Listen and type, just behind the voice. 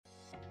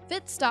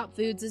Fit Stop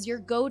Foods is your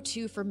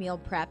go-to for meal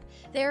prep.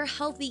 They are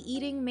healthy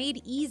eating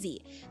made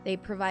easy. They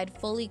provide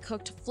fully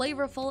cooked,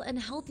 flavorful, and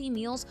healthy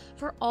meals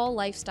for all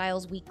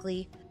lifestyles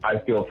weekly. I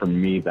feel for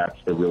me, that's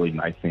the really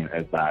nice thing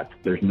is that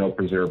there's no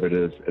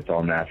preservatives, it's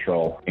all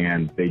natural,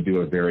 and they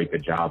do a very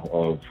good job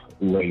of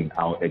laying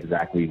out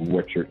exactly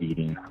what you're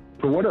eating.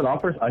 For what it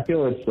offers, I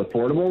feel it's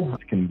affordable,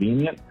 it's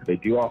convenient. They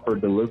do offer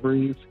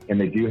deliveries, and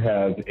they do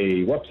have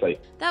a website.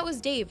 That was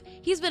Dave.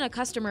 He's been a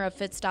customer of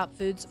Fit Stop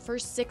Foods for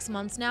 6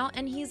 months now,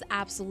 and he's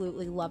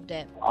absolutely loved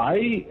it.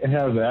 I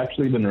have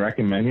actually been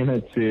recommending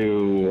it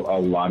to a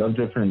lot of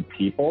different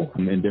people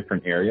in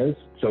different areas.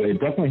 So it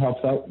definitely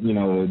helps out,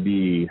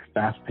 the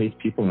fast-paced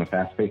people in a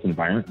fast-paced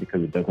environment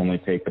because it does only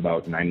take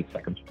about 90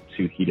 seconds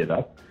to heat it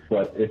up.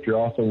 But if you're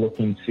also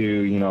looking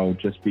to,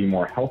 just be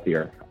more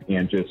healthier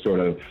and just sort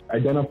of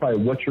identify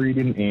what you're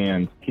eating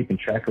and keeping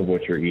track of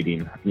what you're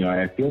eating,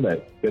 I feel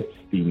that fits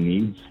the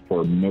needs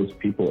for most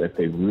people if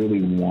they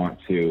really want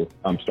to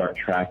start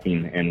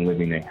tracking and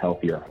living a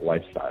healthier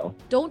lifestyle.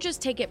 Don't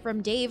just take it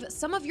from Dave.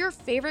 Some of your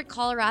favorite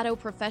Colorado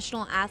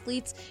professional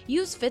athletes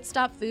use Fit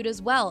Stop Food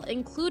as well,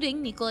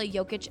 including Nikola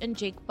Jokic and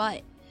Jake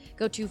Butt.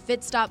 Go to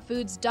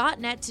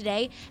fitstopfoods.net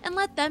today and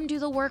let them do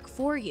the work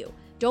for you.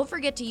 Don't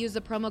forget to use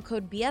the promo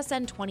code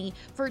BSN20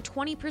 for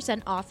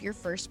 20% off your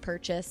first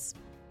purchase.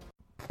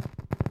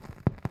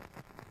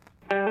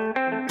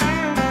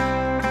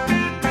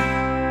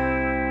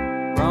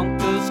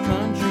 Broncos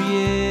country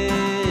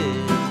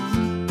is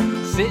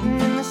sitting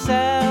in the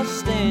south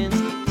stands,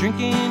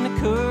 drinking the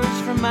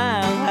Coors from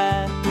Mile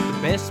High. The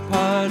best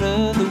part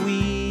of the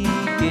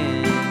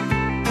weekend,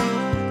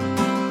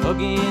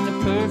 hugging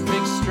a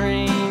perfect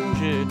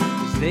stranger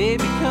as they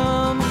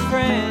become a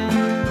friend,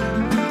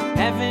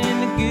 having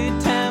a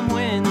good time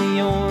when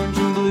the orange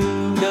and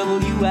blue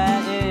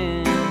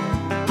WIN.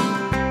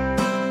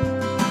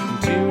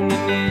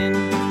 Tuning in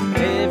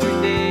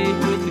every day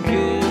with the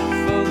good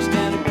folks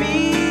down at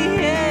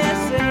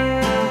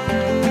BSN.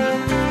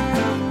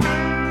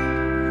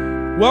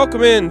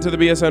 Welcome in to the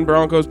BSN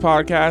Broncos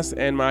podcast,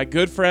 and my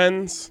good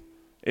friends,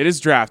 it is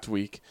draft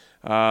week.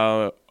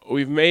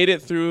 We've made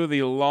it through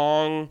the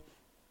long,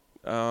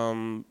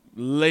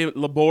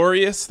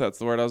 laborious, that's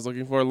the word I was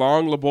looking for,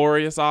 long,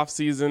 laborious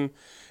offseason,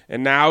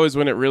 and now is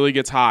when it really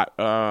gets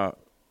hot.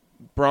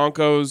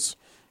 Broncos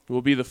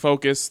will be the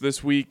focus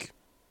this week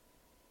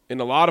in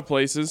a lot of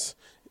places,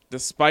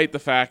 despite the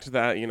fact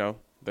that,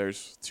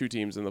 there's two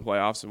teams in the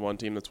playoffs and one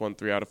team that's won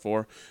 3 out of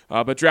 4.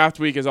 But draft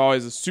week is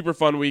always a super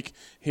fun week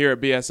here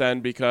at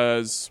BSN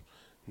because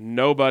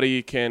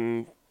nobody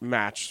can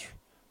match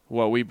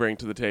what we bring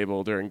to the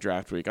table during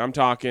draft week. I'm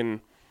talking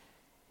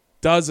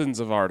dozens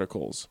of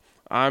articles.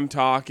 I'm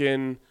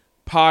talking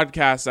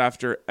podcasts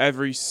after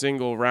every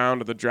single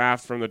round of the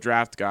draft from the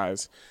draft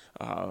guys,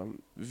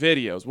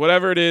 videos,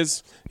 whatever it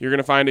is, you're going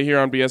to find it here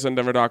on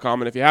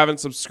bsndenver.com. And if you haven't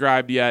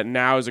subscribed yet,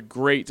 now is a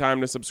great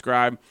time to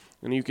subscribe.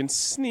 And you can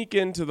sneak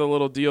into the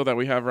little deal that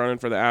we have running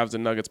for the Avs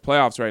and Nuggets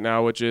playoffs right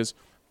now, which is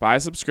buy a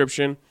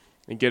subscription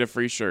and get a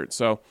free shirt.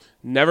 So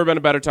never been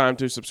a better time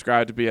to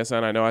subscribe to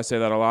BSN. I know I say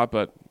that a lot,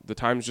 but the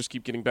times just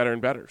keep getting better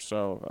and better.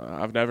 So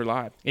I've never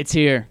lied. It's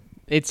here.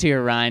 It's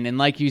here, Ryan. And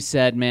like you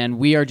said, man,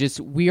 we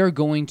are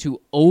going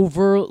to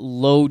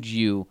overload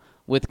you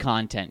with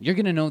content. You're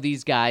going to know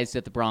these guys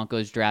at the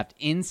Broncos draft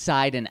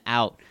inside and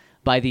out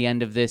by the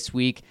end of this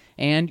week.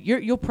 And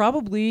you'll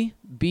probably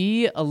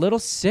be a little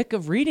sick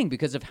of reading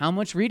because of how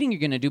much reading you're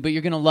going to do, but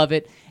you're going to love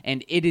it.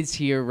 And it is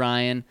here,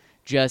 Ryan,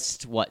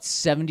 just,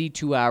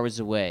 72 hours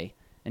away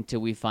until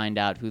we find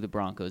out who the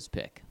Broncos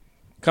pick.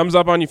 Comes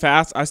up on you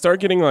fast. I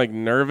start getting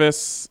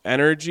nervous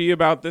energy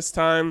about this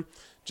time,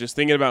 just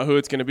thinking about who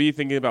it's going to be,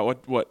 thinking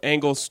about what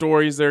angle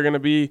stories they're going to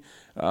be,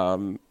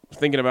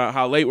 thinking about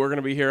how late we're going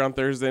to be here on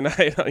Thursday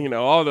night,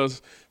 all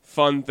those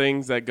fun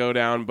things that go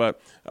down. But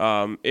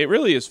it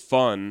really is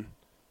fun,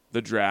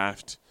 the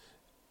draft,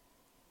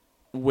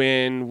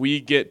 when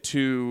we get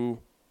to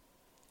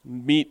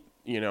meet,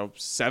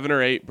 7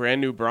 or 8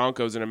 brand new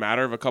Broncos in a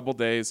matter of a couple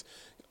days.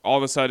 All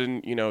of a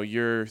sudden,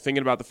 you're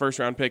thinking about the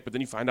first-round pick, but then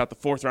you find out the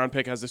 4th-round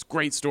pick has this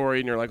great story,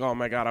 and you're like, oh,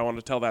 my God, I want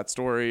to tell that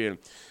story. And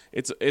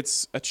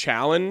it's a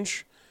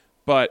challenge,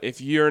 but if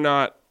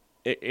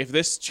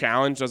this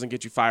challenge doesn't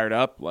get you fired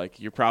up,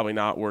 you're probably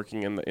not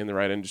working in the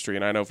right industry.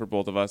 And I know for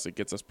both of us, it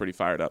gets us pretty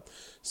fired up.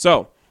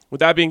 So with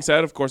that being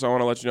said, of course, I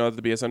want to let you know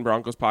that the BSN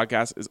Broncos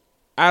podcast is,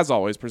 as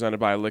always, presented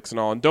by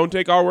Elixinol. And don't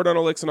take our word on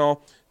Elixinol.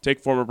 Take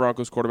former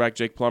Broncos quarterback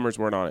Jake Plummer's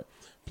word on it.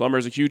 Plummer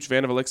is a huge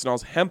fan of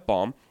Elixinol's hemp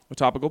balm, a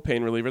topical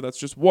pain reliever that's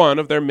just one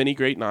of their many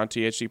great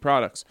non-THC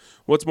products.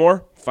 What's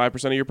more,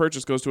 5% of your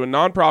purchase goes to a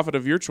nonprofit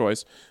of your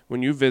choice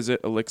when you visit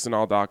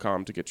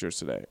elixinol.com to get yours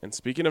today. And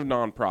speaking of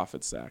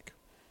nonprofits, Zach,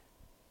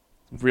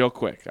 real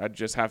quick, I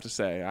just have to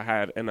say I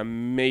had an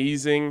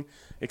amazing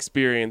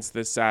experience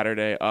this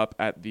Saturday up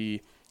at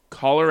the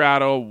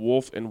Colorado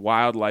Wolf and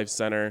Wildlife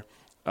Center,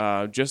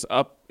 just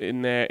up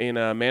in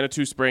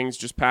Manitou Springs,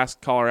 just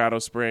past Colorado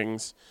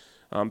Springs,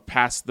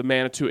 past the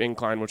Manitou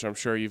Incline, which I'm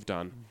sure you've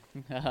done.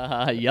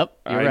 Yep, you're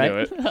I right. knew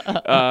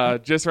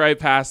it. Just right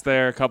past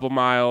there, a couple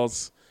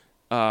miles.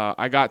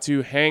 I got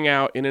to hang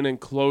out in an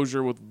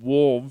enclosure with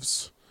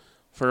wolves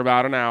for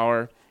about an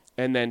hour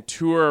and then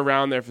tour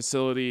around their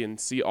facility and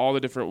see all the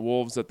different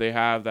wolves that they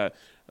have that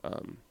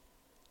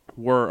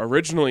were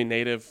originally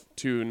native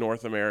to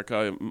North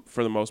America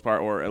for the most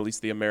part, or at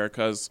least the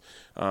Americas,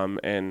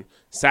 and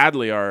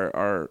sadly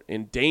are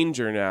in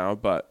danger now.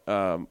 But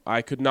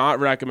I could not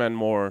recommend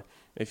more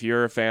if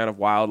you're a fan of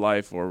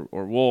wildlife or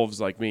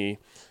wolves like me,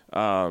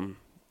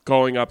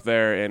 going up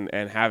there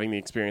and having the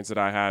experience that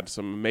I had.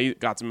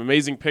 Got some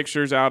amazing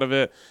pictures out of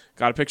it.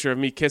 Got a picture of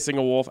me kissing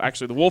a wolf.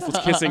 Actually, the wolf was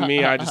kissing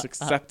me. I just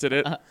accepted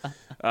it.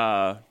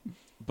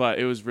 But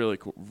it was really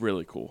cool.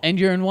 Really cool. And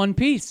you're in one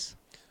piece.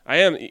 I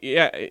am.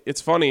 Yeah,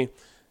 it's funny.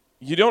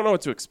 You don't know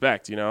what to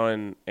expect,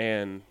 and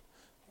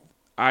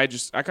I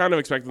kind of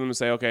expected them to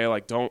say, okay,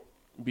 like, don't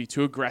be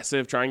too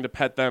aggressive trying to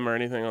pet them or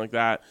anything like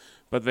that.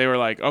 But they were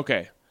like,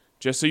 okay,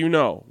 just so you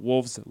know,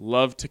 wolves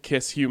love to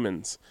kiss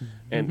humans.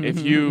 And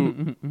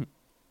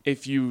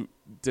if you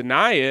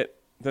deny it,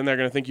 then they're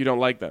going to think you don't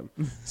like them.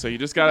 So you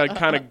just got to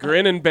kind of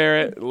grin and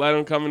bear it, let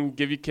them come and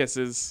give you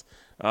kisses,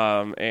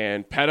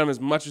 and pet them as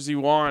much as you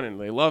want.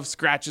 And they love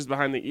scratches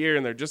behind the ear,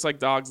 and they're just like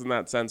dogs in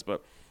that sense.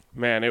 But,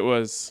 man, it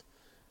was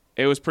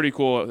pretty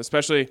cool,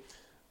 especially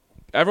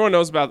everyone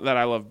knows about that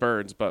I love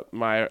birds, but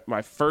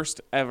my first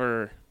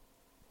ever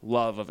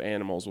love of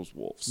animals was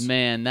wolves.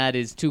 Man, that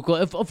is too cool.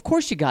 Of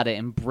course you got to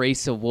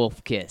embrace a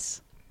wolf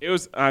kiss. It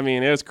was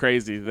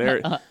crazy.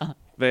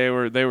 They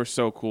were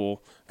so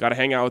cool. Got to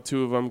hang out with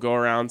two of them, go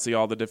around, see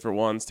all the different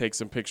ones, take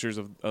some pictures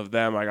of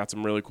them. I got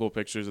some really cool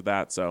pictures of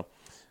that. So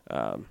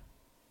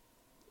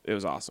it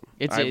was awesome.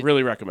 I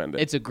really recommend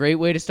it. It's a great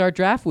way to start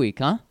draft week,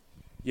 huh?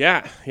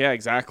 Yeah,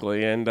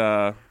 exactly.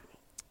 And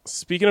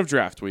speaking of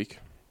draft week,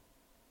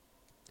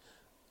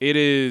 it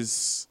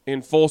is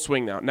in full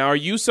swing now. Now, are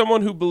you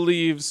someone who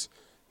believes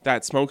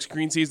that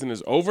smokescreen season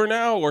is over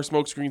now, or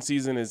smokescreen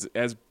season is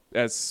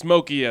as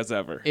smoky as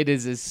ever? It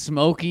is as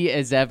smoky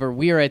as ever.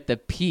 We are at the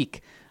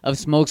peak of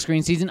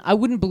smokescreen season. I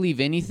wouldn't believe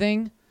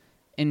anything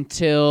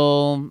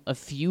until a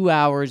few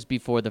hours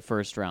before the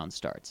first round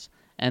starts.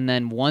 And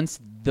then once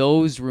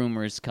those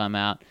rumors come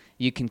out,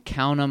 you can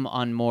count them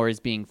on more as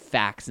being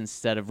facts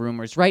instead of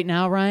rumors. Right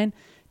now, Ryan,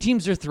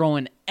 teams are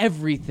throwing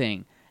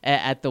everything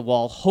at the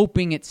wall,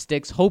 hoping it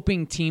sticks,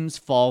 hoping teams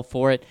fall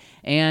for it.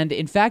 And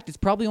in fact, it's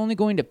probably only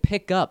going to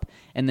pick up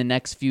in the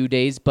next few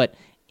days. But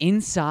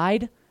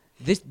inside,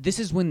 this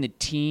is when the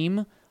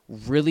team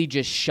really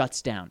just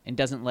shuts down and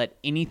doesn't let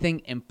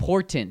anything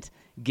important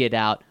get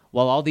out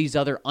while all these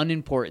other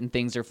unimportant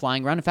things are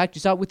flying around. In fact,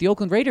 you saw it with the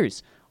Oakland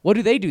Raiders. What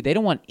do? They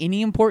don't want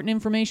any important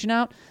information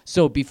out.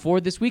 So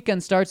before this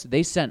weekend starts,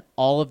 they sent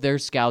all of their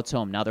scouts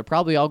home. Now, they're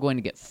probably all going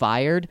to get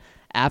fired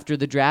after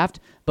the draft,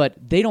 but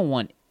they don't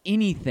want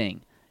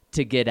anything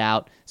to get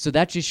out. So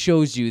that just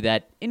shows you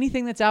that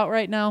anything that's out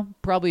right now,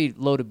 probably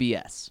load of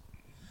BS.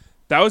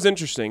 That was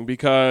interesting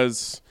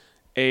because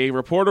a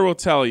reporter will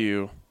tell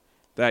you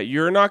that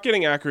you're not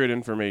getting accurate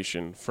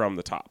information from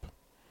the top.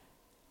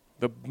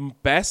 The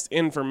best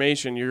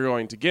information you're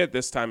going to get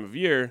this time of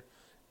year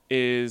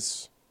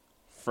is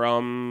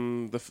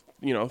from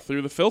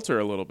through the filter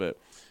a little bit.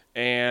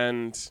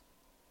 And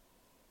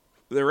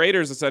the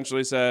Raiders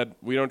essentially said,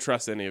 we don't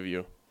trust any of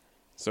you,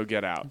 so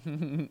get out.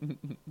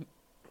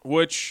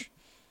 Which,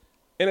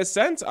 in a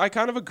sense, I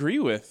kind of agree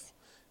with,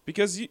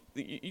 because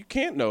you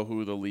can't know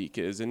who the leak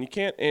is, and you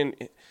can't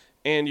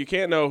and you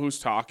can't know who's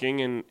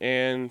talking,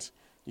 and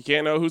you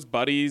can't know who's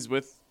buddies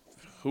with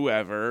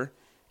whoever.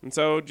 And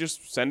so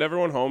just send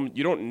everyone home.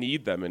 You don't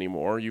need them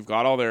anymore. You've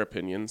got all their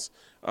opinions.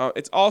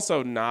 It's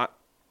also not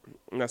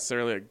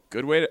necessarily a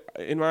good way,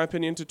 in my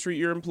opinion, to treat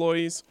your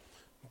employees,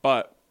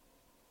 but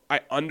I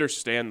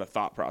understand the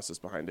thought process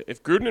behind it.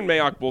 If Gruden and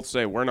Mayock both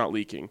say we're not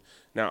leaking,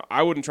 now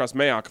I wouldn't trust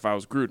Mayock if I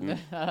was Gruden.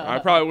 I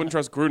probably wouldn't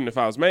trust Gruden if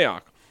I was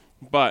Mayock.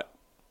 But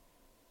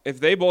if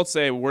they both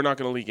say we're not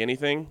going to leak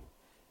anything,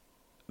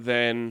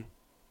 then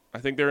I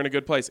think they're in a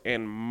good place.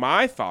 And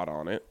my thought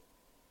on it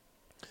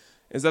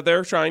is that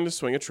they're trying to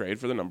swing a trade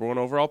for the number 1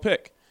 overall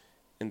pick.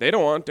 And they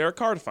don't want Derek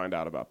Carr to find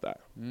out about that.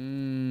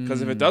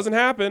 Because if it doesn't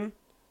happen,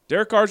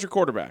 Derek Carr's your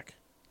quarterback.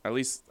 At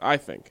least I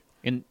think.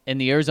 And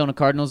the Arizona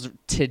Cardinals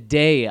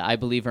today, I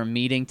believe, are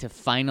meeting to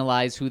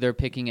finalize who they're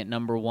picking at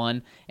number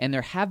 1. And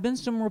there have been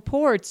some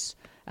reports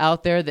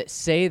out there that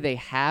say they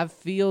have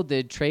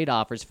fielded trade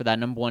offers for that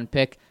number 1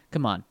 pick.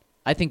 Come on.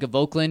 I think of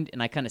Oakland,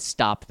 and I kind of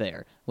stop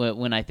there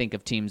when I think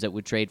of teams that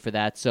would trade for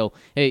that. So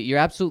hey, you're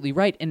absolutely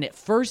right. And at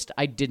first,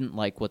 I didn't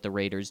like what the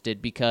Raiders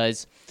did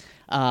because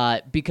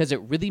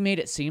it really made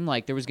it seem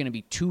like there was going to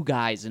be 2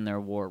 guys in their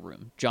war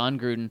room, John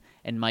Gruden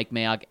and Mike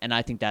Mayock, and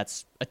I think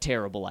that's a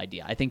terrible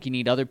idea. I think you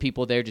need other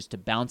people there just to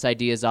bounce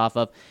ideas off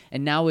of.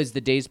 And now as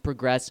the days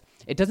progress,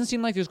 it doesn't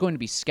seem like there's going to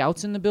be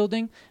scouts in the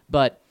building,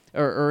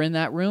 or in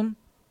that room.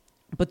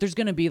 But there's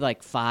going to be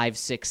like 5,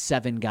 6,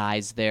 7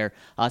 guys there,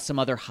 some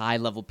other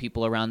high-level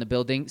people around the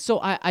building. So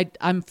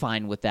I'm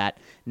fine with that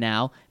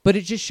now. But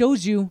it just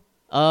shows you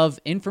of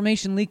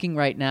information leaking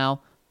right now,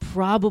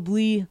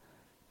 probably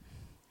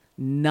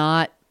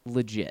not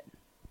legit.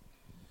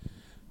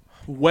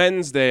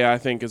 Wednesday, I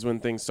think, is when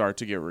things start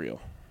to get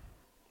real.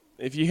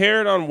 If you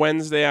hear it on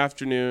Wednesday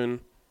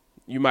afternoon,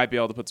 you might be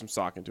able to put some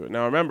stock into it.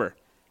 Now, remember,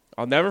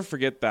 I'll never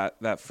forget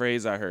that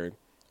phrase I heard.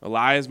 A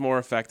lie is more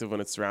effective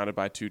when it's surrounded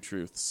by two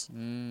truths.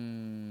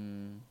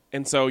 And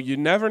so you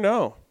never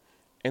know.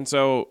 And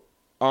so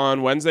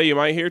on Wednesday, you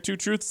might hear two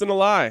truths and a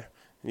lie.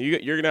 You're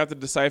going to have to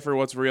decipher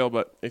what's real,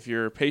 but if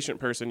you're a patient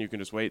person, you can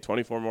just wait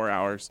 24 more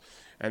hours,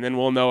 and then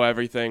we'll know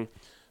everything.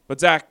 But,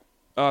 Zach,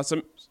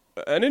 an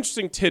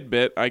interesting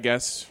tidbit, I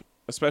guess,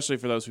 especially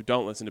for those who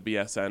don't listen to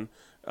BSN,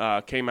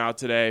 came out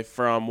today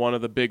from one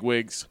of the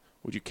bigwigs.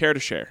 Would you care to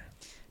share?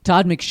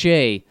 Todd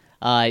McShay,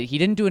 he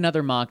didn't do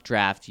another mock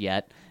draft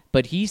yet,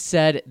 but he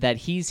said that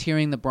he's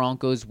hearing the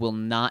Broncos will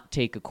not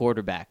take a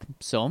quarterback.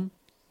 So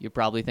you're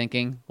probably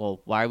thinking, well,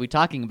 why are we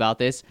talking about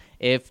this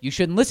if you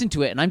shouldn't listen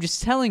to it? And I'm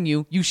just telling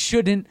you, you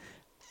shouldn't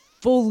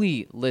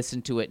fully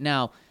listen to it.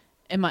 Now,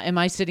 am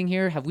I sitting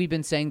here? Have we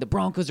been saying the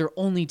Broncos are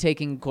only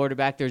taking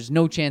quarterback? There's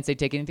no chance they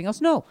take anything else?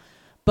 No.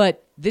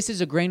 But this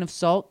is a grain of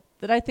salt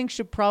that I think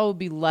should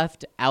probably be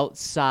left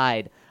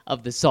outside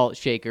of the salt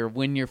shaker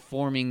when you're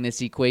forming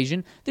this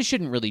equation. This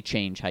shouldn't really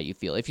change how you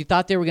feel. If you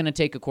thought they were going to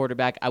take a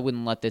quarterback, I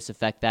wouldn't let this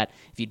affect that.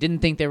 If you didn't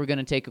think they were going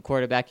to take a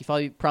quarterback,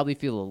 you probably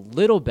feel a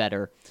little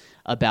better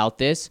about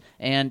this.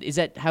 And is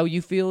that how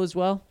you feel as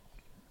well?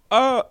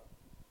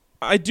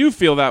 I do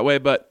feel that way,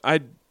 but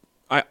I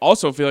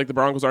also feel like the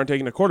Broncos aren't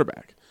taking a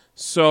quarterback.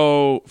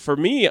 So for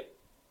me,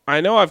 I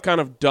know I've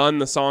kind of done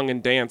the song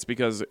and dance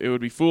because it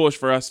would be foolish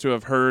for us to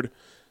have heard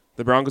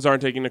the Broncos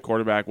aren't taking a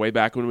quarterback way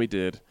back when we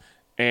did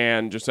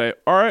and just say,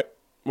 all right,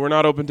 we're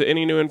not open to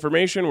any new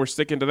information. We're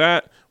sticking to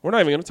that. We're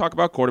not even going to talk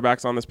about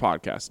quarterbacks on this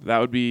podcast. That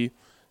would be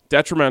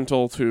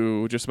detrimental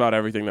to just about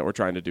everything that we're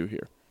trying to do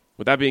here.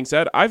 With that being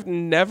said, I've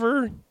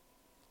never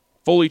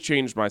fully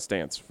changed my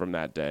stance from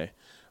that day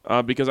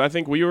because I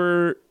think we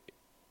were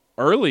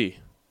early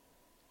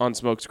on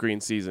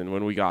smokescreen season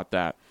when we got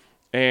that.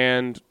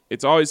 And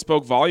it's always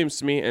spoke volumes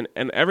to me. And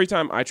every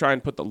time I try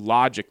and put the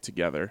logic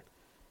together,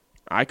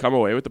 I come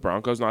away with the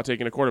Broncos not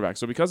taking a quarterback.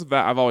 So because of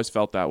that, I've always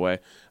felt that way.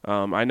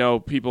 I know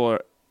people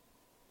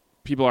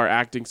are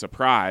acting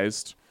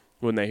surprised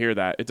when they hear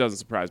that. It doesn't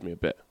surprise me a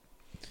bit.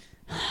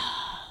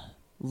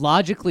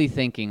 Logically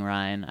thinking,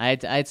 Ryan, I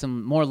had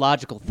some more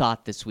logical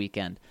thought this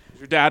weekend.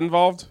 Is your dad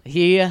involved?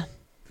 A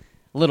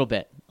little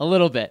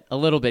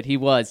bit. He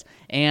was.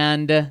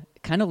 And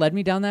kind of led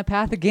me down that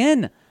path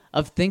again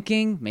of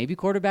thinking maybe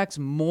quarterback's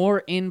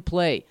more in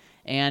play.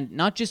 And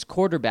not just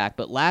quarterback,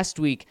 but last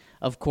week,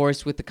 of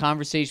course, with the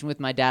conversation with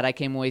my dad, I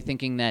came away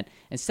thinking that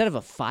instead of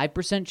a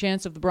 5%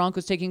 chance of the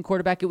Broncos taking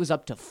quarterback, it was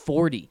up to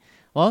 40.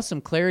 Well,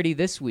 some clarity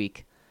this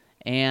week.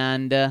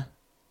 And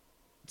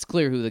it's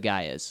clear who the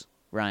guy is,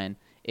 Ryan.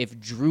 If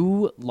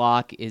Drew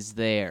Lock is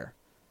there,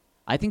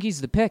 I think he's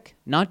the pick.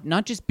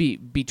 Not just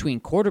between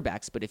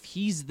quarterbacks, but if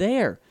he's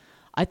there,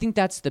 I think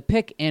that's the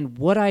pick. And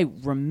what I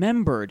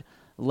remembered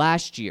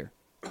last year,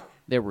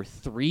 there were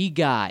 3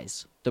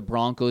 guys the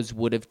Broncos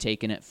would have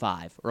taken at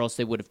 5, or else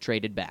they would have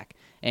traded back.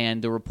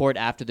 And the report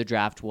after the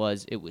draft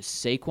was it was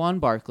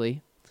Saquon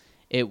Barkley,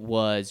 it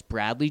was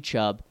Bradley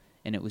Chubb,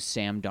 and it was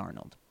Sam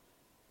Darnold.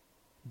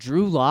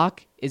 Drew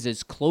Lock is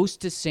as close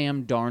to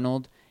Sam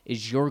Darnold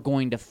as you're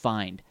going to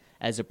find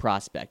as a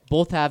prospect.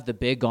 Both have the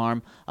big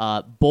arm.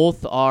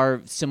 Both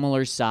are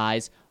similar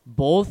size.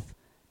 Both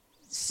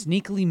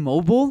sneakily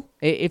mobile,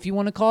 if you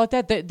want to call it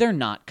that. They're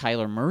not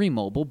Kyler Murray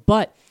mobile,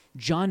 but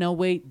John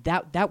Elway,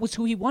 that was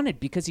who he wanted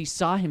because he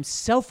saw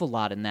himself a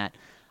lot in that.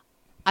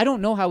 I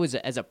don't know how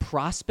as a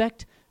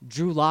prospect,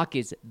 Drew Lock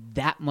is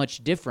that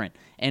much different.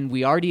 And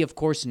we already, of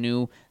course,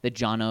 knew that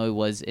John Elway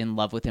was in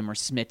love with him or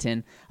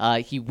smitten.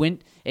 He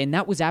went, and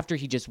that was after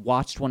he just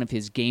watched one of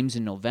his games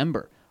in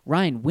November.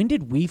 Ryan, when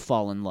did we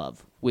fall in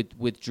love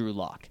with Drew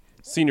Lock?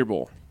 Senior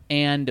Bowl.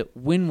 And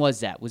when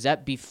was that? Was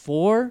that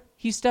before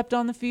he stepped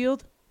on the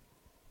field?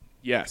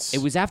 Yes.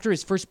 It was after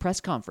his first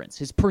press conference.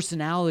 His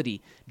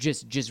personality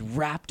just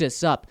wrapped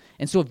us up.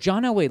 And so if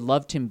John Elway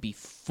loved him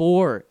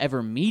before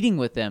ever meeting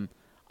with him,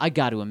 I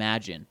got to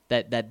imagine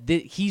that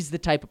he's the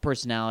type of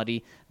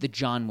personality that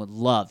John would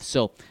love.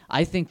 So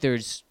I think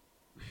there's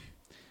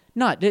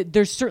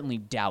certainly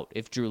doubt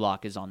if Drew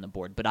Lock is on the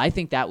board, but I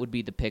think that would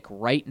be the pick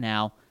right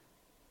now.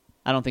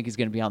 I don't think he's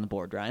going to be on the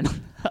board, Ryan.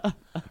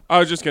 I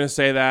was just going to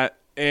say that,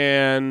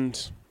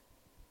 and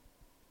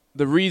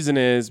the reason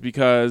is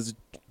because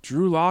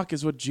Drew Lock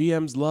is what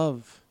GMs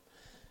love.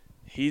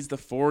 He's the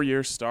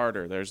 4-year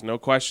starter. There's no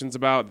questions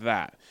about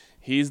that.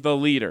 He's the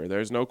leader.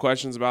 There's no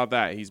questions about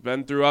that. He's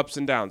been through ups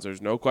and downs.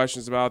 There's no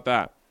questions about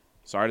that.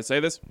 Sorry to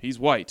say this, he's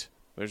white.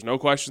 There's no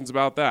questions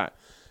about that.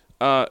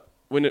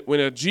 When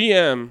a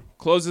GM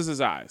closes his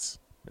eyes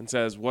and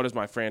says, what does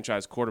my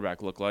franchise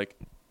quarterback look like?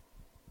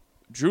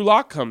 Drew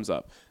Lock comes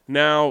up.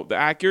 Now, the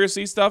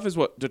accuracy stuff is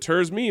what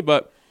deters me,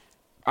 but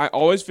I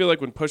always feel like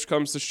when push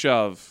comes to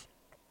shove,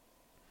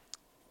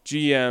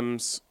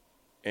 GMs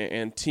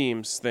and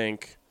teams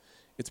think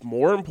it's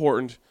more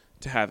important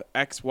to have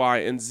X, Y,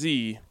 and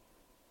Z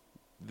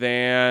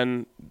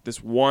than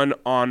this one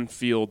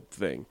on-field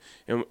thing.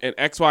 And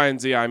X, Y,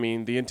 and Z, I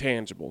mean the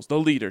intangibles, the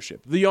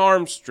leadership, the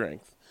arm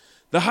strength,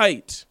 the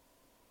height,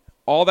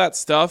 all that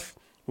stuff.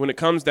 When it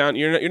comes down,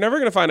 you're never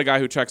going to find a guy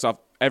who checks off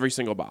every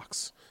single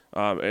box,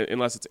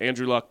 unless it's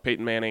Andrew Luck,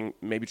 Peyton Manning,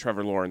 maybe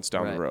Trevor Lawrence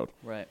down the road.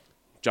 Right.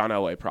 John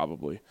Elway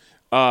probably.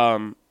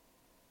 When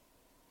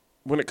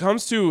it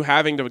comes to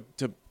having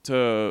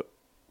to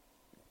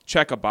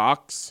check a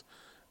box,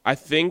 I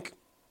think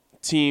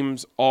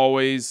teams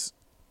always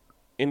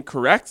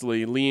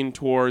incorrectly lean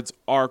towards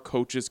our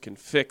coaches can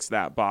fix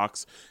that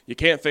box. You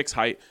can't fix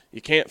height.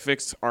 You can't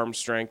fix arm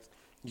strength.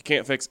 You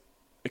can't fix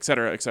et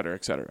cetera, et cetera,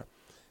 et cetera.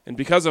 And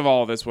because of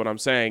all of this, what I'm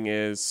saying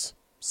is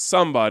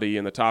somebody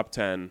in the top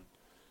 10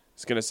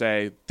 is going to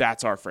say,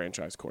 that's our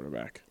franchise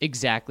quarterback.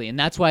 Exactly. And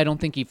that's why I don't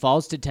think he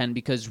falls to 10,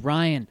 because,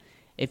 Ryan,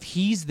 if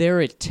he's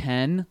there at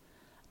 10,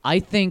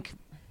 I think,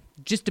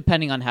 just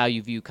depending on how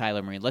you view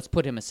Kyler Murray, let's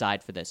put him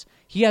aside for this.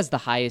 He has the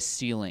highest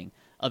ceiling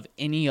of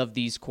any of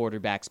these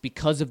quarterbacks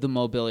because of the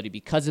mobility,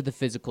 because of the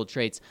physical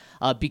traits,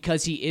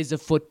 because he is a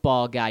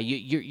football guy.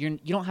 You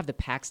don't have the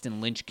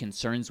Paxton Lynch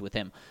concerns with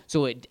him.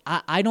 So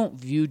I don't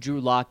view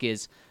Drew Lock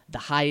as the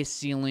highest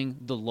ceiling,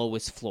 the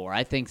lowest floor.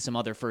 I think some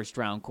other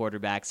first-round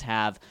quarterbacks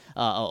have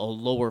a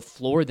lower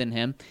floor than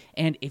him.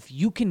 And if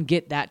you can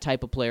get that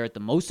type of player at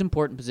the most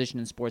important position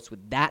in sports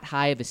with that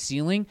high of a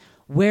ceiling,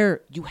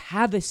 where you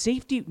have a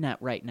safety net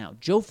right now,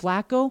 Joe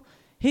Flacco,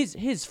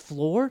 his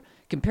floor,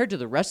 compared to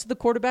the rest of the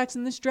quarterbacks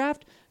in this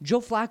draft,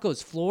 Joe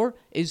Flacco's floor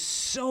is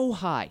so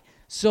high.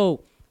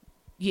 So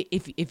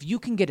if you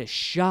can get a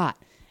shot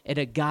at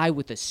a guy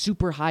with a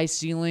super high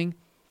ceiling,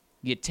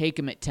 you take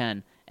him at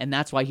 10. And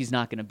that's why he's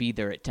not going to be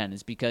there at 10,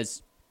 is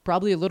because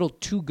probably a little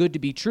too good to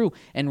be true.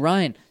 And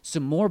Ryan,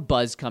 some more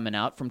buzz coming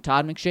out from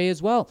Todd McShay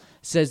as well,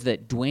 says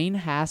that Dwayne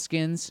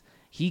Haskins,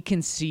 he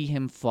can see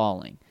him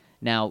falling.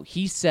 Now,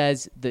 he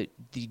says that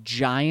the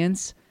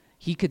Giants,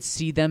 he could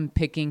see them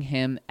picking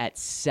him at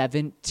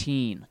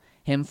 17,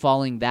 him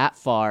falling that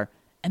far.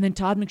 And then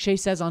Todd McShay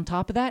says on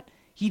top of that,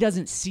 he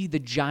doesn't see the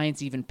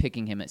Giants even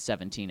picking him at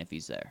 17 if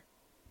he's there.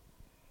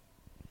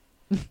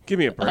 Give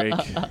me a break.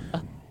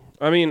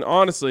 I mean,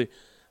 honestly,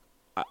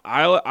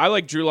 I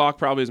like Drew Lock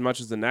probably as much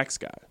as the next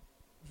guy.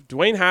 If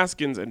Dwayne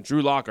Haskins and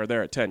Drew Lock are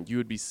there at 10, you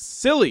would be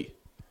silly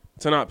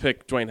to not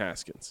pick Dwayne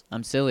Haskins.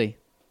 I'm silly.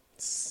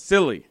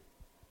 Silly.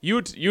 You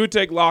would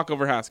take Lock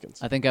over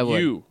Haskins. I think I would.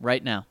 You.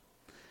 Right now.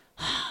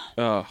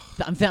 Ugh.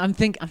 I'm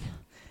thinking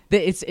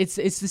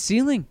it's the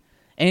ceiling,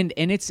 and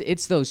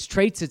it's those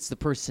traits, it's the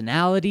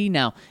personality.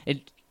 Now,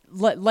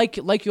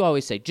 like you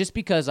always say, just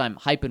because I'm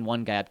hyping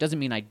one guy up doesn't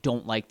mean I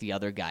don't like the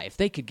other guy. If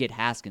they could get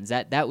Haskins,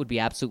 that would be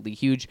absolutely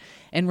huge.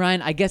 And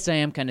Ryan, I guess I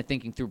am kind of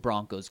thinking through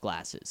Broncos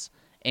glasses,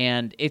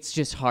 and it's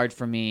just hard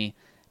for me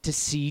to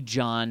see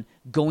John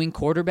going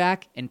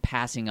quarterback and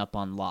passing up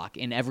on Locke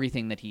in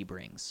everything that he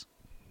brings.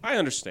 I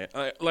understand.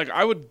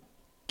 I would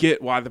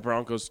get why the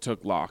Broncos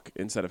took Locke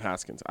instead of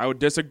Haskins. I would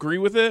disagree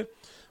with it,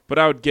 but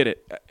I would get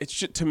it.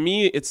 To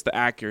me, it's the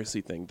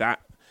accuracy thing.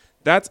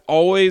 That's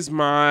always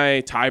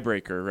my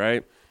tiebreaker,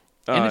 right?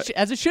 And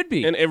as it should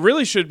be. And it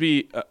really should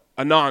be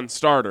a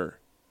non-starter.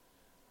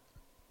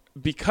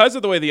 Because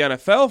of the way the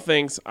NFL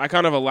thinks, I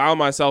kind of allow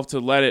myself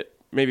to let it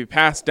maybe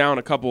pass down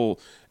a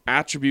couple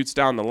attributes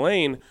down the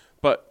lane.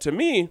 But to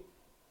me,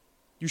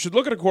 you should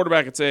look at a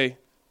quarterback and say,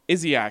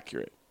 is he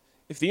accurate?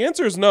 If the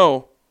answer is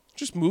no,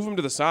 just move him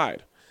to the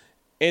side.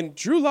 And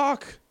Drew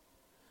Lock,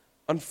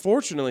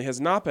 unfortunately,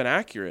 has not been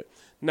accurate.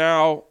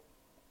 Now,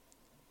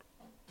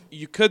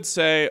 you could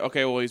say,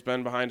 okay, well, he's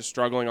been behind a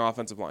struggling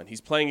offensive line.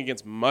 He's playing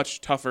against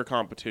much tougher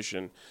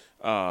competition,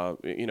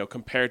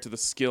 compared to the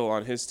skill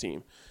on his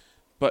team.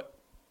 But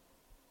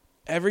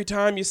every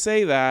time you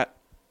say that,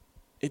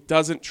 it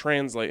doesn't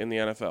translate in the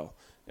NFL.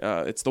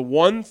 It's the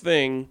one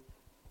thing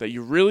that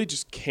you really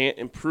just can't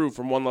improve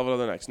from one level to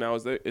the next. Now,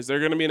 is there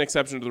going to be an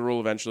exception to the rule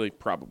eventually?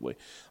 Probably.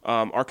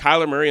 Are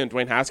Kyler Murray and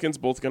Dwayne Haskins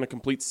both going to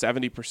complete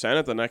 70%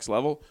 at the next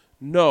level?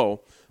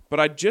 No.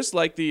 But I just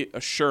like the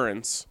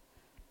assurance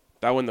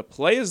that when the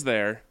play is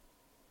there,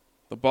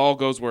 the ball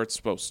goes where it's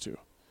supposed to.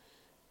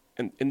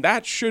 And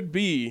that should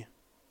be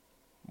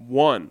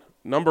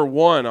number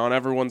one on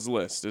everyone's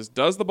list, is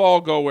does the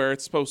ball go where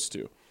it's supposed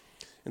to?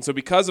 And so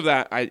because of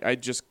that, I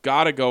just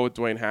got to go with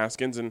Dwayne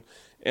Haskins.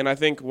 And I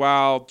think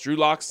while Drew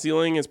Lock's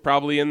ceiling is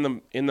probably in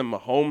the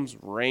Mahomes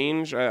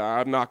range,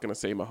 I'm not going to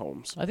say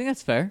Mahomes. I think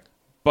that's fair.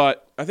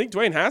 But I think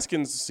Dwayne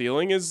Haskins'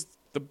 ceiling is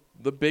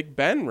the Big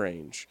Ben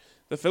range,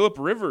 the Phillip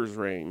Rivers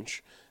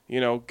range.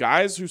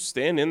 Guys who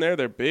stand in there,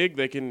 they're big,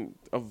 they can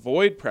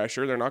avoid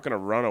pressure, they're not going to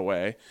run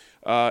away,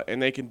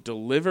 and they can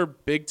deliver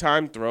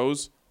big-time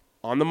throws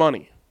on the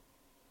money.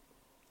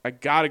 I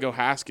got to go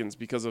Haskins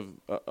because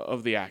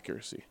of the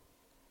accuracy.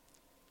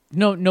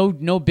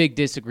 No big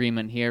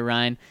disagreement here,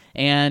 Ryan.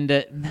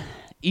 And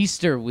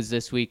Easter was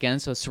this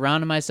weekend, so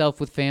surrounded myself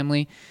with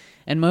family,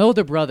 and my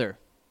older brother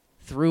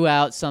threw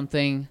out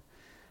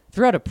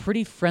a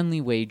pretty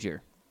friendly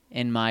wager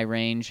in my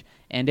range,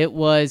 and it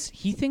was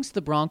he thinks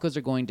the Broncos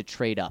are going to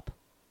trade up.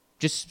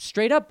 Just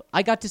straight up,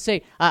 I got to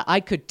say I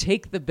could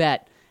take the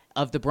bet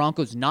of the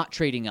Broncos not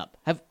trading up.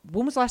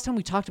 When was the last time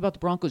we talked about the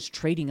Broncos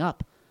trading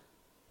up?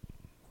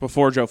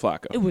 Before Joe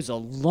Flacco. It was a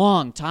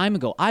long time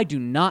ago. I do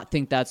not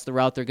think that's the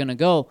route they're going to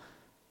go.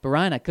 But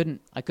Ryan, I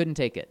couldn't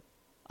take it.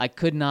 I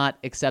could not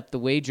accept the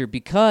wager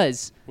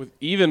because With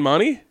even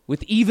money?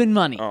 with even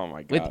money. Oh,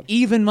 my God. With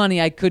even money,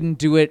 I couldn't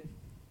do it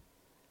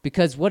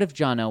because what if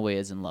John Elway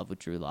is in love with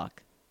Drew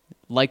Lock?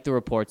 Like the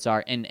reports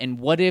are, and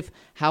what if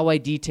how I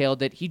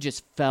detailed it, he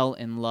just fell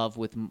in love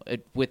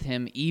with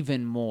him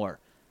even more?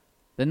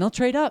 Then they'll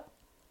trade up.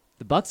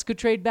 The Bucs could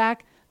trade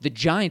back. The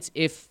Giants,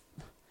 if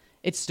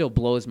it still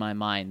blows my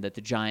mind that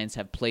the Giants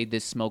have played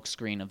this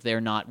smokescreen of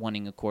they're not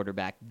wanting a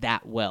quarterback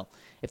that well.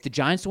 If the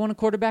Giants want a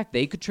quarterback,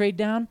 they could trade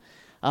down.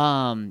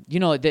 And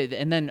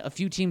then a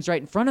few teams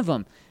right in front of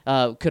them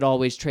could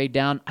always trade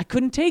down. I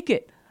couldn't take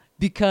it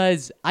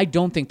because I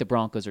don't think the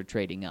Broncos are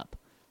trading up.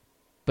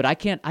 But I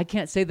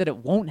can't say that it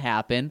won't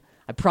happen.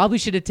 I probably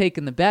should have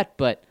taken the bet,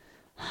 but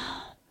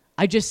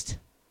I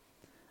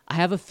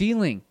have a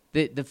feeling.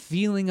 The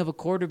feeling of a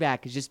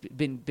quarterback has just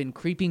been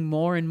creeping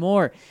more and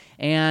more.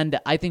 And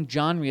I think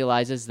John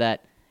realizes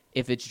that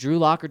if it's Drew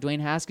Lock or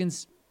Dwayne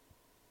Haskins,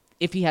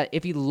 if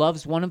he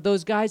loves one of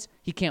those guys,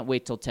 he can't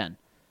wait till 10.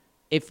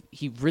 If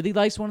he really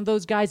likes one of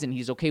those guys and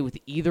he's okay with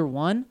either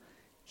one,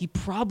 he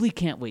probably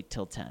can't wait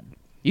till 10.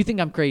 You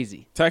think I'm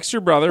crazy? Text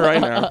your brother right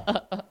now.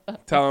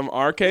 Tell him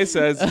RK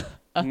says,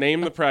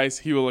 name the price.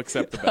 He will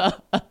accept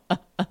the bet.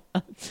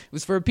 It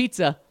was for a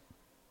pizza.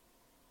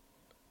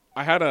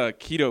 I had a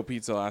keto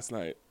pizza last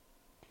night.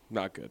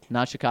 Not good.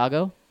 Not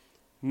Chicago?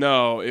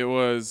 No, it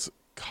was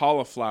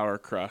cauliflower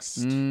crust.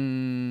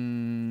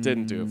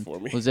 Didn't do it for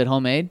me. Was it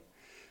homemade?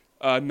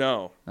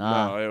 No.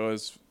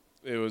 No,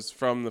 it was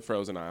from the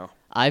frozen aisle.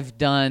 I've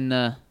done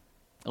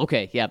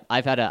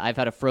I've had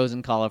a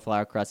frozen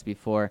cauliflower crust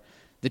before.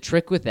 The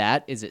trick with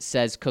that is it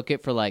says cook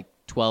it for like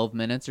 12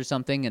 minutes or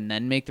something and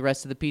then make the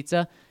rest of the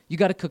pizza. You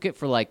got to cook it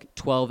for like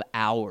 12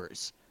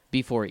 hours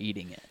before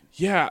eating it.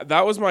 Yeah,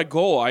 that was my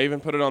goal. I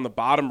even put it on the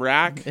bottom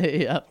rack,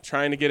 Yep.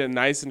 trying to get it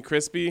nice and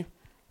crispy.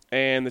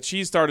 And the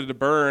cheese started to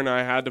burn.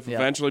 I had to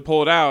eventually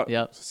pull it out.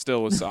 Yep.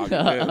 Still was soggy.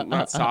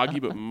 Not soggy,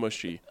 but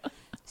mushy.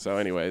 So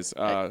anyways.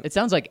 It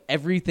sounds like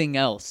everything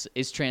else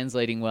is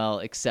translating well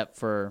except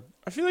for...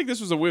 I feel like this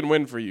was a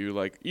win-win for you.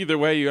 Like, either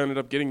way, you ended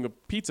up getting the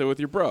pizza with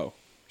your bro.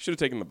 Should have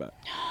taken the bet.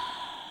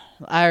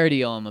 I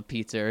already owe him a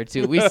pizza or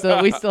two. We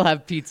still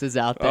have pizzas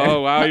out there.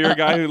 Oh, wow. You're a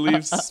guy who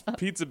leaves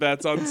pizza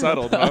bets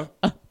unsettled, huh?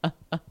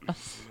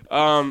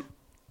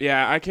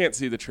 Yeah, I can't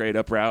see the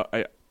trade-up route.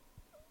 I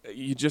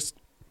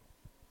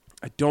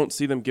don't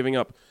see them giving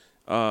up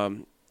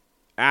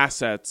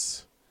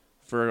assets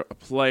for a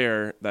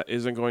player that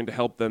isn't going to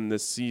help them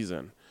this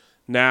season.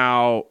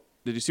 Now,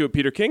 did you see what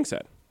Peter King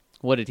said?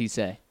 What did he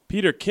say?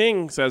 Peter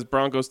King says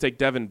Broncos take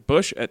Devin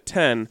Bush at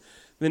 10,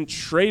 then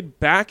trade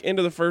back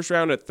into the first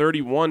round at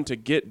 31 to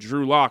get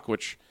Drew Lock,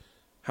 which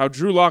how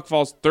Drew Lock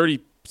falls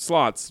 30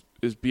 slots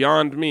is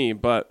beyond me,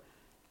 but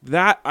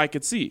that I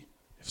could see.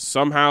 If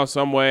somehow,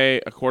 some way,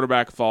 a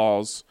quarterback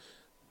falls,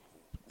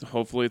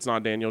 hopefully it's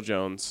not Daniel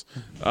Jones,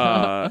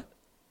 the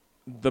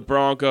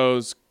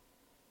Broncos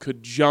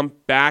could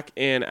jump back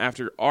in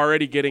after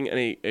already getting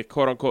a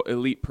quote-unquote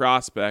elite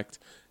prospect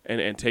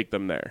and take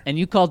them there. And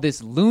you called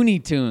this Looney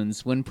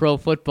Tunes when Pro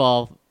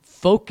Football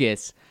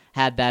Focus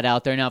had that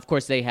out there. Now, of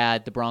course, they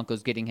had the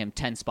Broncos getting him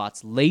 10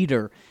 spots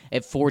later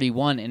at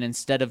 41, and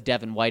instead of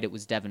Devin White, it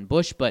was Devin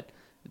Bush, but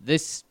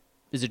this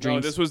is a dream.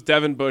 No, this was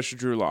Devin Bush,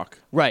 Drew Lock.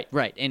 Right.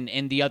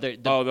 And the other...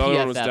 the other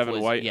one was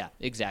Devin White. Yeah,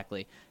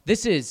 exactly.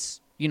 This is,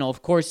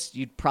 of course,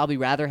 you'd probably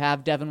rather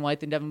have Devin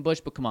White than Devin Bush,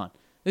 but come on.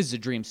 This is a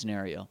dream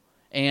scenario.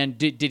 And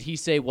did he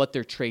say what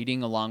they're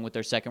trading along with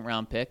their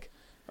second-round pick?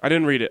 I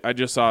didn't read it. I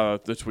just saw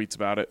the tweets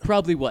about it.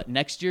 Probably what,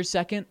 next year's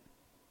second?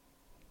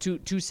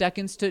 2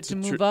 seconds to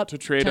move up? To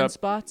trade 10 up.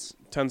 spots?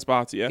 10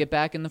 spots, yeah. Get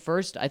back in the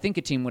first? I think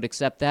a team would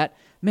accept that.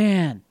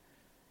 Man,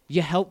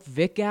 you help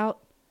Vic out,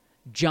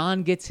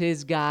 John gets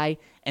his guy,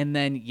 and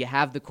then you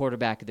have the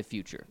quarterback of the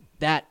future.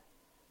 That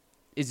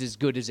is as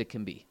good as it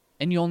can be.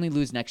 And you only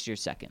lose next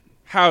year's second.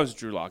 How is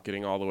Drew Lock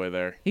getting all the way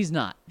there? He's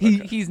not.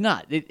 Okay. He's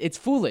not. It's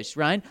foolish,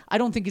 Ryan. I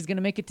don't think he's going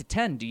to make it to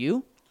 10. Do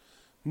you?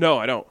 No,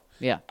 I don't.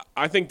 Yeah.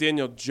 I think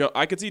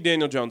I could see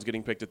Daniel Jones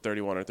getting picked at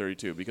 31 or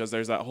 32 because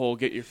there's that whole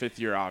get your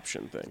fifth-year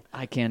option thing.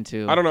 I can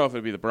too. I don't know if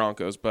it'd be the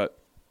Broncos, but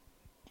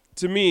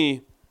to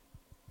me,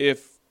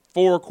 if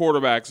 4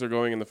 quarterbacks are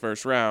going in the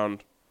first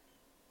round,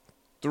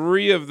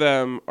 3 of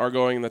them are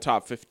going in the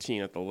top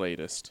 15 at the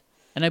latest.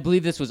 And I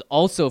believe this was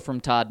also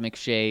from Todd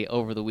McShay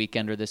over the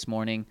weekend or this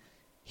morning.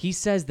 He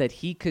says that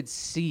he could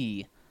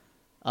see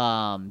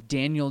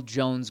Daniel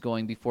Jones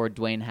going before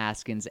Dwayne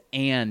Haskins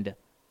and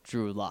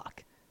Drew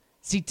Lock.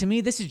 See, to me,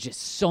 this is just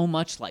so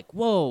much like,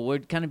 whoa, we're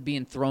kind of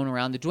being thrown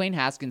around. The Dwayne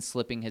Haskins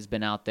slipping has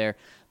been out there,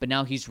 but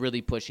now he's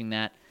really pushing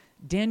that.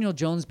 Daniel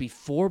Jones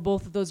before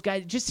both of those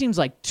guys, it just seems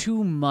like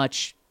too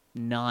much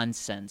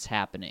nonsense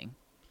happening.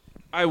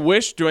 I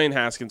wish Dwayne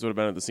Haskins would have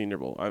been at the Senior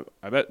Bowl.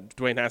 I bet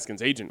Dwayne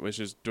Haskins' agent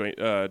wishes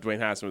Dwayne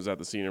Haskins was at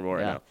the Senior Bowl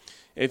right now.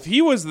 If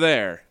he was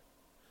there,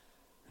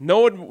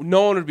 no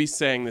one would be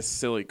saying this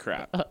silly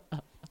crap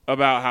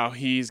about how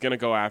he's going to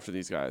go after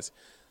these guys.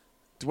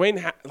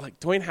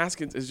 Dwayne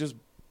Haskins is just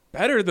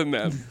better than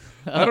them.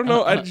 I don't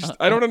know.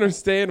 I don't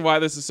understand why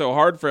this is so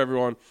hard for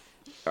everyone.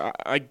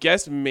 I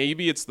guess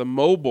maybe it's the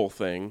mobile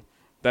thing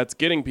that's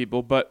getting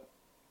people, but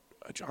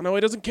John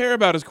Elway doesn't care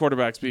about his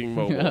quarterbacks being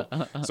mobile.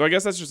 So I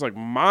guess that's just like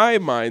my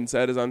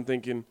mindset is I'm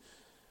thinking,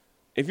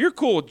 if you're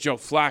cool with Joe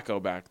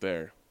Flacco back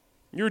there,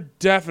 you're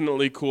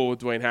definitely cool with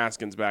Dwayne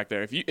Haskins back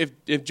there.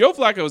 If Joe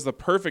Flacco is the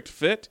perfect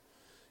fit,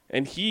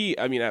 and he,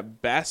 I mean,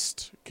 at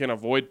best can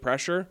avoid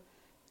pressure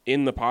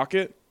in the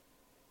pocket,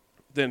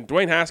 then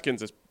Dwayne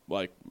Haskins is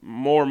like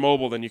more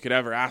mobile than you could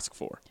ever ask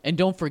for. And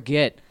don't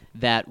forget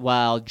that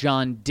while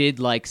John did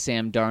like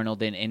Sam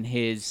Darnold in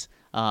his,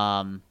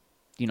 under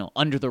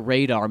the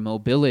radar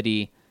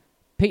mobility,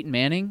 Peyton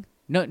Manning,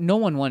 no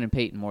one wanted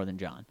Peyton more than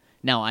John.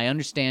 Now I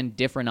understand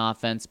different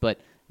offense, but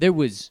there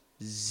was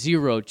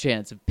zero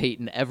chance of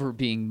Peyton ever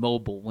being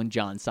mobile when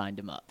John signed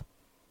him up.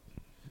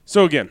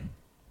 So again,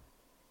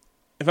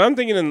 if I'm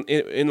thinking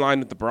in line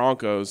with the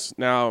Broncos,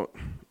 now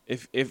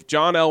if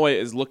John Elway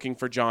is looking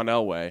for John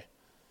Elway,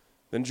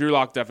 then Drew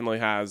Lock definitely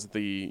has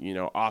the,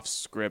 off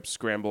script,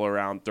 scramble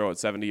around, throw it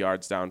 70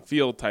 yards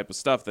downfield type of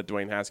stuff that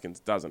Dwayne Haskins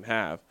doesn't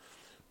have.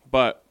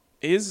 But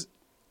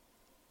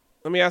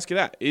let me ask you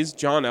that. Is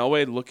John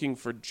Elway looking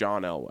for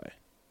John Elway?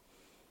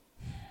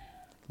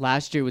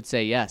 Last year would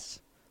say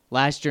yes.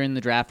 Last year in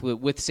the draft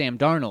with Sam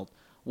Darnold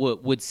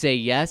would say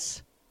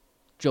yes.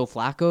 Joe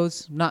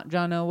Flacco's not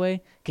John Elway.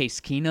 Case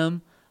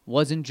Keenum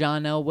wasn't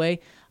John Elway.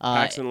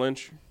 Paxton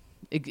Lynch.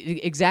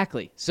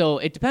 Exactly. So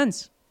it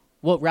depends.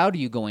 What route are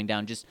you going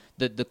down? Just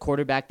the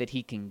quarterback that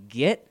he can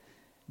get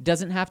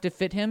doesn't have to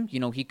fit him.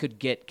 He could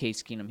get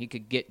Case Keenum. He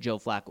could get Joe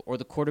Flacco. Or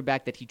the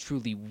quarterback that he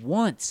truly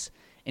wants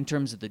in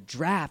terms of the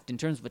draft, in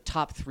terms of a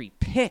top 3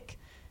 pick,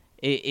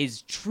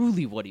 is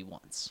truly what he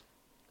wants.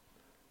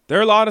 There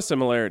are a lot of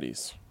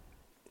similarities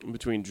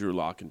between Drew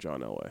Lock and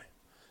John Elway.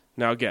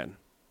 Now, again,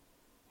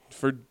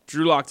 for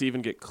Drew Lock to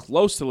even get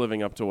close to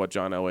living up to what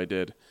John Elway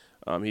did,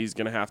 he's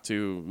going to have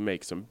to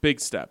make some big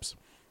steps.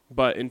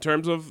 But in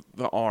terms of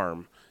the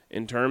arm,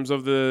 in terms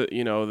of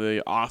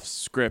the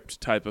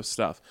off-script type of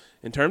stuff,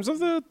 in terms of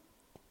the,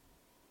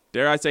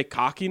 dare I say,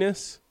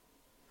 cockiness,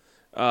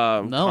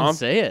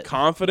 say it.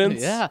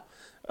 confidence, yeah.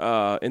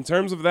 In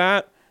terms of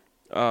that,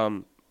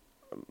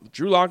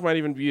 Drew Lock might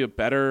even be a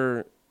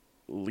better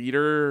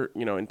leader,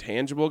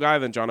 intangible guy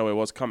than John Elway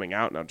was coming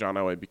out. Now John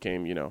Elway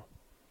became,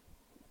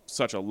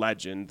 such a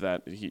legend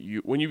that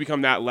when you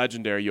become that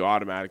legendary, you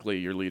automatically,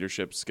 your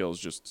leadership skills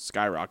just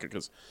skyrocket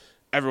because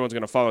everyone's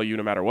going to follow you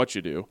no matter what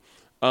you do.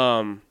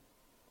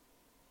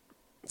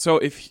 So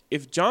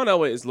if John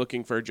Elway is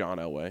looking for John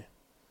Elway,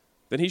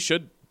 then he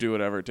should do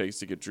whatever it takes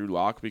to get Drew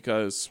Lock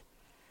because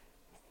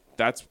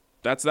that's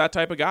that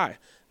type of guy.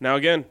 Now,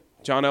 again,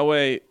 John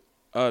Elway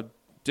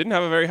didn't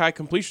have a very high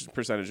completion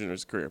percentage in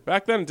his career.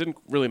 Back then, it didn't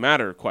really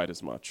matter quite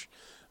as much.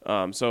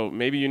 So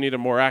maybe you need a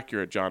more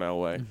accurate John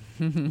Elway.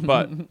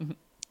 But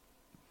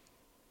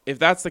if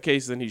that's the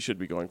case, then he should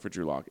be going for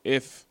Drew Lock.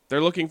 If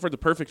they're looking for the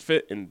perfect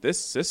fit in this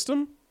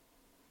system,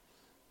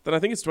 then I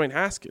think it's Dwayne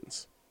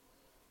Haskins.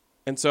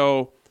 And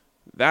so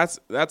that's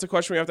a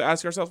question we have to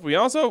ask ourselves. We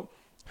also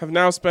have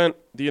now spent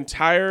the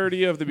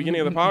entirety of the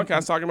beginning of the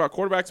podcast talking about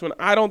quarterbacks when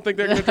I don't think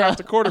they're going to draft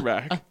a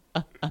quarterback.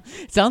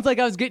 Sounds like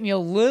I was getting you a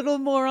little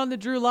more on the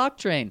Drew Lock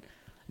train.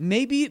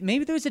 Maybe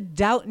there's a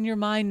doubt in your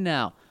mind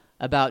now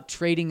about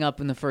trading up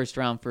in the first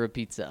round for a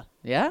pizza.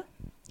 Yeah?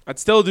 I'd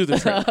still do the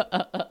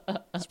trade,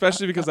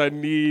 especially because I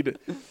need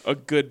a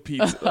good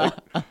pizza.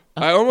 Like,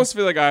 I almost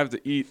feel like I have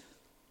to eat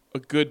a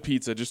good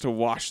pizza just to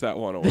wash that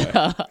one away.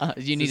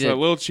 You need a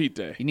little cheat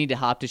day. You need to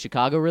hop to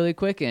Chicago really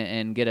quick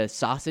and get a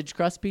sausage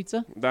crust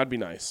pizza? That'd be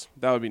nice.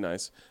 That would be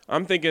nice.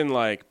 I'm thinking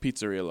like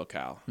Pizzeria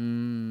Locale.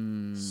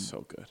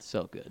 So good.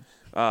 So good.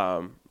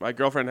 My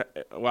girlfriend,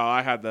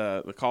 I had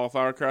the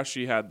cauliflower crust.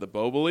 She had the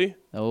Boboli.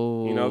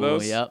 Oh, you know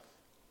those? Yep.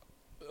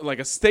 Like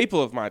a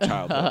staple of my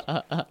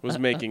childhood was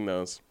making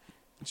those.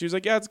 And she was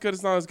like, yeah, it's good.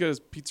 It's not as good as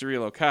Pizzeria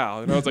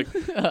Locale. And I was like,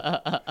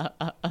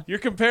 you're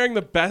comparing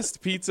the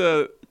best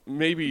pizza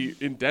maybe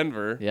in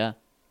Denver. Yeah.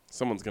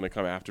 Someone's going to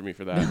come after me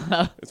for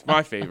that. It's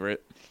my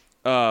favorite.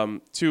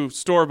 To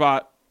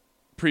store-bought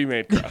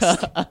pre-made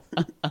crust.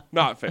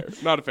 Not fair.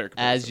 Not a fair comparison.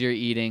 As you're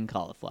eating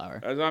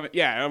cauliflower.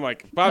 I'm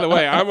like, by the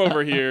way, I'm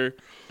over here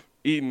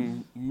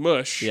eating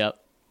mush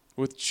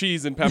with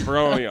cheese and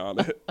pepperoni on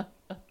it.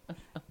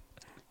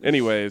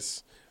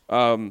 Anyways,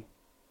 did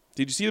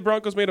you see the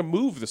Broncos made a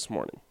move this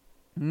morning?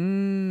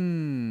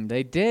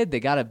 They did. They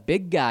got a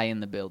big guy in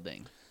the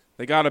building.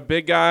 They got a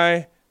big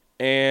guy,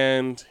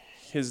 and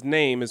his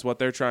name is what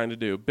they're trying to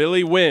do.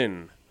 Billy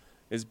Wynn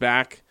is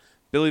back.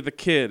 Billy the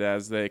Kid,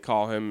 as they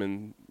call him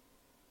in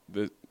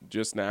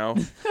just now.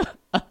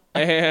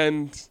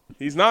 And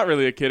he's not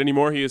really a kid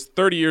anymore. He is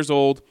 30 years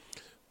old.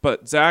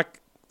 But, Zach,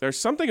 there's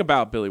something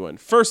about Billy Wynn.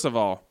 First of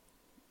all,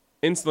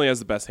 instantly has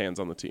the best hands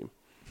on the team.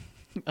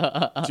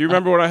 Do you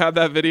remember when I had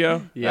that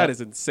video? Yep. That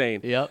is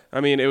insane. Yep. I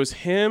mean, it was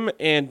him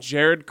and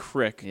Jared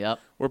Crick. Yep.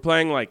 We're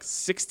playing like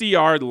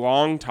 60-yard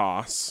long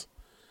toss.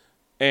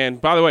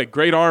 And by the way,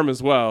 great arm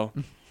as well.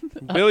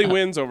 Billy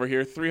Wins over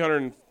here,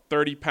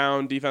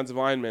 330-pound defensive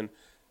lineman,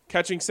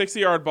 catching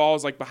 60-yard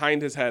balls like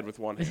behind his head with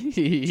one hand,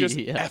 just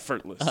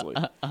effortlessly.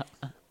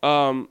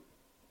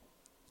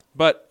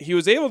 But he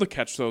was able to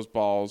catch those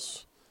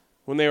balls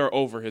when they were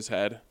over his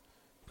head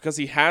because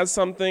he has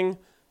something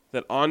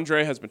that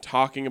Andre has been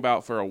talking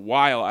about for a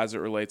while as it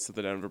relates to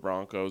the Denver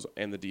Broncos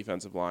and the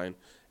defensive line,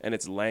 and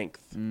it's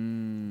length.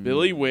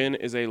 Billy Wynn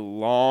is a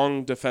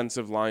long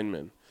defensive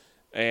lineman,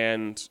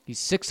 and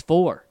He's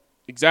 6'4".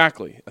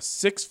 exactly a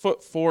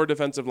 6'4"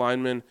 defensive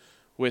lineman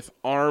with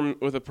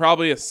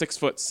probably a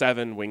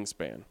 6'7"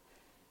 wingspan.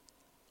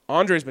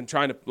 Andre's been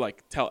trying to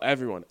tell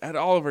everyone Ed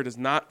Oliver does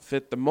not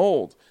fit the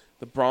mold.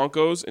 The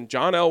Broncos and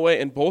John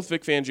Elway and both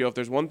Vic Fangio, if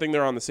there's one thing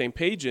they're on the same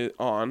page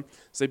on,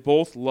 is they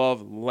both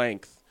love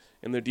length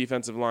in their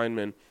defensive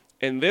linemen.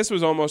 And this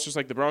was almost just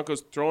like the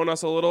Broncos throwing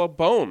us a little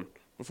bone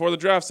before the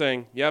draft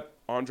saying, yep,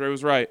 Andre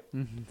was right.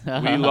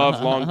 We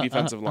love long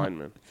defensive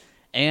linemen.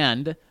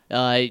 And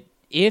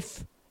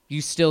if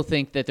you still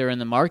think that they're in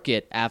the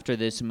market after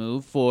this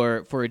move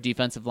for a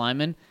defensive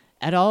lineman,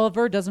 Ed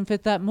Oliver doesn't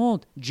fit that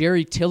mold.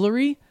 Jerry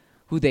Tillery,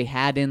 who they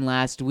had in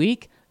last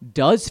week,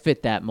 does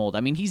fit that mold.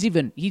 I mean, he's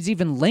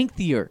even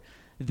lengthier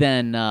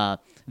than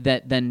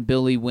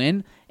Billy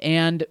Wynn.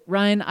 And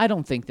Ryan, I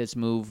don't think this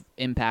move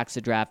impacts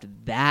the draft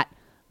that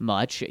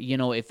much. You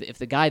know, if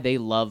the guy they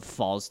love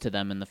falls to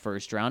them in the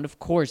first round, of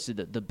course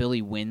the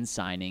Billy Wynn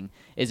signing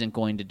isn't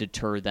going to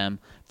deter them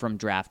from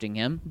drafting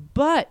him.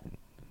 But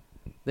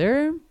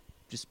they're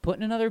just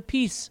putting another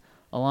piece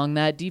along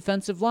that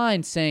defensive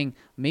line, saying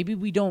maybe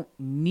we don't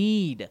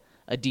need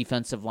a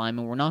defensive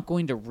lineman. We're not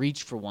going to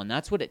reach for one.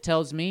 That's what it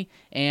tells me.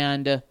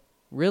 And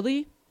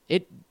really,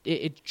 it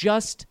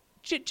just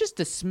a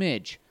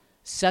smidge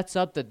sets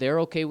up that they're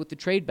okay with the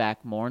trade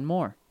back more and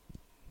more.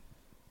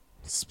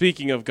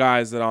 Speaking of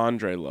guys that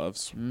Andre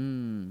loves,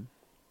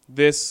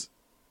 this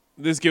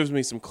gives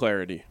me some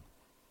clarity,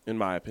 in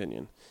my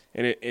opinion.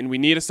 And we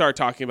need to start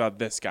talking about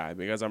this guy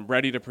because I'm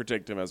ready to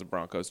predict him as a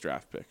Broncos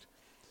draft pick.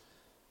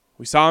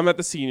 We saw him at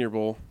the Senior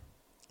Bowl,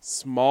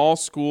 small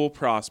school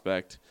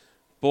prospect.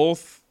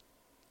 Both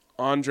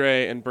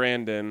Andre and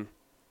Brandon,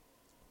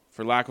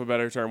 for lack of a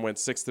better term, went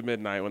 6 to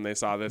midnight when they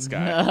saw this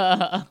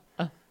guy.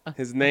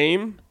 His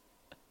name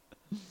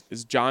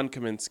is John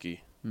Kaminsky.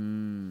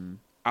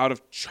 Out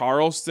of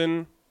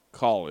Charleston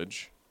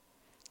College.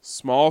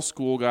 Small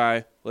school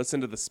guy.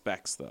 Listen to the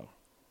specs, though.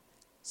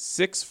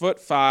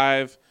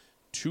 6'5",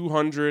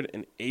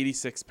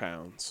 286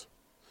 pounds,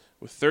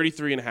 with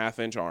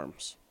 33.5-inch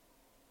arms.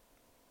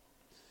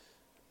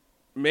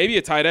 Maybe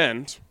a tight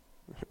end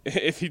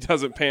if he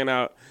doesn't pan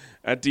out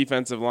at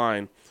defensive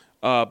line.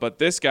 But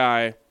this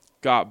guy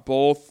got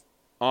both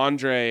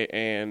Andre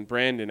and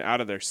Brandon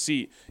out of their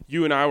seat.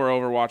 You and I were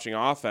over watching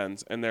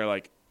offense, and they're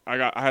like,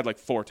 I had like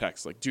 4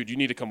 texts, like, dude, you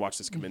need to come watch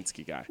this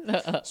Kaminsky guy.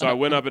 So I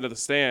went up into the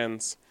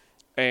stands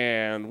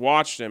and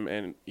watched him,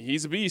 and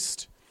he's a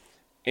beast.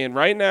 And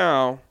right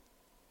now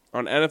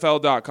on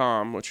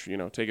NFL.com, which, you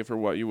know, take it for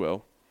what you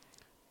will,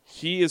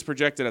 he is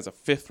projected as a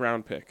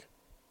 5th-round pick.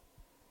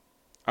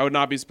 I would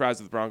not be surprised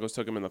if the Broncos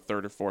took him in the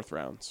 3rd or 4th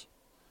rounds.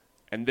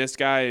 And this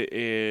guy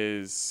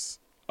is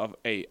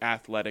a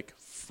athletic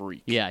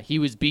freak. Yeah, he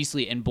was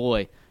beastly. And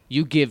boy,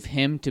 you give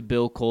him to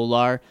Bill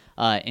Kolar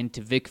and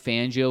to Vic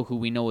Fangio, who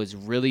we know is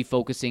really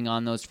focusing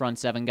on those front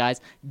 7 guys.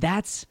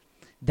 That's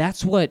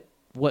what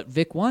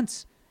Vic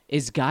wants,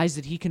 is guys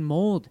that he can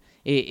mold,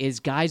 is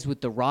guys with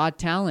the raw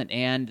talent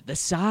and the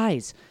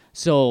size.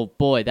 So,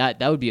 boy,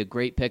 that would be a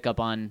great pickup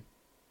on,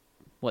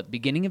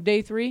 beginning of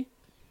day 3?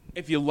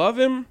 If you love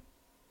him,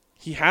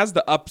 he has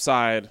the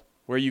upside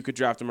where you could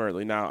draft him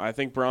early. Now, I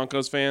think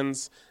Broncos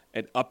fans,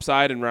 an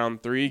upside in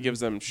round 3 gives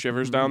them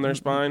shivers down their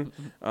spine.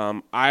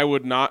 I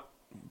would not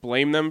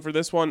blame them for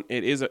this one.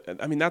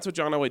 That's what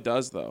John Elway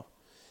does, though,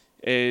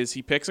 is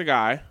he picks a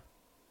guy,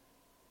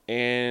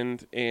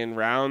 and in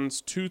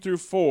rounds 2 through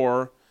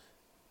 4,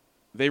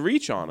 they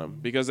reach on him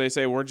because they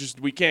say,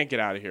 we can't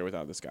get out of here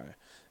without this guy.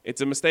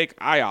 It's a mistake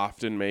I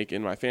often make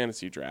in my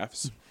fantasy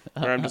drafts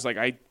where I'm just like,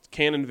 I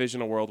can't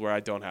envision a world where I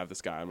don't have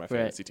this guy on my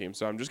fantasy team.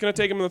 So I'm just going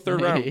to take him in the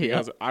 3rd round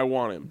because I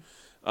want him.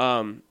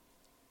 And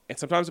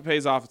sometimes it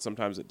pays off and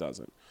sometimes it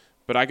doesn't.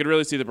 But I could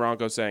really see the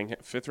Broncos saying,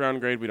 5th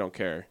round grade, we don't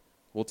care.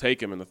 We'll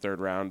take him in the 3rd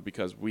round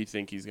because we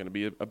think he's going to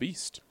be a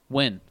beast.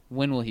 When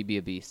will he be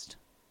a beast?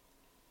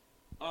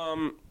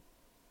 I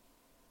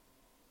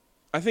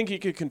think he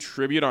could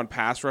contribute on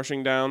pass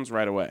rushing downs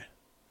right away.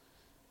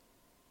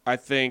 I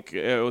think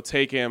it will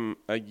take him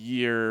a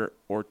year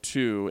or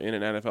 2 in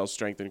an NFL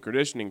strength and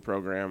conditioning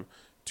program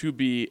to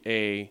be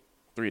a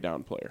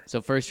 3-down player. So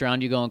 1st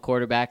round, you're going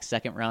quarterback.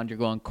 2nd round, you're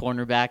going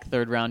cornerback.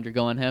 3rd round, you're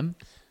going him?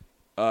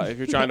 If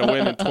you're trying to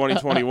win in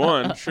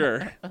 2021,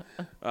 sure.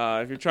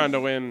 If you're trying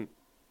to win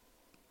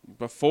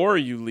before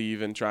you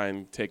leave and try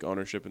and take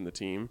ownership in the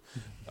team,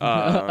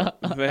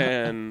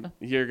 then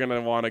you're going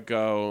to want to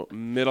go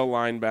middle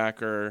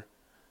linebacker,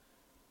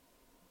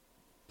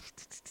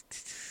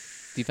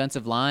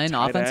 Defensive line,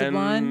 tight offensive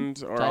line,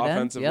 end, or tight end,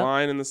 offensive yep.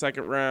 line in the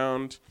second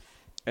round,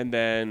 and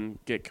then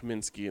get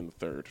Kaminsky in the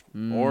third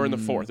or in the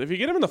fourth. If you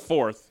get him in the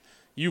fourth,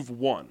 you've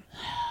won.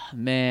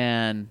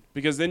 Man,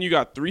 Because then you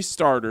got 3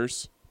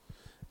 starters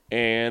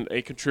and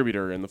a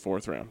contributor in the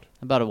fourth round.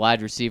 how about a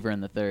wide receiver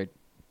in the third?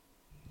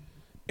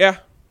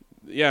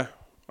 Yeah,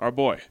 our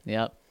boy.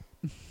 Yep.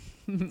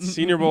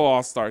 Senior Bowl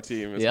All-Star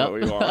team is Yep.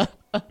 what we want.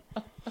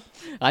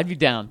 I'd be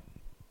down.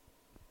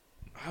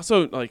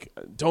 Also,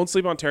 don't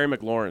sleep on Terry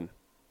McLaurin.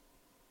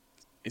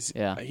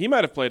 Yeah. He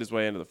might have played his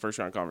way into the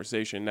first-round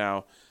conversation.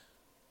 Now,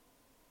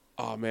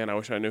 oh, man, I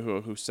wish I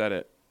knew who said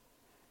it.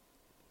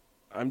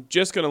 I'm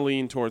just going to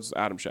lean towards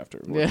Adam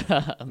Schefter.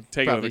 Yeah.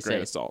 Take it with a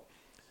grain of salt.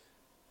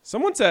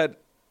 Someone said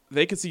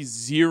they could see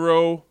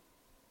 0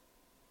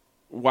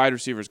 wide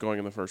receivers going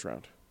in the first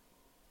round.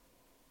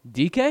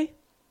 DK?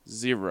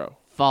 0.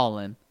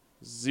 Fallen.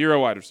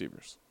 0 wide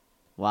receivers.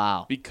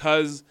 Wow.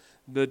 Because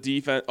the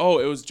defense... Oh,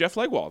 it was Jeff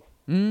Legwold,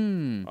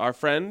 our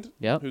friend,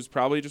 Yep. who's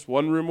probably just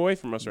one room away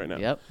from us right now.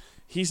 Yep.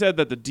 He said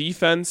that the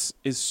defense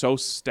is so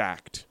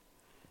stacked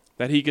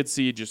that he could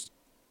see just,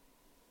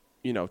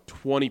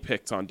 20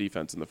 picks on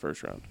defense in the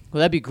first round. Well,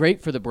 that'd be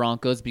great for the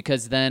Broncos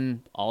because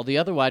then all the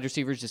other wide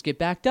receivers just get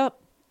backed up.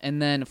 And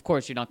then, of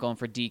course, you're not going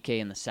for DK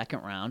in the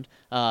second round.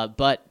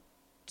 But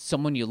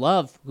someone you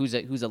love who's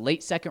a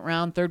late second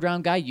round, third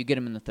round guy, you get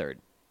him in the third.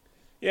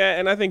 Yeah,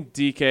 and I think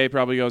DK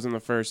probably goes in the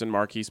first and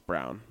Marquise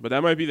Brown. But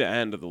that might be the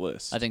end of the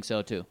list. I think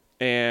so, too.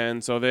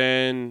 And so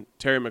then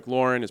Terry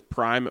McLaurin is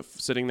prime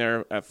sitting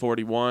there at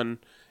 41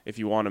 if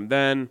you want him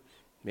then.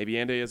 Maybe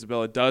Andy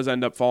Isabella does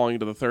end up falling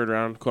to the third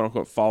round,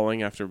 quote-unquote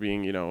falling after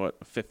being, a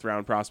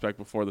fifth-round prospect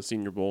before the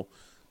Senior Bowl.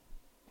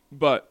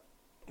 But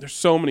there's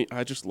so many.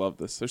 I just love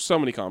this. There's so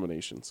many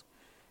combinations.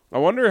 I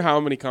wonder how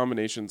many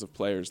combinations of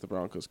players the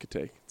Broncos could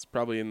take. It's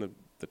probably in the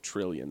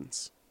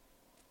trillions.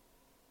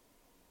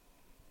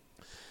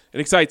 It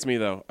excites me,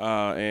 though,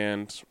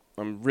 and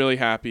I'm really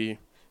happy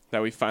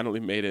that we finally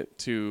made it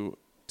to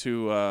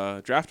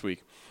draft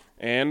week.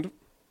 And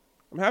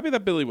I'm happy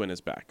that Billy Wynn is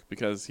back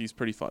because he's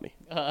pretty funny.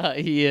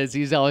 He is.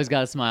 He's always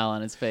got a smile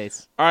on his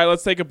face. All right,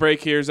 let's take a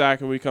break here, Zach,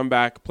 and when we come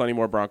back, plenty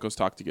more Broncos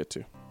talk to get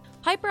to.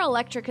 Piper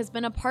Electric has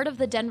been a part of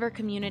the Denver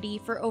community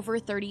for over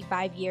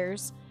 35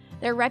 years.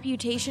 Their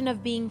reputation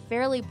of being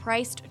fairly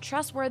priced,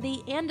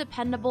 trustworthy, and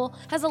dependable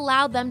has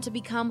allowed them to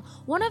become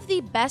one of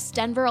the best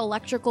Denver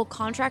electrical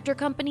contractor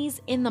companies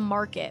in the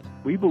market.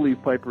 We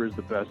believe Piper is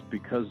the best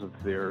because of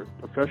their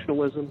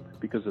professionalism,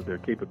 because of their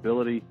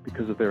capability,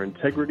 because of their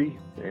integrity,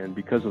 and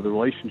because of the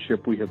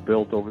relationship we have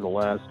built over the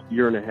last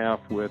year and a half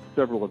with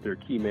several of their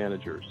key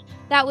managers.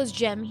 That was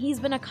Jim. He's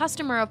been a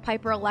customer of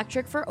Piper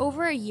Electric for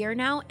over a year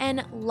now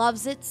and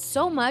loves it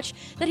so much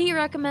that he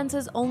recommends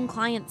his own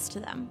clients to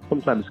them.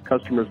 Sometimes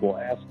customers will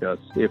ask us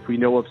if we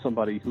know of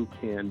somebody who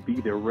can be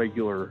their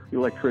regular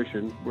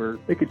electrician, where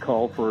they could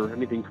call for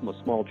anything from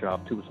a small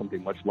job to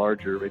something much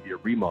larger, maybe a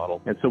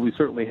remodel. And so we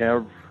certainly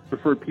have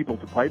referred people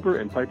to Piper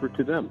and Piper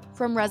to them.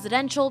 From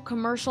residential,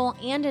 commercial,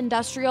 and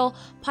industrial,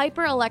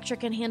 Piper Electric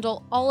can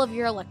handle all of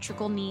your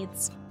electrical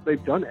needs.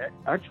 They've done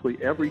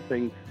actually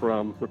everything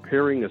from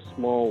repairing a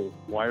small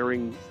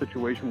wiring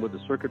situation with the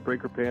circuit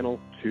breaker panel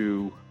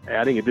to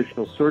adding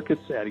additional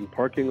circuits, adding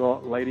parking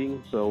lot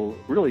lighting. So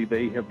really,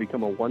 they have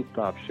become a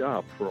one-stop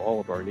shop for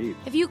all of our needs.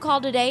 If you call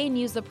today and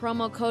use the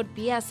promo code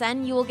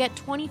BSN, you will get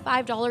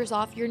 $25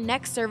 off your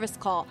next service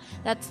call.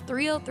 That's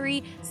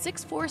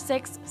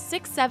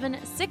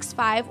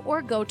 303-646-6765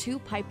 or go to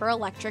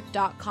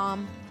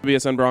piperelectric.com.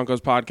 BSN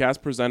Broncos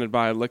podcast presented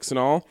by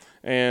Lixinol.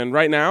 And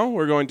right now,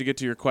 we're going to get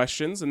to your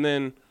questions. And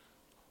then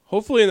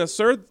hopefully in the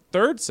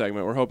third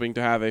segment, we're hoping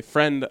to have a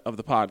friend of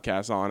the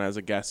podcast on as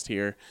a guest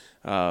here.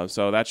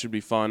 So that should be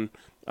fun.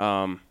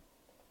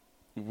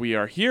 We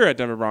are here at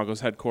Denver Broncos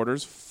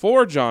headquarters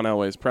for John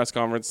Elway's press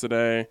conference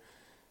today.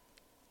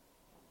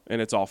 And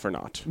it's all for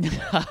naught.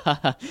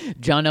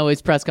 John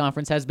Elway's press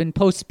conference has been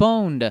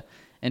postponed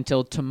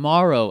until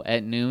tomorrow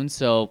at noon.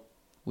 So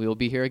we will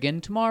be here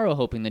again tomorrow,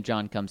 hoping that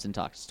John comes and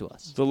talks to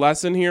us. The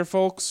lesson here,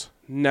 folks,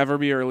 never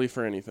be early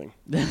for anything.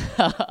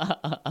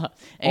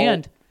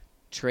 And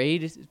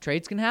trades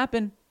can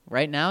happen.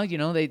 Right now,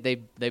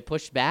 they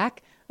push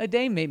back a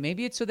day.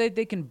 Maybe it's so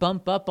they can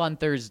bump up on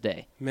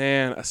Thursday.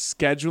 Man, a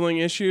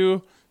scheduling issue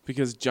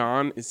because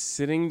John is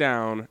sitting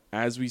down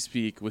as we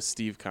speak with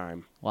Steve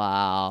Keim.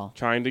 Wow.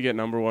 Trying to get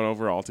number 1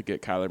 overall to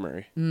get Kyler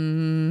Murray.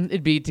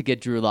 It'd be to get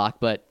Drew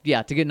Lock, but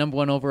yeah, to get number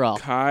 1 overall.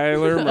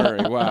 Kyler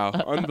Murray. Wow.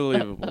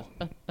 Unbelievable.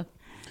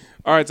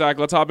 All right, Zach,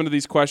 let's hop into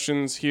these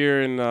questions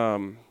here.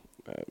 And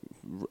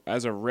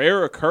as a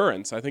rare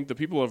occurrence, I think the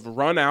people have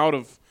run out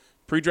of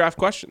pre-draft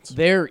questions.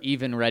 They're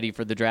even ready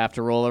for the draft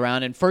to roll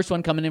around. And first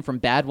one coming in from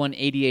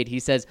Bad188. He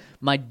says,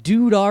 my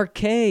dude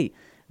RK,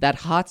 that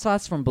hot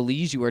sauce from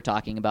Belize you were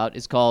talking about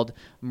is called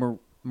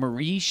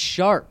Marie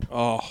Sharp.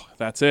 Oh,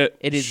 that's it.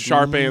 It is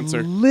sharp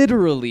answer.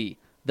 Literally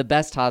the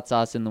best hot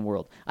sauce in the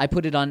world. I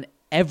put it on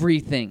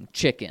everything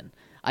chicken.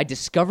 I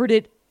discovered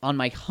it on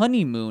my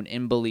honeymoon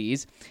in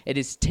Belize. It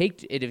is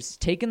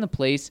taken the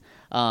place,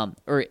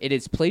 or it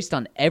is placed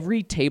on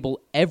every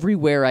table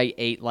everywhere I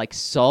ate, like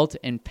salt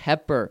and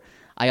pepper.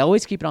 I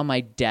always keep it on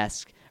my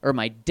desk, or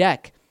my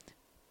deck.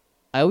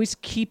 I always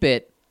keep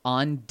it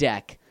on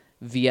deck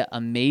via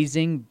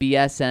amazing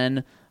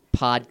BSN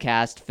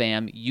podcast,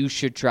 fam. You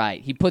should try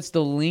it. He puts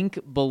the link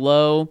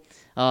below.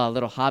 A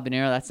little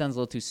habanero. That sounds a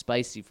little too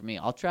spicy for me.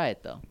 I'll try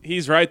it, though.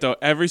 He's right, though.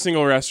 Every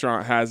single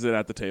restaurant has it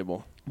at the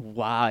table.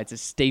 Wow, it's a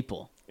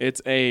staple.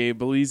 It's a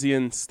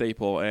Belizean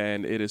staple,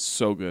 and it is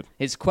so good.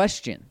 His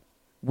question: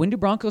 when do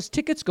Broncos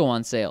tickets go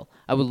on sale?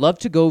 I would love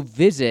to go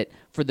visit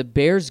for the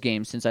Bears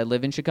game since I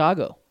live in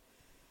Chicago.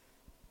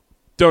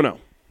 Don't know.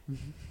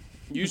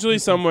 Usually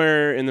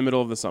somewhere in the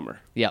middle of the summer.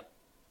 Yep.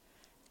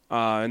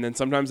 And then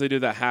sometimes they do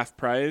that half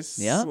price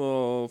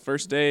little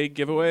first day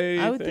giveaway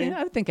thing.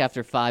 I would think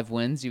after 5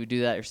 wins you would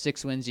do that, or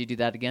 6 wins you do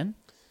that again.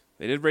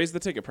 They did raise the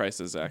ticket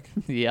prices, Zach.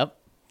 Yep.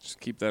 Just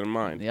keep that in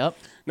mind. Yep.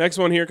 Next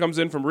one here comes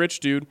in from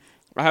Rich Dude.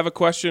 I have a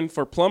question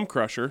for Plum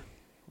Crusher.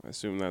 I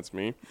assume that's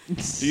me.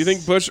 Do you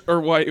think Bush or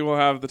White will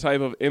have the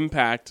type of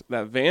impact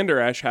that Van Der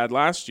Esch had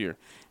last year?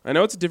 I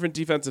know it's a different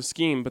defensive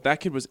scheme, but that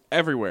kid was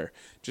everywhere.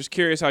 Just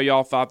curious how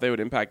y'all thought they would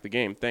impact the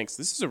game. Thanks.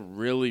 This is a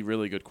really,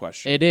 really good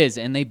question. It is,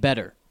 and they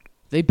better.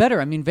 They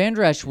better. I mean, Van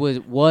Der Esch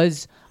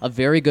was a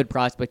very good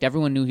prospect.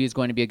 Everyone knew he was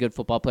going to be a good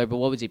football player, but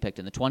what was he picked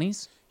in the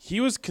 20s? He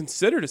was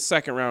considered a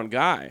second-round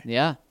guy.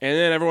 Yeah. And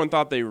then everyone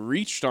thought they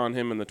reached on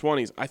him in the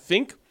 20s. I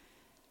think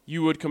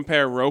you would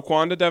compare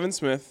Roquan to Devin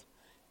Smith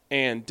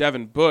and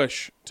Devin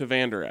Bush to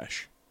Van Der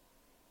Esch.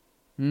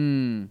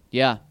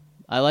 Yeah.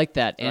 I like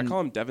that. Did I call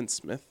him Devin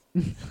Smith?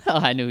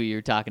 I knew who you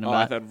were talking about.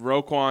 I thought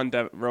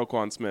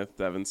Roquan Smith,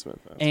 Devin Smith.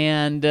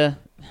 And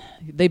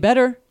they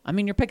better. I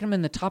mean, you're picking them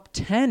in the top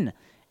 10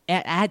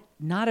 at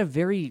not a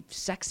very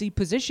sexy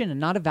position and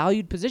not a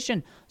valued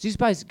position. So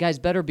these guys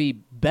better be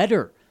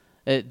better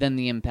than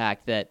the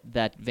impact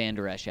that Van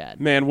Der Esch had.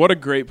 Man, what a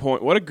great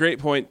point. What a great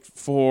point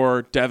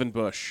for Devin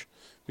Bush.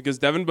 Because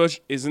Devin Bush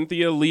isn't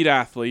the elite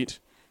athlete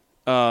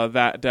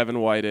that Devin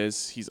White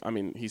is.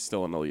 He's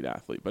still an elite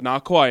athlete, but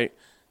not quite.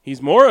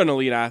 He's more an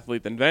elite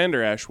athlete than Van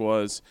Der Esch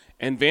was.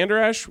 And Van Der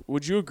Esch,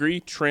 would you agree,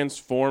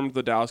 transformed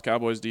the Dallas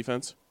Cowboys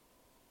defense?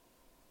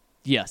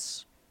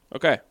 Yes.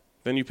 Okay.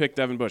 Then you pick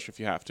Devin Bush if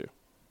you have to.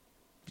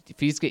 If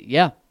he's good,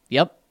 yeah.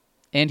 Yep.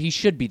 And he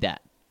should be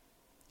that.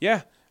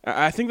 Yeah.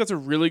 I think that's a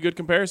really good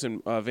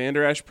comparison. Van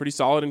Der Esch, pretty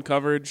solid in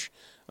coverage.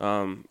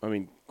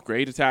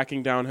 Great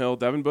attacking downhill.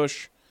 Devin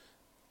Bush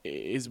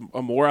is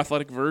a more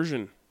athletic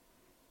version.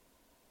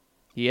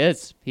 He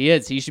is.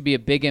 He should be a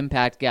big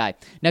impact guy.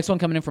 Next one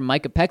coming in from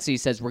Micah Pexi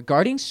says,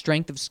 regarding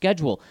strength of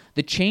schedule,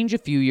 the change a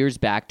few years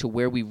back to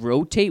where we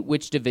rotate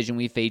which division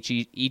we face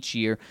each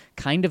year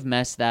kind of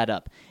messed that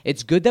up.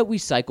 It's good that we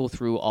cycle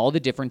through all the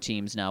different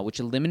teams now, which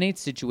eliminates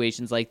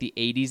situations like the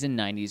 80s and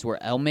 90s where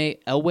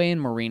Elway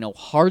and Marino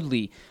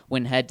hardly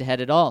went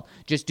head-to-head at all,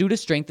 just due to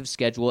strength of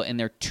schedule and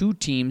their two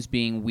teams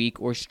being weak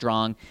or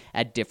strong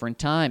at different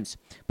times.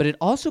 But it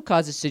also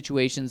causes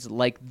situations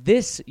like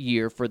this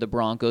year for the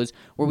Broncos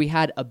where we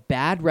had a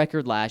bad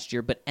record last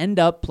year, but end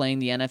up playing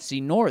the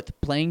NFC North,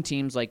 playing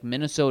teams like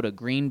Minnesota,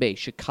 Green Bay,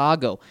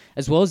 Chicago,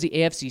 as well as the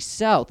AFC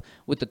South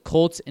with the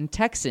Colts and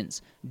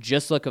Texans.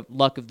 Just luck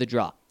of the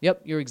draw.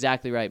 Yep, you're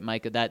exactly right,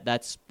 Micah.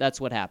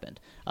 That's what happened.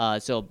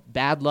 So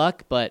bad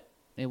luck, but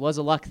it was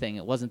a luck thing.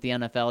 It wasn't the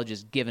NFL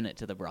just giving it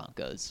to the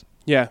Broncos.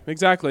 Yeah,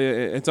 exactly.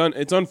 It's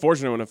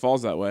unfortunate when it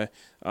falls that way,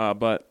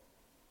 but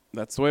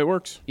that's the way it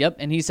works. Yep,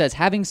 and he says,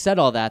 having said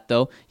all that,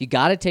 though, you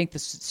got to take the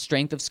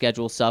strength of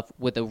schedule stuff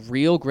with a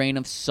real grain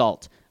of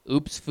salt.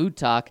 Oops, food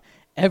talk.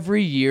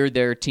 Every year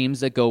there are teams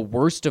that go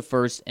worst to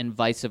first and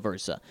vice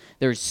versa.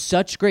 There's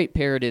such great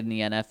parity in the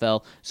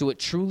NFL, so it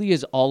truly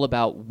is all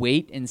about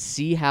wait and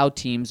see how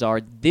teams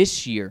are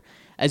this year,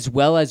 as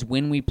well as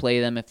when we play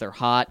them, if they're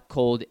hot,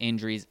 cold,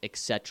 injuries,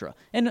 etc.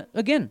 And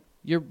again,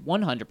 you're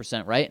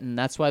 100% right, and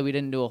that's why we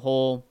didn't do a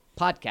whole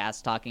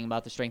podcast talking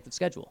about the strength of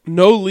schedule.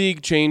 No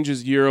league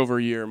changes year over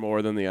year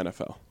more than the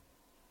NFL.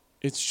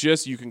 It's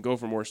just you can go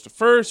from worst to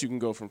first. You can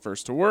go from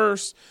first to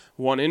worst.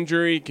 One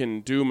injury can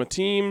doom a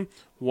team.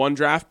 One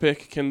draft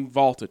pick can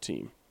vault a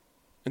team.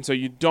 And so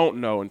you don't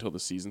know until the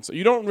season. So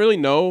you don't really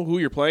know who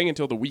you're playing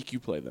until the week you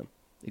play them.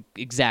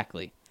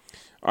 Exactly.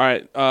 All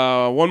right.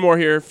 One more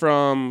here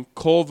from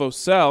Cole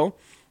Vosell.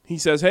 He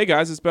says, hey,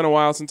 guys, it's been a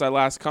while since I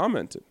last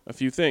commented. A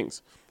few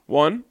things.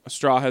 1, a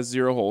straw has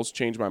 0 holes.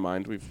 Changed my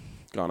mind. We've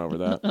gone over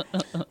that.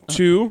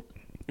 2,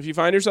 if you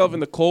find yourself in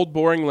the cold,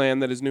 boring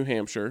land that is New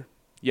Hampshire,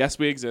 yes,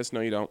 we exist.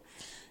 No, you don't.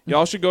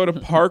 Y'all should go to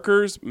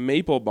Parker's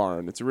Maple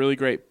Barn. It's a really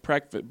great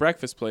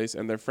breakfast place,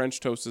 and their French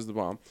toast is the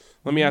bomb.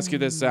 Let me ask you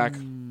this, Zach,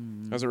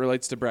 as it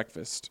relates to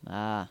breakfast.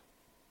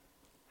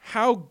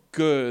 How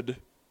good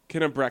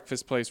can a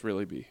breakfast place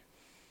really be?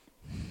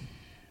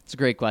 It's a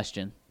great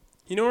question.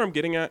 You know where I'm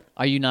getting at?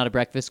 Are you not a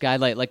breakfast guy,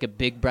 like a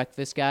big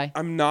breakfast guy?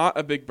 I'm not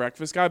a big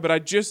breakfast guy, but I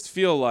just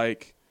feel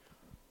like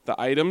the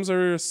items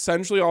are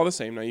essentially all the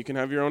same. Now, you can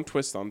have your own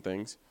twist on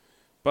things,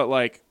 but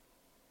like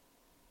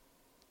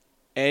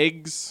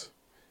eggs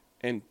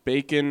and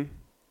bacon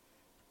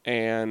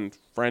and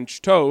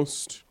French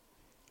toast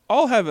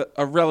all have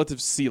a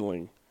relative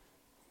ceiling.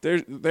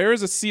 There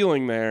is a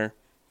ceiling there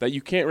that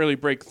you can't really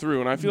break through,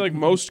 and I feel like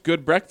most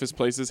good breakfast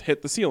places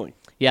hit the ceiling.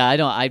 Yeah,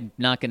 I'm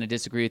not going to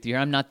disagree with you here.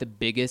 I'm not the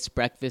biggest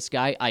breakfast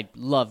guy. I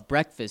love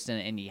breakfast,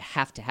 and you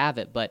have to have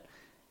it, but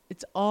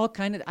it's all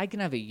kind of, I can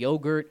have a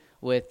yogurt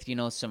with,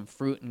 some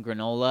fruit and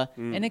granola,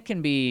 and it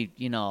can be,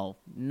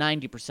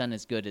 90%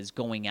 as good as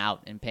going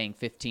out and paying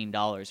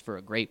 $15 for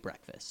a great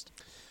breakfast.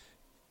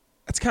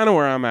 That's kind of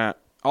where I'm at.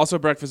 Also,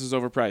 breakfast is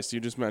overpriced. You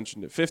just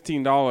mentioned it.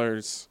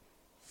 $15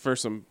 for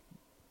some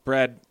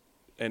bread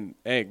and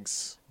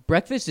eggs.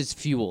 Breakfast is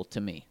fuel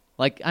to me.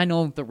 Like, I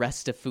know the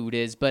rest of food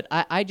is, but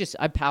I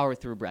power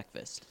through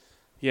breakfast.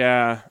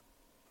 Yeah,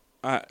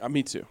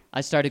 me too.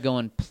 I started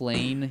going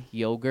plain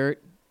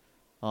yogurt.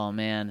 Oh,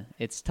 man,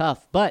 it's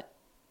tough. But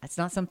it's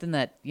not something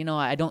that,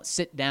 I don't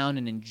sit down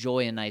and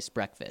enjoy a nice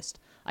breakfast.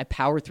 I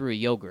power through a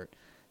yogurt.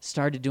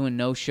 Started doing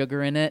no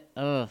sugar in it.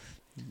 Ugh,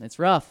 it's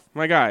rough.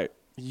 My guy,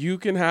 you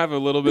can have a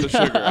little bit of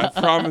sugar. I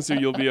promise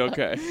you'll be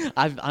okay.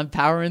 I'm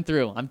powering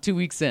through. I'm 2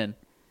 weeks in.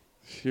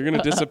 You're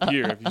going to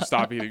disappear if you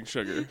stop eating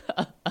sugar.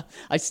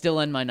 I still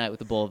end my night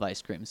with a bowl of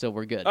ice cream, so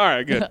we're good. All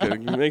right,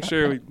 good. Make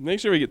sure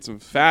we get some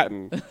fat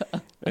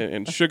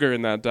and sugar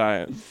in that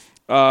diet.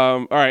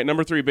 All right,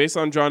 number 3, based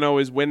on John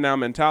Elway's win now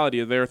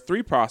mentality, there are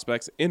 3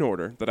 prospects in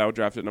order that I would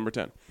draft at number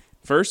 10.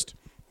 First,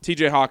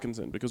 TJ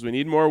Hawkinson, because we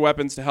need more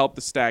weapons to help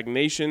the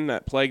stagnation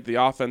that plagued the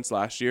offense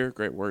last year.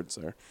 Great words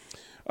there.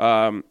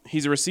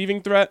 He's a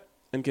receiving threat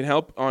and can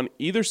help on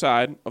either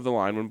side of the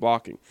line when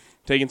blocking,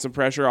 taking some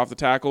pressure off the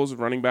tackles of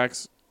running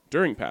backs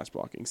during pass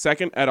blocking.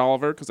 Second, Ed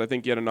Oliver, because I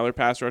think yet another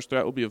pass rush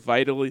threat will be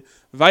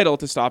vital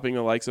to stopping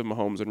the likes of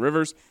Mahomes and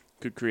Rivers.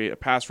 Could create a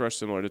pass rush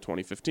similar to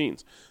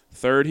 2015's.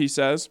 Third, he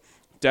says,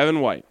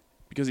 Devin White,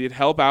 because he'd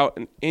help out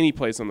in any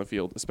place on the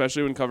field,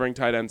 especially when covering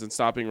tight ends and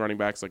stopping running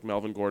backs like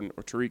Melvin Gordon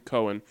or Tariq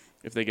Cohen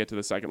if they get to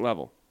the second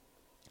level.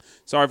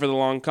 Sorry for the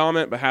long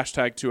comment, but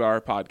hashtag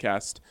 2-hour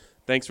podcast.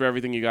 Thanks for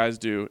everything you guys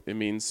do. It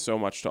means so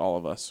much to all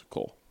of us.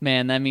 Cole.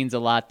 Man, that means a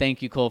lot.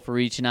 Thank you, Cole, for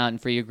reaching out and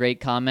for your great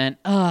comment.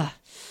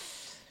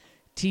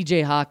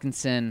 TJ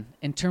Hawkinson,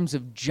 in terms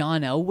of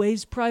John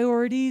Elway's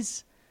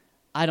priorities,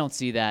 I don't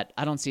see that.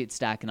 I don't see it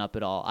stacking up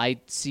at all. I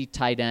see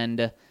tight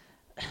end.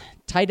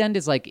 Tight end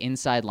is like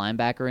inside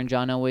linebacker in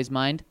John Elway's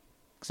mind,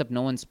 except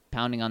no one's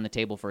pounding on the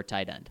table for a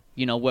tight end.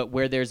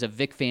 Where there's a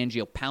Vic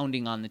Fangio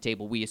pounding on the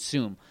table, we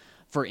assume.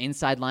 For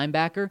inside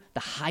linebacker, the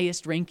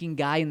highest ranking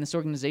guy in this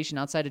organization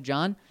outside of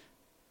John,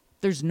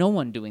 there's no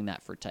one doing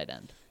that for tight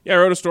end. Yeah, I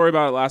wrote a story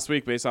about it last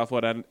week based off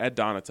what Ed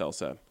Donatel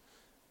said.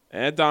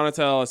 Ed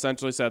Donatel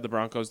essentially said the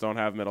Broncos don't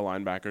have middle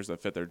linebackers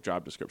that fit their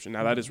job description.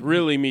 Now, that is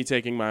really me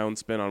taking my own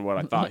spin on what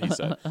I thought he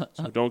said,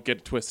 so don't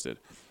get twisted.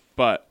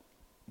 But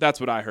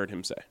that's what I heard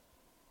him say.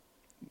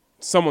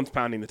 Someone's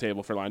pounding the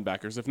table for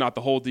linebackers, if not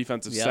the whole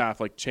defensive staff,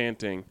 like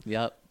chanting.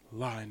 Yep.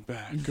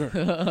 Linebacker,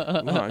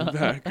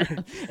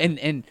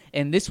 linebacker.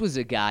 And this was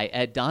a guy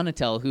at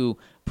Donatel who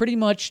pretty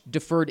much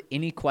deferred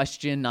any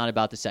question not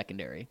about the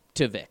secondary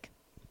to Vic.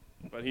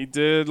 But he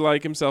did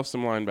like himself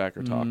some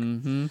linebacker talk.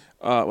 Mm-hmm.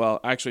 Well,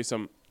 actually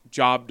some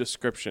job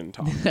description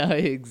talk.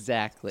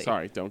 Exactly.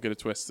 Sorry, don't get it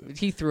twisted.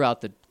 He threw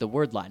out the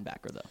word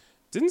linebacker, though.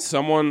 Didn't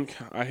someone,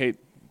 I hate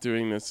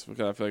doing this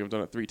because I feel like I've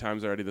done it 3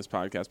 times already this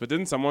podcast, but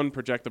didn't someone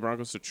project the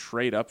Broncos to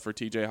trade up for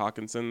TJ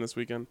Hawkinson this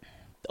weekend?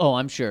 Oh,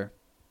 I'm sure.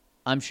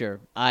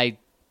 I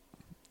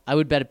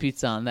would bet a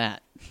pizza on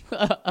that.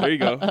 There you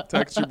go.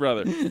 Text your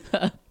brother.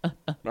 All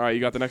right, you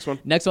got the next one?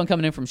 Next one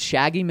coming in from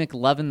Shaggy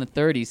McLevin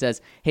III. He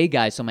says, hey,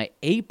 guys, so my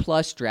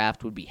A-plus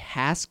draft would be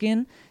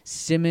Haskin,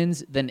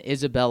 Simmons, then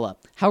Isabella.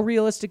 How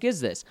realistic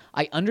is this?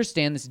 I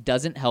understand this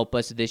doesn't help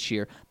us this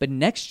year, but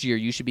next year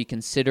you should be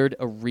considered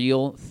a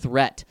real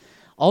threat.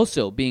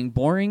 Also, being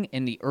boring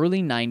in the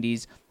early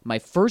 90s, my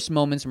first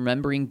moments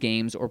remembering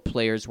games or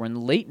players were in the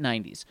late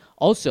 90s.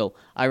 Also,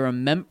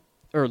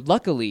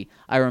 luckily,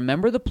 I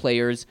remember the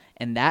players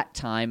and that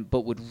time,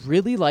 but would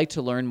really like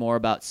to learn more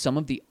about some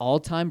of the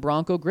all-time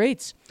Bronco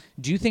greats.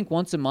 Do you think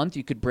once a month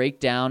you could break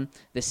down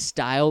the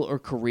style or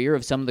career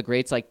of some of the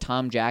greats like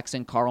Tom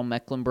Jackson, Carl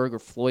Mecklenburg, or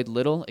Floyd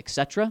Little,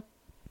 etc.?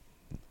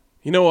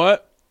 You know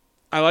what?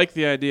 I like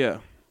the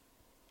idea.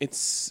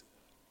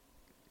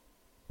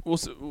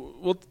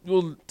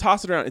 We'll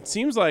toss it around. It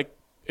seems like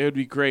it would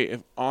be great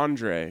if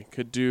Andre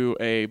could do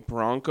a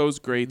Broncos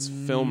greats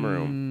film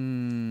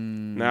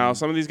room. Now,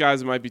 some of these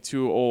guys might be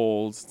too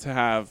old to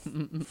have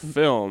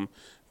film,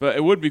 but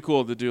it would be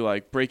cool to do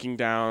like breaking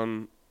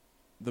down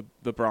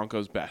the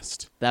Broncos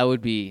best. That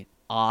would be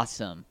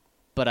awesome,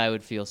 but I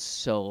would feel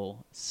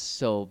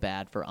so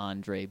bad for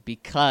Andre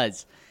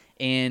because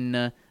in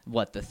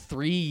the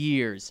 3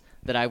 years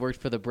that I worked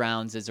for the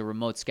Browns as a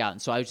remote scout,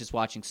 and so I was just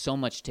watching so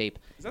much tape.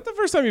 Is that the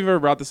first time you've ever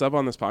brought this up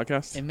on this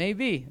podcast? It may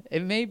be.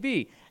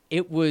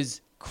 It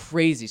was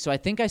crazy. So I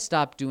think I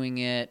stopped doing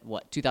it,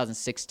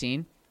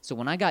 2016? So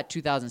when I got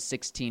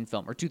 2016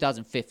 film, or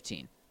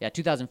 2015,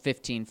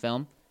 2015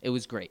 film, it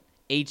was great.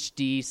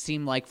 HD,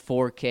 seemed like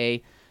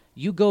 4K.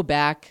 You go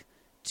back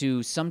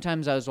to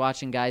sometimes I was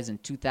watching guys in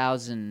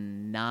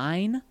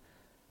 2009.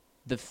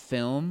 The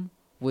film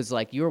was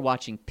like you were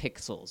watching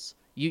pixels.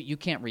 You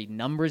can't read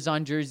numbers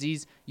on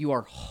jerseys. You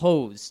are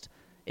hosed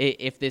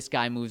if this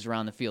guy moves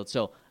around the field.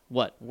 So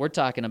what we're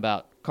talking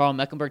about, Carl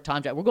Mecklenburg,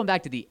 Tom Jack, we're going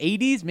back to the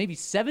 80s, maybe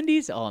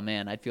 70s. Oh,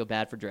 man, I'd feel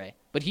bad for Dre.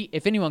 But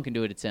if anyone can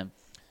do it, it's him.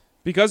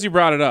 Because you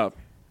brought it up,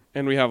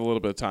 and we have a little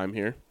bit of time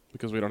here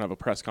because we don't have a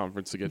press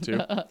conference to get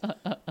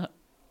to.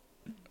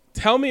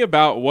 Tell me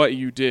about what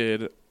you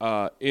did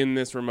in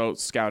this remote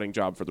scouting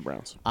job for the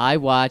Browns. I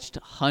watched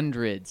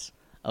hundreds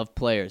of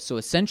players. So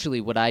essentially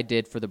what I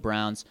did for the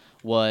Browns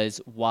was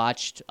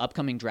watched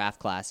upcoming draft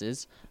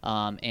classes,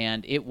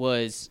 and it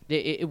was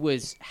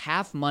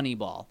half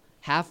Moneyball,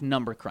 half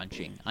number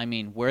crunching. I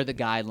mean, where the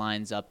guy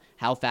lines up,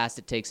 how fast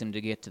it takes him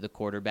to get to the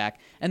quarterback,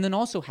 and then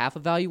also half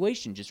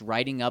evaluation, just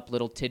writing up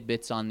little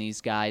tidbits on these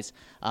guys,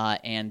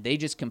 and they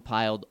just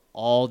compiled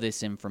all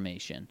this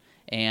information.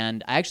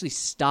 And I actually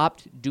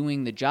stopped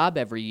doing the job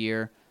every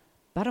year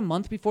about a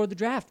month before the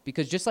draft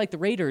because just like the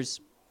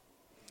Raiders,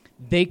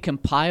 they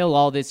compile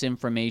all this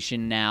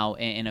information now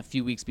in a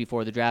few weeks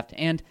before the draft,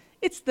 and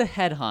it's the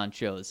head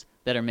honchos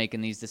that are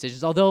making these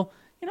decisions. Although,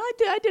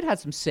 I did have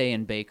some say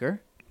in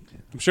Baker.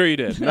 I'm sure you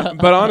did.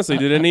 But honestly,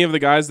 did any of the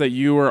guys that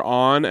you were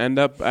on end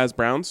up as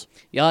Browns?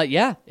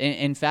 Yeah.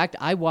 In fact,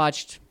 I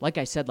watched, like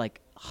I said,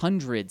 like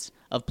hundreds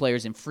of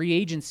players in free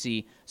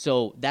agency.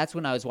 So that's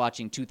when I was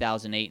watching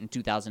 2008 and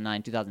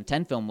 2009,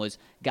 2010 film was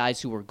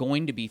guys who were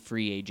going to be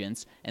free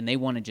agents, and they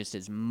wanted just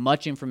as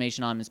much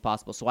information on them as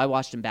possible. So I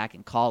watched them back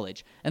in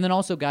college. And then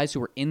also guys who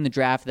were in the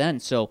draft then.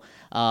 So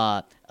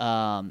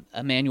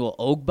Emmanuel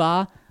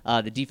Ogbah,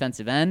 the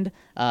defensive end,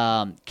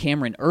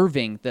 Cameron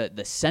Irving,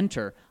 the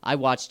center, I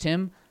watched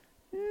him.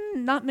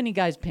 Not many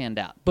guys panned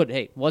out. But,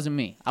 hey, it wasn't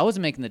me. I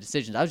wasn't making the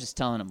decisions. I was just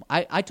telling them.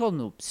 I told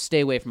them to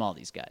stay away from all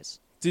these guys.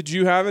 Did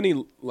you have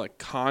any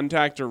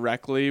contact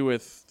directly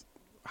with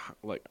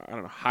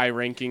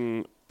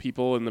high-ranking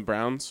people in the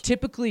Browns?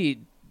 Typically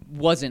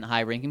wasn't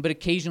high-ranking, but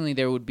occasionally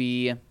there would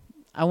be,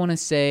 I want to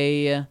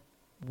say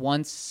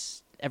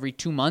once every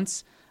 2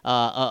 months,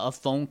 a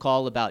phone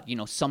call about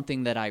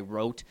something that I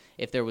wrote.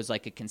 If there was a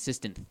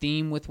consistent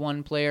theme with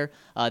one player,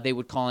 they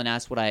would call and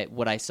ask what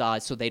I saw,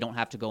 so they don't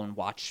have to go and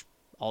watch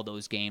all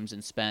those games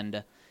and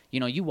spend.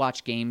 You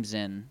watch games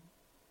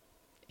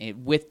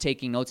with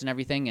taking notes and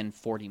everything in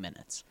 40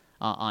 minutes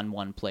on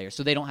one player.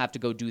 So they don't have to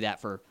go do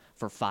that for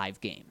 5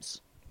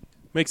 games.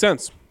 Makes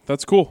sense.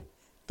 That's cool.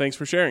 Thanks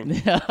for sharing.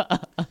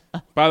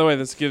 By the way,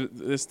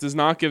 this does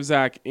not give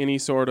Zach any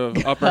sort of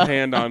upper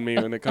hand on me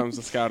when it comes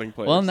to scouting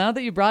players. Well, now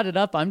that you brought it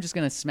up, I'm just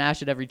going to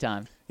smash it every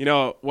time.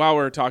 While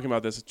we're talking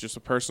about this, it's just a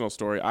personal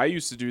story. I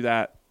used to do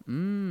that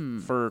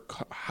for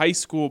high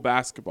school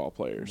basketball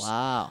players.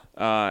 Wow.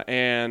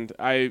 And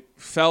I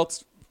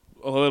felt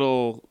a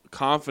little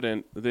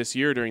confident this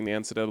year during the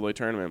NCAA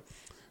tournament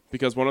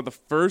because one of the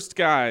first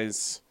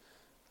guys,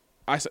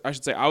 I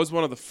should say, I was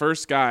one of the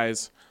first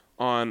guys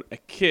on a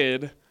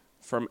kid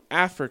from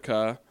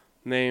Africa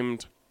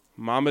named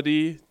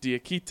Mamadi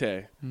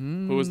Diakite,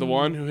 who was the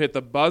one who hit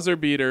the buzzer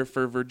beater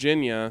for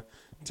Virginia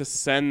to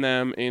send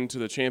them into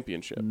the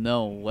championship.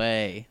 No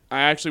way.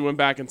 I actually went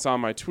back and saw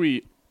my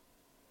tweet,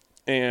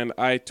 and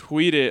I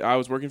tweeted, I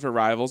was working for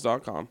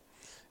Rivals.com,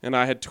 and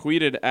I had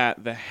tweeted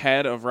at the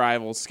head of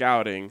Rivals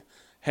Scouting,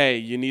 hey,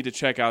 you need to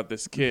check out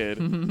this kid,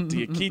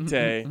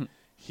 Diakite.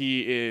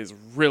 He is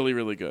really,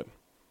 really good.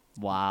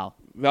 Wow.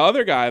 The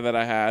other guy that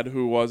I had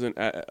who wasn't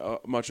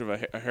much of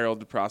a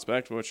heralded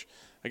prospect, which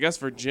I guess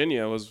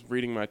Virginia was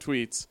reading my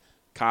tweets,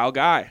 Kyle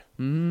Guy.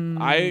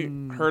 I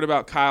heard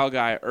about Kyle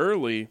Guy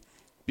early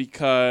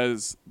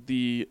because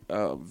the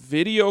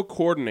video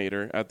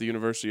coordinator at the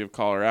University of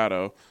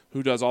Colorado,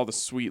 who does all the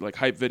sweet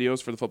hype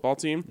videos for the football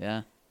team,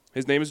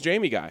 his name is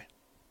Jamie Guy,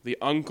 the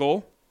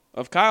uncle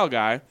of Kyle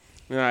Guy.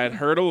 And I had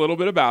heard a little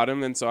bit about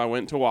him, and so I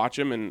went to watch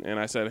him, and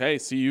I said, hey,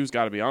 CU's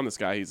got to be on this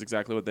guy. He's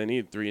exactly what they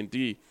need,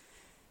 3-and-D.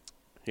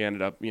 He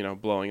ended up,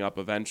 blowing up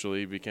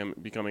eventually,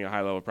 becoming a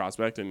high-level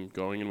prospect and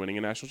going and winning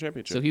a national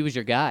championship. So he was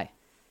your guy.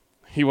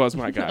 He was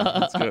my guy.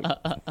 That's good. All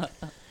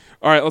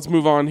right, let's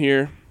move on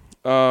here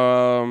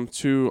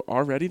to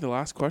already the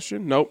last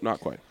question. Nope, not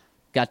quite.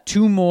 Got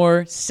 2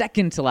 more.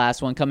 Second to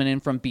last one coming in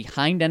from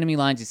behind enemy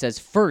lines. He says,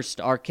 first,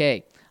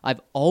 RK. I've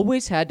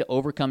always had to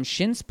overcome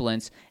shin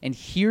splints, and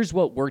here's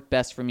what worked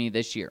best for me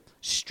this year.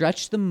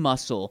 Stretch the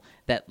muscle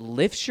that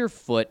lifts your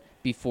foot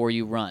before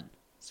you run.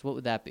 So what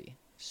would that be?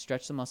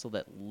 Stretch the muscle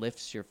that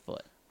lifts your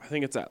foot. I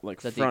think it's that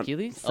Is that front, the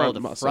Achilles? front the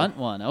muscle. Front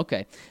one.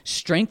 Okay.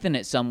 Strengthen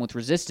it some with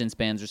resistance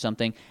bands or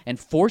something, and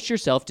force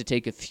yourself to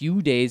take a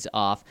few days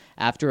off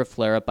after a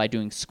flare-up by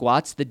doing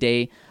squats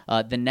the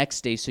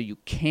next day so you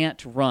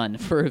can't run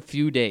for a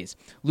few days.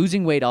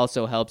 Losing weight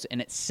also helps,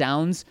 and it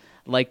sounds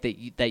like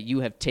that you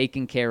have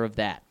taken care of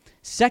that.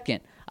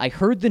 Second, I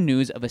heard the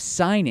news of a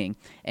signing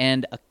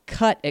and a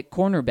cut at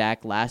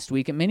cornerback last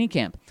week at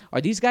minicamp.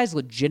 Are these guys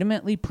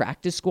legitimately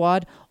practice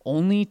squad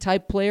only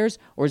type players,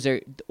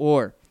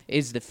 or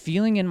is the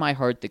feeling in my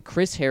heart that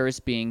Chris Harris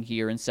being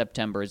here in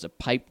September is a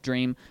pipe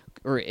dream,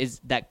 or is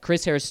that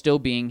Chris Harris still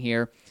being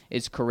here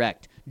is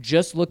correct?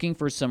 Just looking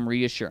for some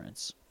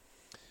reassurance.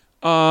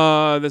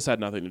 This had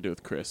nothing to do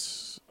with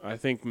Chris. I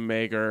think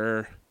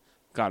Mager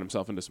got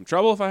himself into some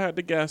trouble, if I had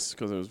to guess,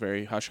 because it was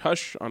very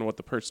hush-hush on what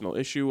the personal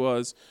issue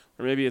was.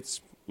 Or maybe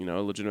it's, a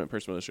legitimate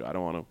personal issue. I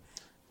don't want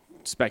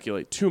to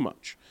speculate too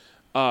much.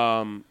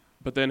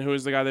 But then who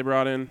is the guy they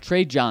brought in?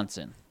 Trey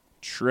Johnson.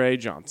 Trey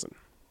Johnson.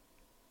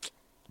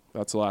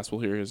 That's the last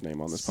we'll hear his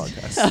name on this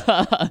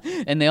podcast.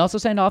 And they also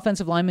signed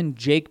offensive lineman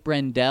Jake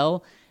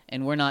Brendel.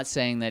 And we're not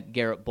saying that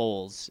Garrett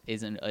Bowles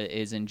is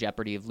in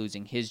jeopardy of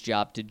losing his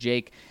job to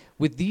Jake.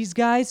 With these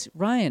guys,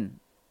 Ryan,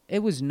 it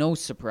was no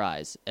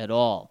surprise at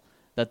all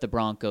that the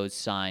Broncos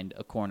signed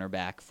a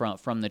cornerback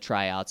from the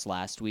tryouts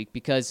last week,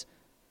 because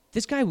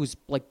this guy was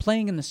like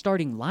playing in the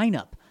starting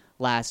lineup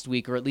last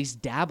week, or at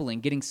least dabbling,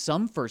 getting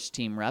some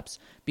first-team reps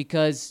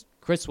because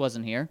Chris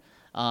wasn't here.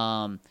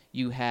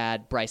 You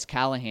had Bryce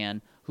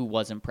Callahan, who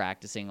wasn't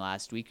practicing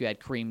last week. You had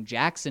Kareem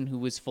Jackson, who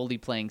was fully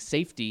playing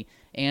safety,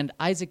 and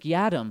Isaac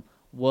Yiadom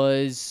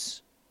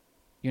was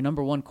your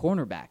number one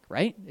cornerback,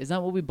 right? Isn't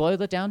that what we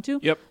boiled it down to?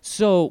 Yep.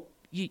 So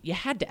you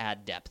had to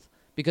add depth,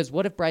 because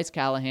what if Bryce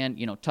Callahan,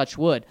 touch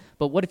wood,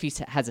 but what if he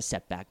has a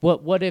setback?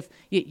 What if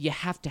you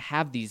have to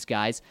have these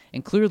guys?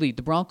 And clearly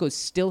the Broncos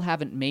still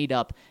haven't made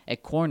up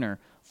at corner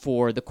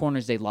for the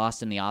corners they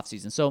lost in the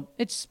offseason. So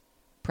it's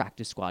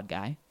practice squad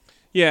guy.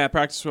 Yeah,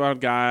 practice squad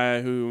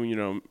guy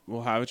who,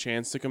 will have a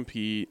chance to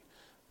compete,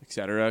 et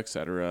cetera, et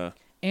cetera.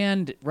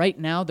 And right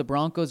now, the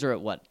Broncos are at,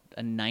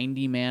 a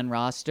 90-man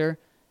roster?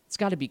 It's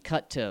got to be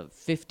cut to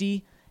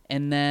 50,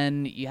 and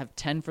then you have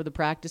 10 for the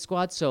practice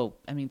squad. So,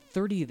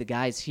 30 of the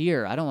guys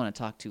here, I don't want to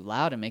talk too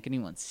loud and make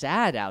anyone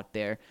sad out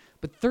there,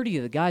 but 30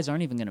 of the guys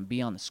aren't even going to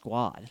be on the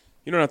squad.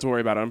 You don't have to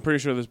worry about it. I'm pretty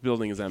sure this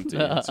building is empty.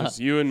 It's just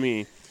you and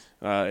me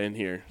in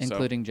here.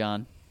 Including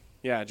John.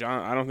 Yeah,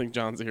 John. I don't think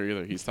John's here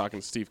either. He's talking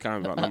to Steve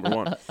Keim about number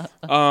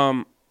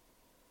one.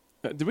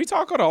 Did we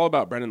talk at all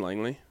about Brendan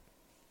Langley?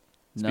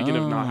 Speaking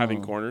of not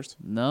having corners.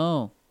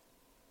 No.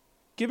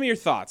 Give me your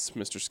thoughts,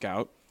 Mr.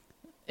 Scout.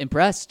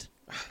 Impressed.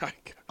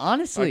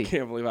 Honestly. I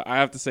can't believe it. I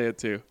have to say it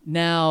too.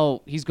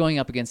 Now, he's going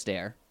up against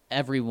Air.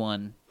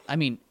 Everyone.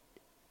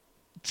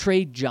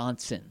 Trey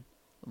Johnson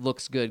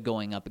looks good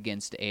going up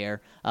against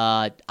Air.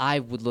 I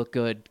would look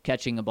good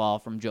catching a ball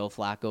from Joe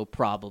Flacco,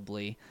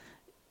 probably.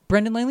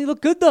 Brendan Langley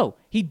looked good, though.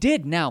 He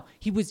did. Now,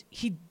 he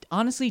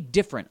honestly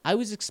different. I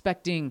was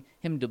expecting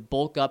him to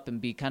bulk up and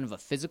be kind of a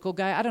physical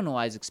guy. I don't know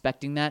why I was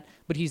expecting that,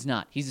 but he's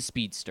not. He's a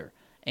speedster.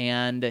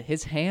 And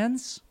his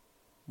hands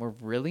were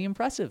really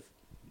impressive.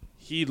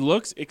 He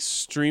looks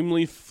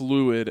extremely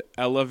fluid,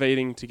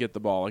 elevating to get the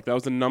ball. That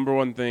was the number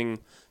one thing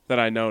that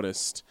I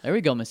noticed. There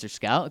we go, Mr.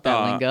 Scout, with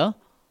that lingo.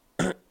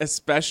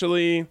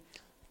 Especially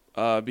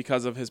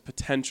because of his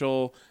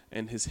potential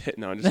and his hit.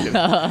 No, I'm just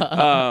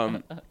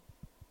kidding.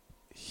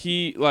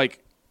 He,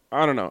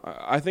 I don't know.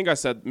 I think I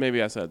said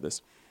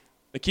this.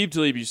 Aqib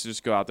Talib used to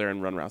just go out there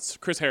and run routes.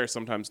 Chris Harris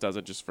sometimes does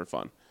it just for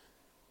fun.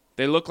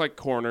 They look like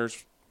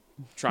corners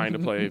trying to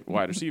play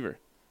wide receiver.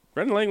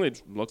 Brendan Langley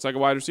looks like a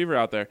wide receiver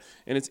out there.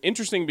 And it's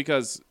interesting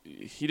because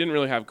he didn't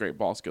really have great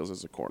ball skills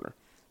as a corner.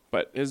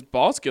 But his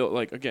ball skill,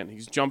 again,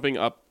 he's jumping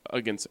up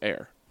against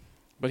Air.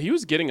 But he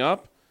was getting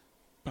up,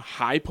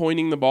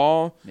 high-pointing the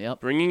ball,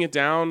 bringing it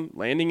down,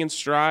 landing in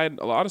stride,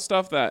 a lot of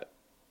stuff that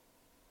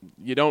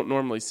you don't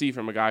normally see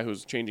from a guy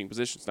who's changing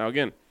positions. Now,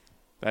 again,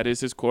 that is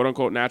his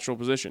quote-unquote natural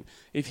position.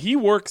 If he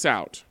works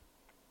out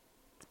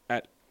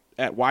at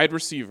wide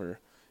receiver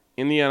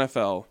in the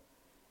NFL,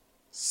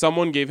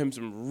 someone gave him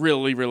some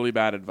really, really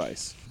bad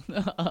advice.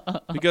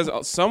 Because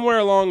somewhere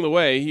along the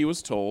way, he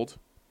was told,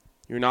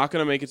 you're not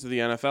going to make it to the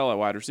NFL at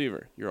wide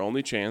receiver. Your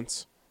only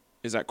chance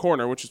is at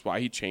corner, which is why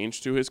he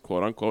changed to his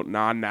quote-unquote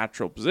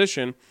non-natural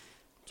position.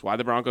 That's why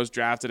the Broncos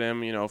drafted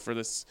him, for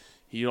this.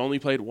 He only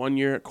played 1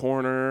 year at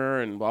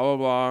corner and blah, blah,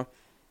 blah.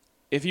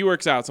 If he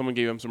works out, someone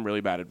gave him some really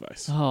bad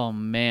advice. Oh,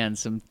 man,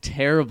 some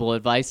terrible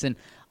advice. And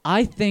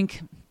I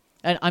think,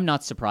 and I'm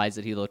not surprised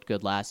that he looked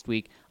good last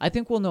week. I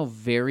think we'll know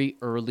very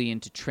early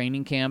into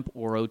training camp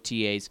or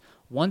OTAs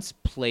once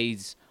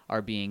plays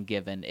are being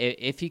given,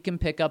 if he can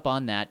pick up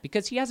on that,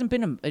 because he hasn't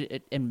been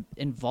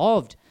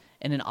involved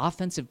in an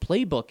offensive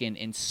playbook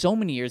in so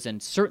many years,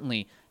 and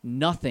certainly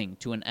nothing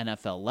to an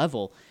NFL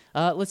level.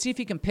 Let's see if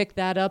he can pick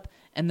that up.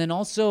 And then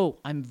also,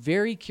 I'm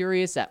very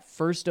curious at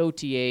first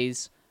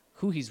OTAs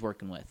who he's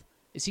working with.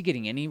 Is he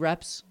getting any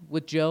reps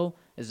with Joe?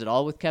 Is it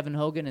all with Kevin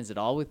Hogan? Is it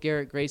all with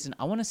Garrett Grayson?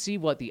 I want to see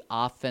what the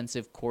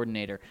offensive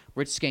coordinator,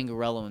 Rich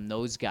Scangarello, and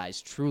those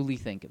guys truly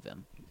think of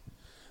him.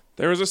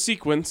 There was a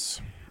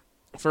sequence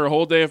for a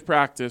whole day of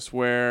practice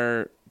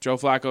where Joe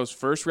Flacco's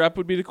first rep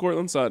would be to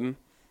Courtland Sutton,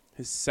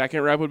 his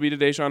second rep would be to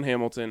Deshaun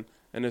Hamilton,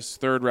 and his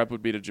third rep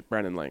would be to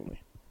Brendan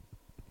Langley.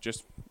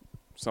 Just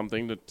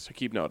something to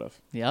keep note of.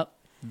 Yep.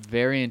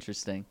 Very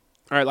interesting.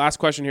 All right, last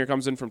question here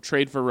comes in from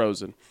Trade for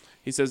Rosen.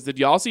 He says, did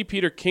y'all see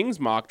Peter King's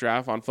mock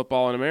draft on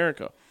Football in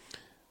America?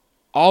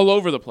 all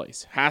over the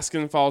place.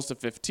 Haskins falls to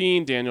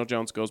 15. Daniel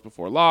Jones goes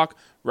before lock.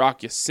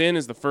 Rock Ya-Sin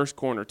is the first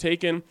corner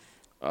taken.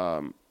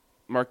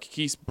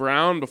 Marquise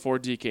Brown before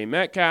DK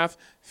Metcalf.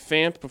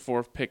 Fant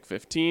before pick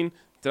 15.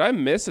 Did I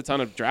miss a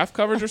ton of draft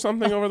coverage or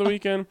something over the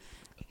weekend?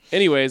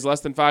 Anyways,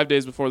 less than 5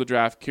 days before the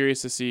draft,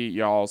 curious to see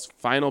y'all's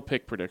final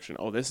pick prediction.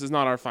 Oh, this is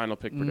not our final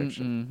pick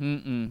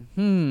prediction.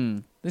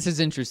 This is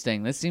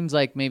interesting. This seems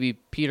like maybe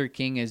Peter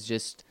King is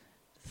just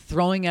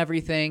throwing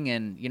everything,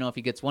 and if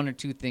he gets one or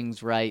two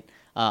things right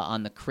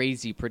on the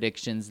crazy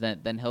predictions,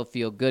 then he'll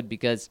feel good,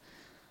 because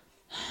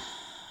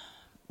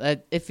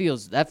that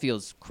feels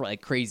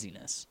like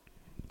craziness.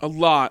 A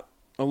lot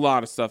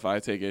of stuff I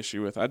take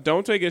issue with. I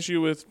don't take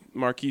issue with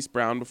Marquise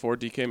Brown before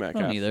DK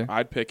Metcalf. Don't either.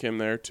 I'd pick him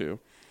there too.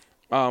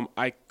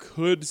 I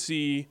could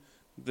see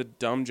the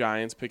dumb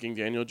Giants picking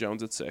Daniel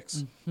Jones at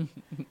 6.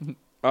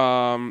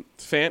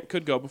 Fant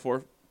could go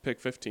before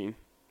pick 15.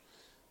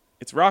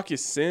 It's Rock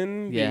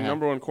Ya-Sin being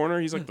number 1 corner.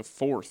 He's like the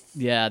 4th.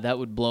 Yeah, that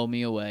would blow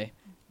me away.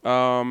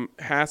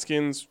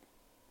 Haskins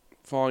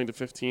falling to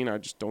 15, I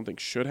just don't think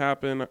should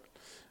happen.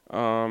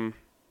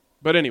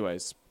 But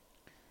anyways,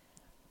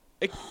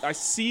 I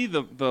see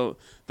the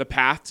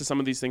path to some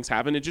of these things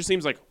happen. It just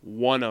seems like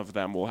one of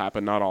them will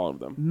happen, not all of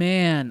them.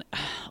 Man,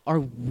 are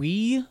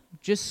we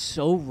just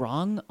so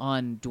wrong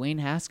on Dwayne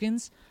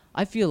Haskins?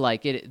 I feel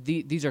like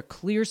these are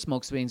clear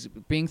smoke screens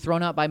being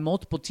thrown out by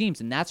multiple teams,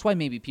 and that's why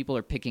maybe people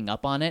are picking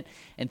up on it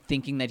and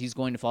thinking that he's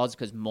going to fall, is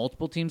because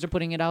multiple teams are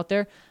putting it out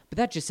there. But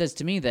that just says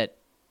to me that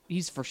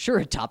he's for sure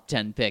a top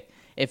 10 pick.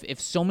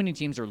 If so many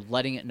teams are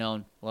letting it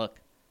known, look,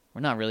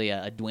 we're not really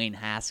a Dwayne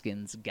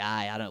Haskins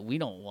guy. We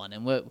don't want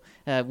him.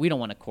 We don't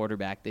want a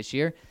quarterback this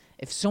year.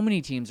 If so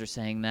many teams are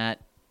saying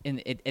that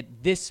at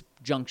this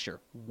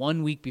juncture,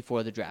 1 week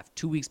before the draft,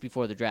 2 weeks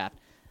before the draft,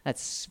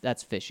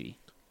 that's fishy.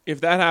 If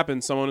that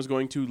happens, someone is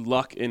going to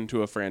luck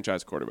into a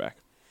franchise quarterback.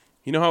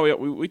 You know how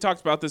we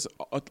talked about this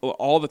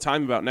all the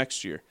time about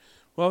next year.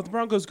 Well, if the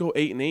Broncos go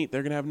 8-8,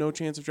 they're going to have no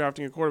chance of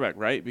drafting a quarterback,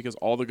 right? Because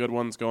all the good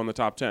ones go in the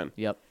top 10.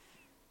 Yep.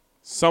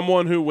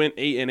 Someone who went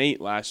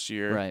 8-8 last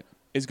year, right,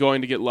 is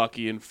going to get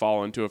lucky and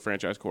fall into a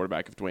franchise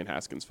quarterback if Dwayne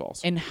Haskins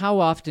falls. And how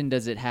often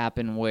does it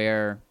happen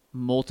where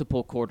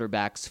multiple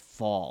quarterbacks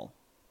fall?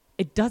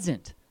 It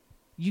doesn't.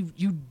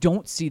 You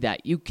don't see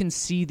that. You can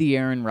see the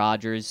Aaron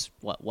Rodgers,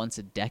 once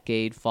a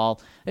decade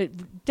fall.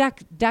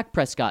 Dak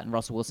Prescott and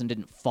Russell Wilson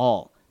didn't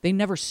fall. They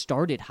never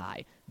started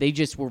high. They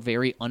just were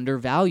very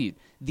undervalued.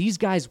 These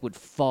guys would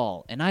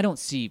fall, and I don't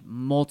see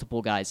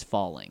multiple guys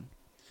falling.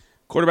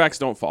 Quarterbacks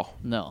don't fall.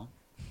 No.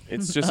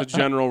 It's just a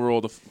general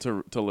rule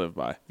to live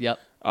by. Yep.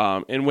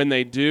 And when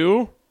they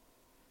do,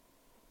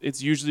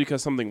 it's usually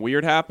because something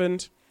weird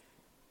happened.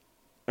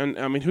 And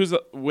I mean,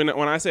 when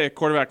I say a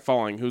quarterback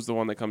falling, who's the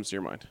one that comes to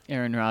your mind?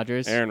 Aaron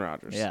Rodgers. Aaron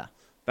Rodgers. Yeah.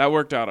 That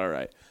worked out all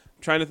right.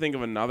 I'm trying to think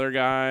of another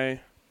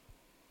guy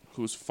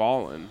who's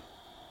fallen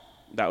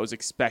that was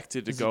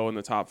expected to go in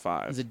the top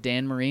 5. Is it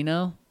Dan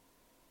Marino?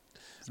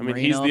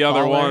 He's the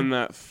other one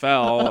that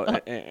fell.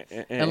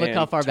 and look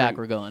how far back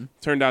we're going.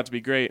 Turned out to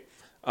be great.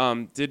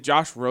 Did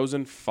Josh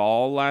Rosen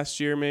fall last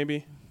year,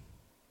 maybe?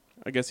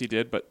 I guess he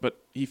did, but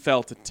he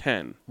fell to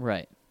 10.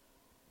 Right.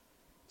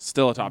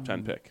 Still a top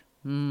 10 pick.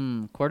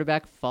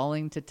 Quarterback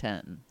falling to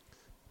 10.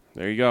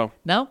 There you go.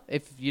 Now,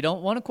 if you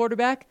don't want a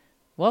quarterback,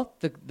 well,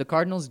 the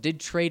Cardinals did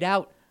trade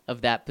out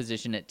of that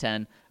position at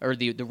 10, or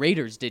the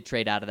Raiders did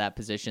trade out of that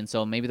position,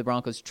 so maybe the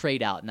Broncos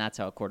trade out, and that's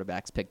how a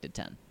quarterback's picked at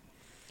 10.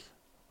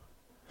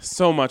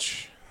 So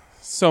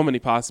many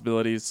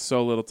possibilities,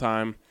 so little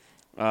time.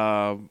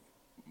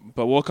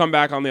 But we'll come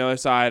back on the other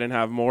side and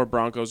have more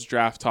Broncos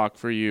draft talk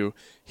for you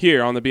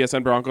here on the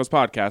BSN Broncos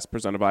podcast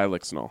presented by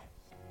Elixinol.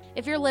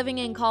 If you're living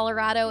in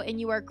Colorado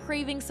and you are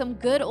craving some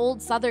good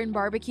old Southern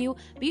barbecue,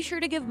 be sure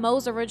to give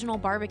Moe's Original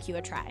Barbecue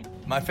a try.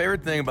 My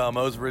favorite thing about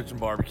Moe's Original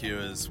Barbecue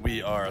is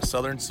we are a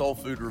Southern soul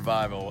food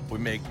revival. We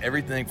make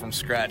everything from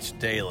scratch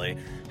daily,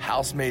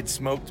 house-made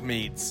smoked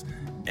meats,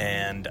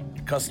 and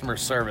customer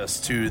service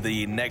to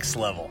the next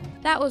level.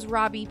 That was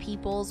Robbie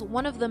Peoples,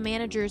 one of the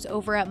managers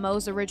over at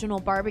Moe's Original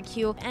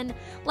Barbecue, and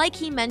like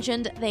he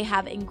mentioned, they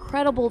have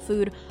incredible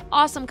food,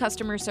 awesome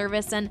customer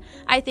service, and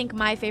I think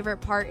my favorite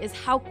part is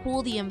how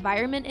cool the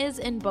environment is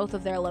in both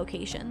of their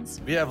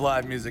locations. We have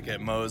live music at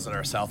Moe's at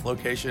our South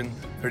location,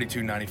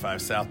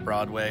 3295 South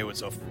Broadway,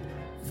 with a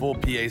full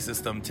PA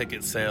system,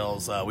 ticket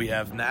sales. We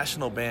have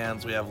national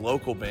bands, we have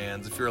local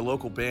bands. If you're a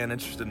local band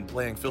interested in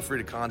playing, feel free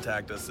to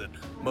contact us at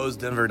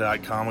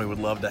moesdenver.com. We would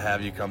love to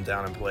have you come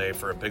down and play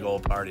for a big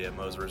old party at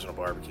Moe's Original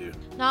Barbecue.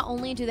 Not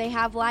only do they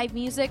have live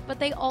music, but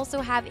they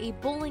also have a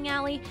bowling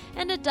alley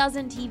and a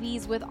dozen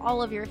TVs with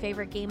all of your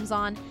favorite games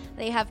on.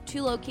 They have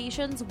 2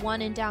 locations,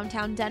 one in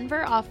downtown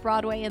Denver off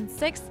Broadway and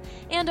 6th,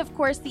 and of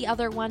course the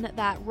other one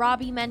that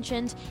Robbie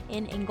mentioned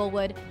in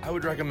Inglewood. I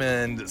would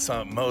recommend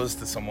Moe's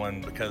to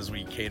someone because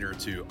we cater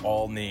to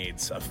all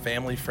needs, a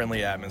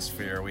family-friendly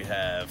atmosphere. We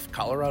have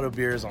Colorado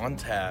beers on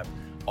tap,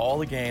 all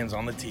the games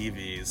on the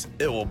TVs.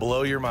 It will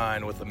blow your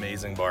mind with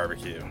amazing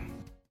barbecue.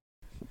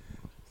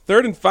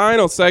 Third and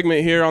final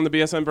segment here on the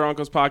BSN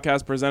Broncos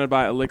podcast presented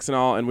by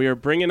Elixinol, and we are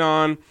bringing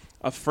on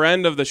a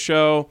friend of the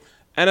show,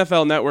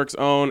 NFL Network's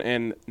own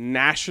and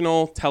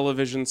national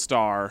television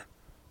star,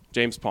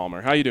 James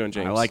Palmer. How you doing,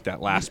 James? I like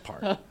that last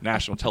part.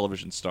 National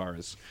television star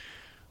is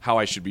how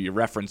I should be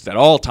referenced at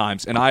all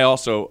times. And I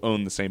also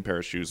own the same pair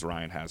of shoes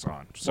Ryan has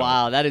on. So.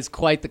 Wow, that is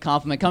quite the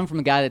compliment coming from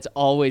a guy that's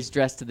always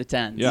dressed to the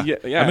tens. Yeah.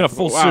 Yeah. I'm in a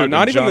full Wow, suit.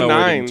 not and even the John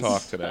Elway didn't nines.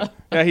 talk today.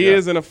 Yeah, he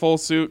is in a full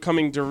suit,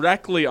 coming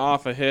directly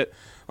off a hit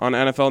on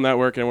NFL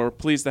Network, and we're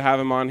pleased to have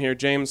him on here.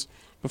 James,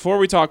 before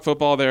we talk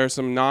football, there are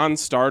some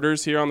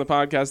non-starters here on the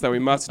podcast that we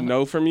must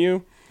know from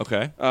you.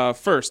 Okay.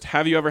 First,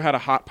 have you ever had a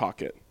Hot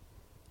Pocket?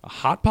 A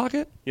Hot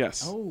Pocket?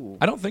 Yes. Oh,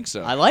 I don't think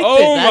so. I like Oh it.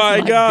 That's my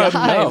my God,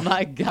 guy. No.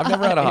 My God. I've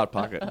never had a Hot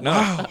Pocket.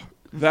 No.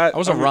 That I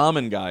was a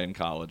ramen guy in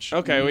college.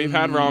 Okay, we've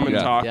had ramen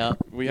Yeah. talk. Yeah.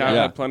 We have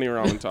Yeah. had plenty of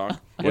ramen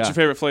talk. What's Yeah. your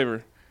favorite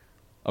flavor?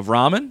 Of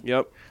ramen?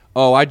 Yep.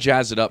 Oh, I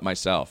jazz it up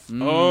myself.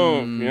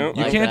 Oh, yeah. You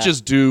Like can't that.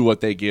 just do what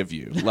they give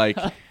you. Like,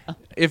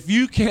 if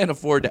you can't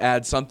afford to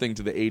add something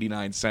to the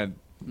 89-cent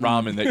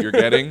ramen that you're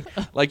getting,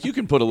 like, you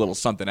can put a little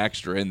something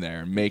extra in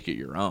there and make it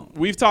your own.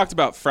 We've talked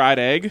about fried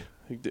egg.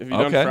 Have you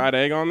done Okay. fried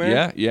egg on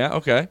there? Yeah,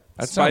 okay.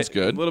 That sounds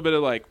good. A little bit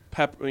of like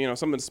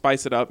something to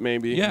spice it up,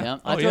 maybe. Yeah. Yeah.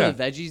 I Oh, throw yeah.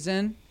 the veggies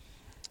in.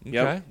 Okay.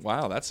 Yep.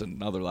 Wow, that's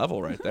another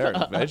level right there.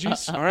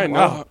 Veggies. All right,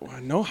 Wow.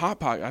 no Hot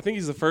Pocket. I think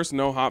he's the first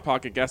no Hot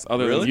Pocket guest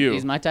other Really? than you.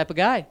 He's my type of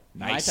guy.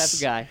 Nice. My type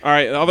of guy. All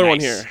right, the other one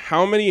Nice. here.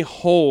 How many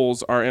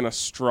holes are in a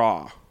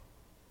straw?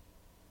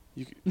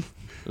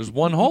 There's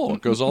one hole.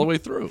 It goes all the way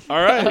through.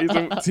 All right, he's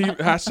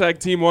a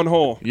team one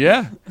hole.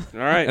 Yeah. All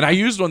right. And I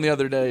used one the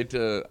other day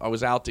I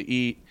was out to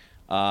eat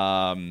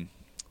in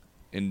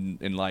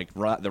like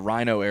the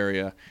Rhino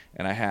area,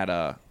 and I had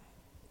a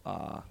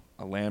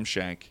lamb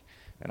shank,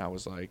 and I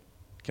was like,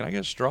 "Can I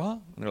get a straw?"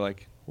 And they're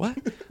like, "What?"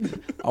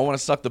 I want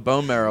to suck the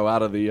bone marrow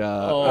out of the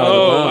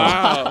Oh,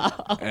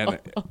 wow. and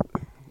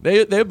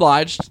they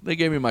obliged. They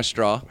gave me my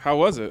straw. How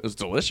was it? It was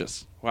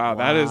delicious. Wow,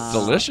 that is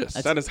Delicious.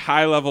 That is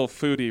high level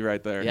foodie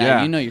right there.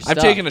 Yeah. you know your I've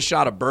stuff. taken a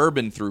shot of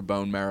bourbon through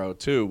bone marrow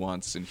too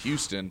once in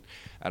Houston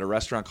at a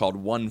restaurant called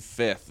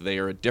 1/5. They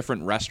are a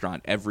different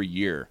restaurant every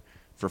year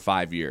for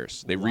 5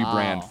 years. They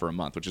rebrand for a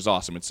month, which is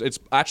awesome. It's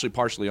actually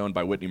partially owned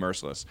by Whitney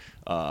Merciless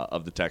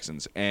of the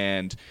Texans.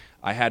 And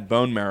I had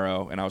bone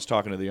marrow, and I was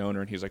talking to the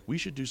owner, and he's like, "We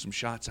should do some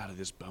shots out of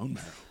this bone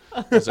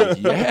marrow." I was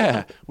like,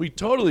 "Yeah, we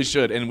totally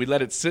should." And we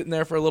let it sit in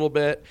there for a little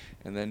bit,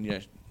 and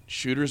then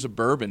shooters of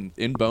bourbon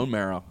in bone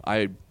marrow.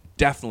 I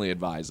definitely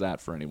advise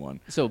that for anyone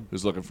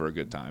who's looking for a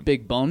good time.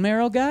 Big bone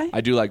marrow guy?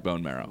 I do like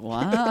bone marrow.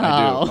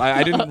 Wow. I do.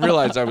 I didn't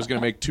realize I was going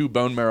to make 2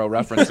 bone marrow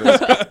references,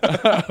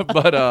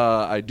 but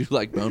I do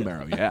like bone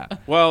marrow. Yeah.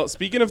 Well,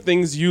 speaking of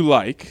things you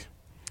like,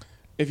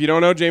 if you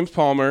don't know James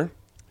Palmer,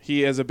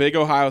 he is a big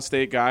Ohio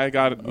State guy.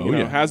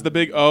 Has the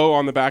big O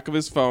on the back of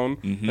his phone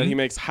that he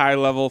makes high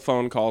level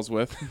phone calls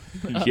with.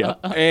 Yeah.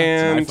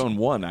 And It's an iPhone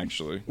 1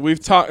 actually. we've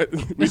talked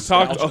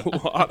a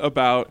lot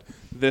about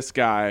this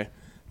guy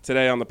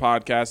today on the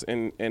podcast,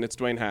 and it's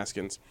Dwayne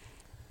Haskins.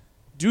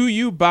 Do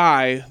you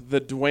buy the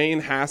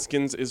Dwayne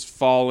Haskins is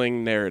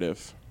falling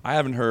narrative? I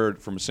haven't heard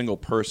from a single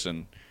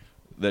person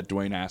that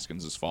Dwayne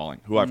Haskins is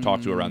falling, who I've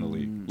talked to around the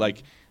league.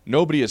 Like,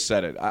 nobody has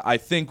said it. I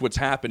think what's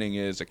happening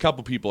is a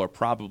couple people are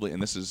probably,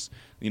 and this is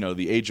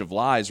the age of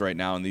lies right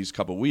now in these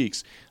couple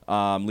weeks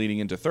leading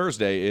into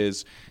Thursday,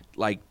 is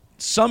like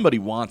somebody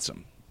wants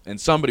him, and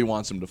somebody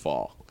wants him to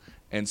fall.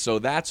 And so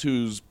that's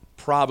who's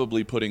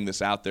probably putting this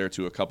out there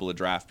to a couple of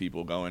draft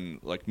people, going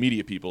like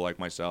media people like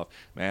myself.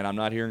 Man, I'm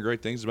not hearing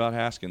great things about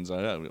Haskins.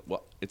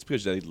 Well, it's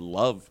because they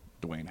love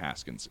Dwayne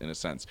Haskins in a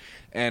sense,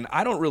 and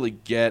I don't really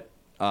get.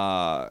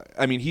 I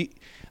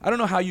don't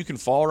know how you can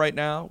fall right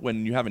now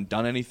when you haven't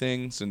done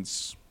anything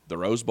since the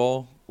Rose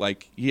Bowl.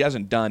 Like, he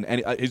hasn't done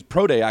any. His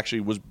pro day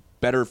actually was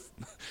better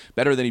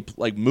than he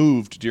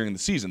moved during the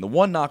season. The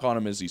one knock on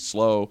him is he's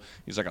slow.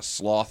 He's like a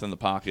sloth in the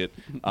pocket.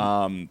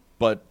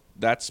 But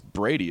that's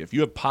Brady. If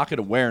you have pocket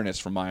awareness,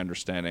 from my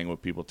understanding,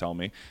 what people tell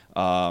me,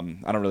 I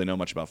don't really know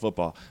much about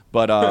football,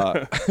 but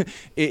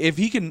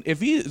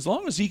as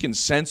long as he can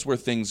sense where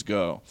things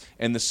go,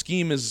 and the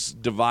scheme is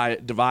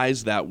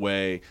devised that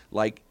way,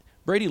 like,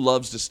 Brady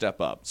loves to step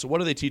up. So what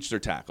do they teach their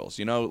tackles?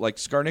 Like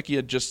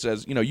Skarnickia just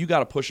says, you got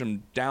to push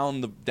him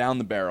down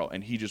the barrel,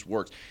 and he just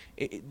works.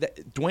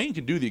 Dwayne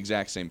can do the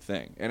exact same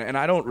thing, and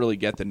I don't really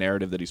get the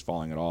narrative that he's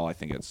falling at all. I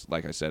think it's,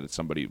 like I said, it's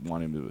somebody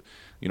wanting to,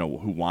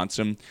 who wants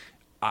him.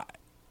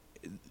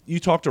 You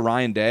talk to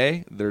Ryan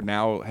Day, their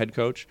now head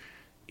coach.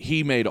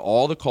 He made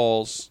all the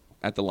calls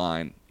at the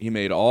line. He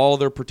made all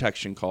their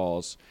protection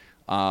calls.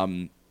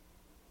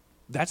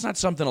 That's not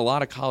something a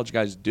lot of college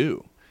guys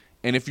do.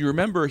 And if you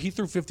remember, he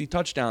threw 50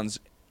 touchdowns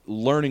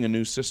learning a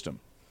new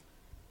system.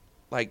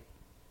 Like,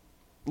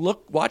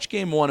 watch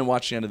game 1 and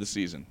watch the end of the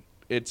season.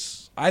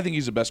 I think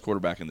he's the best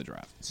quarterback in the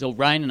draft. So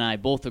Ryan and I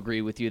both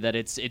agree with you that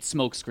it's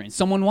smokescreen.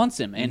 Someone wants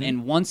him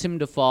and wants him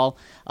to fall.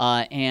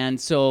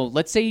 And so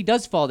let's say he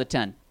does fall to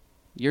 10.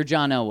 You're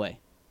John Elway.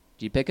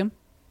 Do you pick him?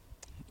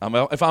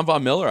 If I'm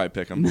Von Miller, I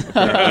pick him.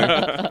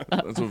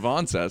 That's what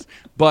Vaughn says.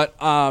 But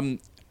I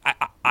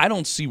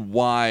don't see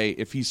why,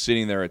 if he's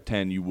sitting there at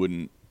 10, you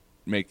wouldn't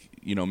make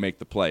make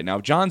the play. Now,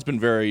 John's been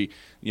very,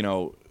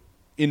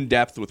 in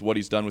depth with what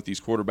he's done with these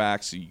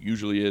quarterbacks. He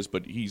usually is,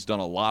 but he's done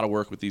a lot of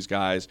work with these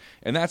guys,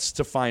 and that's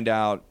to find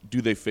out,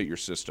 do they fit your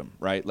system,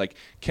 right? Like,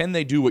 can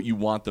they do what you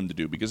want them to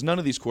do? Because none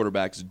of these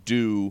quarterbacks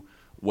do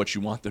what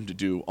you want them to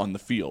do on the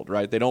field,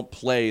 right? They don't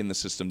play in the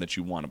system that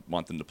you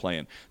want them to play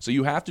in. So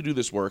you have to do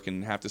this work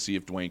and have to see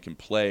if Dwayne can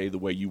play the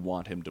way you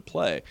want him to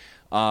play.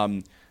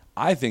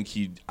 I think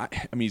he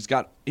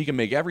can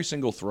make every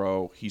single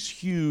throw. He's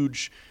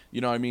huge.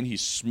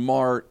 He's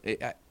smart.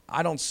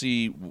 I don't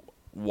see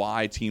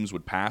why teams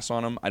would pass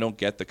on him. I don't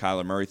get the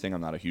Kyler Murray thing.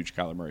 I'm not a huge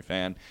Kyler Murray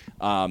fan.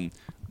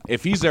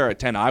 If he's there at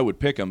 10, I would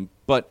pick him.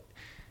 But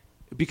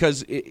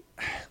because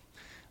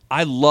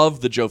I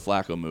love the Joe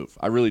Flacco move.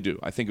 I really do.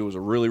 I think it was a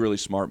really, really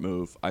smart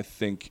move. I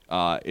think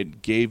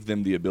it gave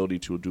them the ability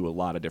to do a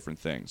lot of different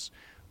things.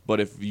 But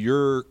if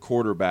your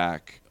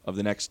quarterback of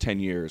the next 10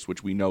 years,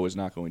 which we know is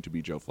not going to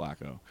be Joe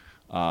Flacco,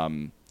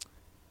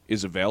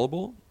 is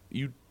available,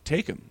 you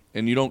take him.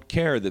 And you don't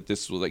care that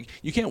this was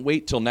you can't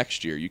wait till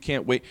next year. You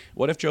can't wait.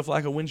 What if Joe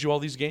Flacco wins you all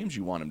these games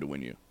you want him to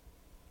win you?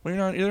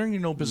 Well, you're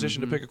in no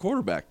position to pick a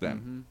quarterback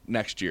then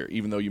next year,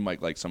 even though you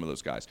might like some of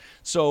those guys.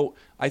 So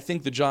I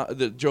think the Joe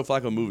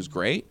Flacco move is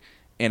great,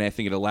 and I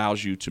think it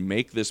allows you to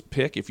make this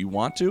pick if you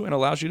want to, and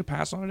allows you to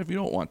pass on it if you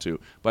don't want to.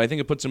 But I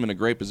think it puts him in a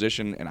great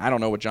position, and I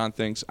don't know what John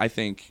thinks. I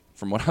think,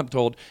 from what I'm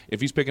told,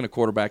 if he's picking a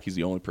quarterback, he's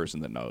the only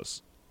person that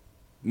knows.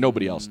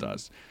 Nobody else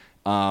does.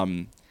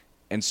 And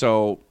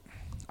so,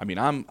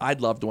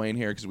 I'd love Dwayne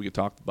here because we could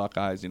talk the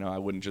Buckeyes. I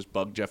wouldn't just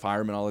bug Jeff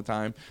Hireman all the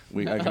time.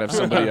 I could have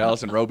somebody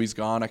else, and Roby's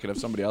gone. I could have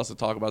somebody else to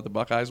talk about the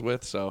Buckeyes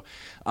with. So,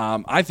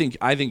 I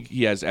think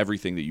he has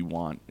everything that you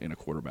want in a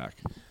quarterback.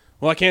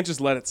 Well, I can't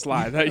just let it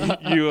slide.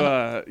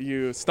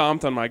 You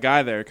stomped on my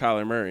guy there,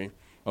 Kyler Murray.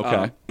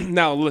 Okay.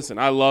 Now, listen,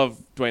 I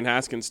love Dwayne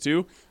Haskins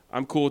too.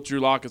 I'm cool with Drew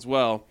Lock as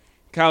well.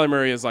 Kyler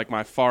Murray is like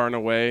my far and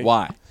away.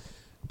 Why?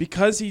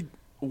 Because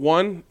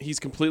he's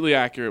completely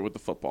accurate with the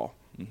football.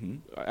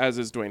 As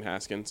is Dwayne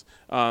Haskins.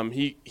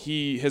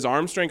 His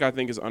arm strength, I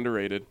think, is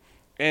underrated.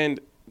 And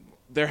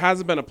there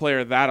hasn't been a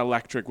player that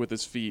electric with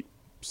his feet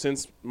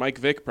since Mike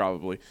Vick,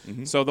 probably.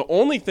 So the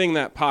only thing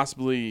that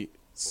possibly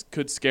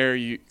could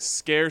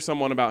scare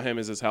someone about him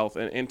is his health.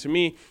 And to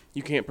me,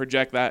 you can't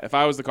project that. If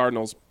I was the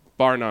Cardinals,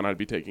 bar none, I'd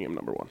be taking him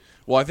number one.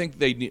 Well, I think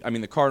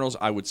the Cardinals,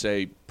 I would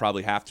say,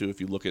 probably have to.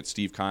 If you look at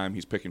Steve Keim,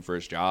 he's picking for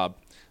his job.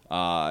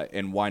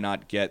 And why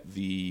not get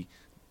the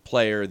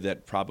player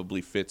that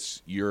probably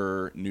fits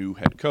your new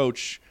head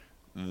coach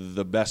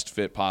the best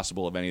fit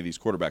possible of any of these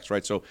quarterbacks,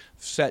 right? So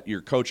set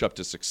your coach up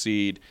to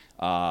succeed,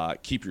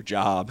 keep your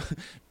job,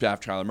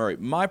 draft Kyler Murray.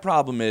 My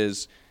problem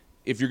is,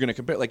 if you're going to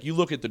compare, you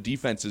look at the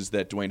defenses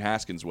that Dwayne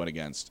Haskins went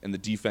against and the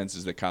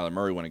defenses that Kyler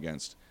Murray went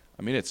against.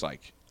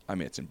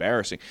 It's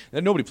embarrassing.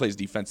 And nobody plays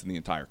defense in the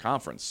entire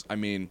conference.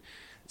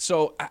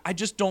 So I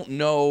just don't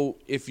know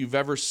if you've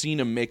ever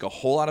seen him make a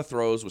whole lot of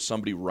throws with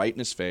somebody right in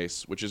his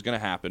face, which is going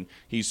to happen.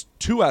 He's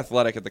too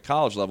athletic at the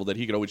college level that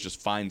he could always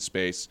just find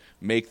space,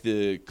 make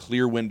the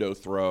clear window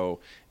throw,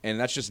 and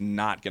that's just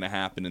not going to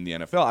happen in the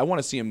NFL. I want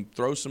to see him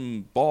throw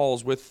some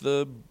balls with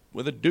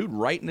a dude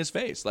right in his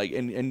face,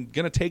 and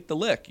going to take the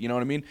lick. You know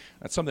what I mean?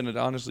 That's something that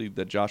honestly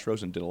that Josh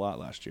Rosen did a lot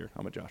last year.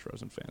 I'm a Josh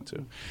Rosen fan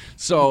too.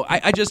 So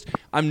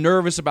I'm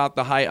nervous about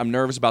the height. I'm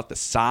nervous about the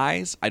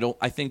size.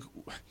 I think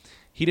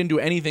he didn't do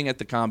anything at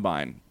the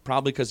combine,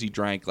 probably because he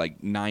drank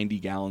 90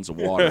 gallons of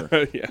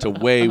water to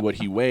weigh what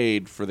he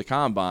weighed for the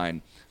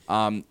combine.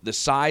 The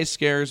size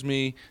scares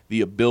me.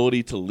 The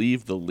ability to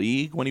leave the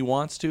league when he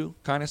wants to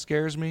kind of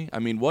scares me.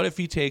 What if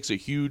he takes a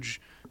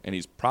huge, and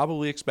he's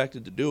probably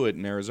expected to do it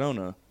in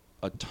Arizona,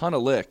 a ton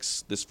of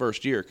licks this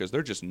first year because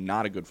they're just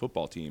not a good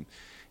football team.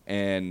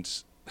 And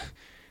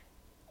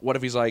what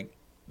if he's like,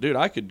 dude,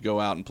 I could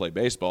go out and play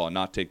baseball and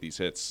not take these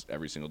hits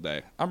every single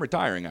day. I'm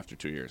retiring after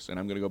 2 years, and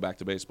I'm going to go back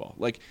to baseball.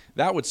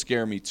 That would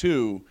scare me,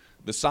 too.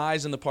 The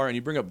size and the part, and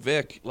you bring up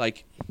Vic,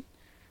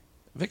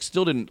 Vic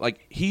still didn't,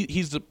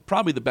 he's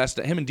probably the best,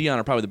 him and Deion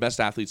are probably the best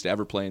athletes to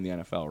ever play in the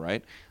NFL,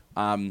 right?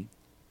 And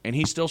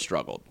he still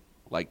struggled.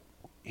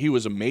 He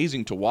was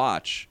amazing to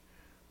watch,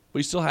 but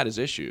he still had his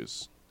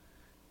issues.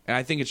 And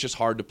I think it's just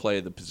hard to play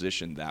the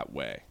position that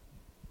way,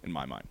 in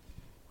my mind.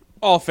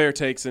 All fair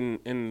takes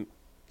and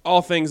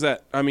all things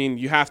that,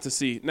 you have to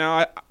see.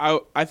 Now,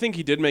 I think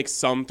he did make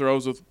some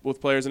throws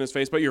with players in his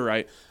face, but you're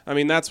right.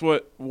 That's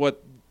what what's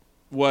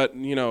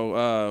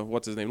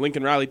his name?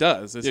 Lincoln Riley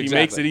does. Is He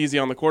makes it easy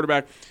on the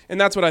quarterback. And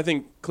that's what I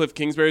think Cliff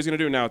Kingsbury is going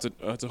to do. Now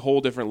it's a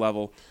whole different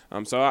level.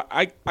 So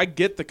I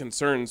get the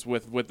concerns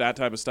with that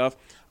type of stuff.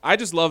 I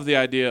just love the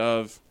idea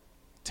of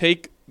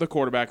take the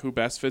quarterback who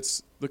best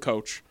fits the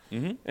coach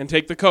and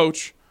take the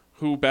coach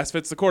who best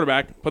fits the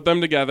quarterback, put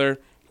them together,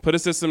 put a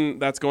system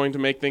that's going to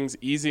make things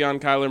easy on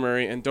Kyler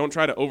Murray, and don't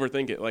try to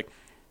overthink it.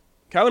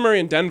 Kyler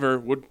Murray in Denver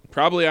would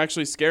probably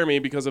actually scare me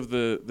because of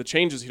the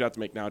changes he'd have to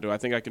make now. Do I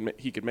think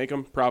he could make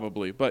them?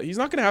 Probably. But he's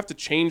not going to have to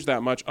change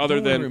that much other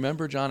than...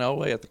 Remember John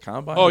Elway at the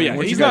Combine? Oh, yeah.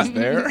 He's not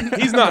there.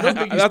 He's not.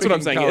 That's what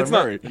I'm saying.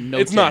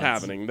 It's not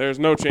happening. There's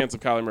no chance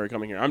of Kyler Murray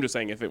coming here. I'm just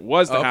saying if it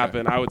was to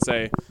happen, I would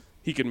say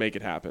he could make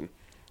it happen.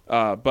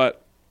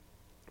 But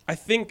I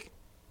think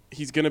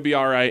he's going to be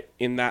all right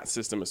in that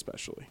system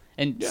especially.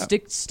 And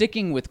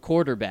sticking with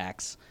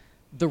quarterbacks,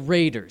 the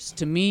Raiders,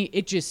 to me,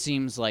 it just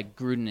seems like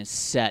Gruden is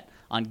set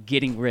on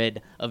getting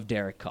rid of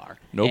Derek Carr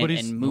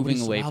and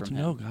moving away from him.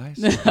 No, guys.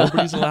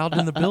 Nobody's allowed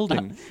in the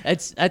building.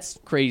 That's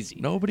crazy.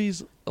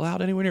 Nobody's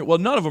allowed anywhere near. Well,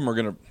 none of them are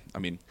going to, I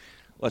mean,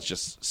 let's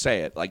just say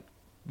it. Like,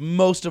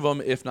 most of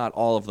them, if not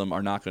all of them,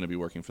 are not going to be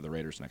working for the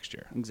Raiders next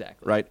year.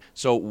 Exactly. Right?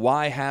 So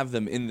why have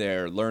them in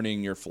there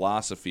learning your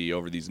philosophy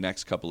over these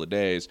next couple of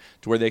days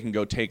to where they can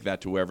go take that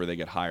to wherever they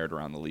get hired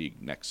around the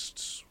league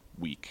next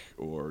week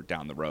or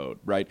down the road,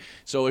 right?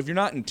 So if you're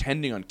not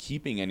intending on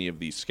keeping any of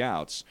these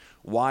scouts,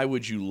 why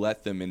would you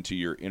let them into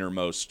your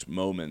innermost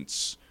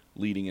moments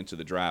leading into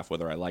the draft,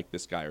 whether I like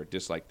this guy or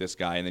dislike this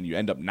guy, and then you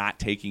end up not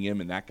taking him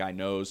and that guy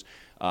knows,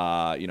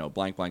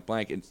 blank, blank,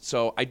 blank. And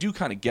so I do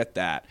kind of get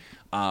that.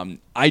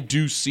 I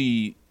do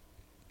see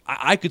 –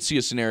 I could see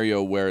a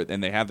scenario where –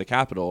 and they have the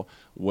capital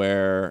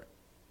where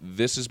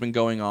this has been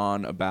going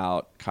on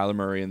about Kyler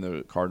Murray and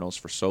the Cardinals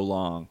for so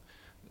long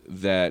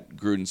that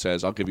Gruden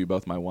says, I'll give you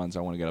both my ones.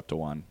 I want to get up to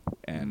one,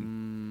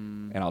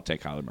 and I'll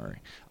take Kyler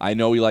Murray. I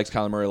know he likes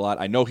Kyler Murray a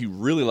lot. I know he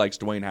really likes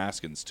Dwayne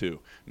Haskins,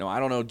 too. Now, I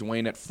don't know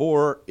Dwayne at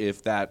 4,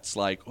 if that's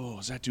like, oh,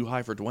 is that too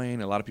high for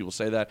Dwayne? A lot of people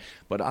say that.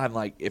 But I'm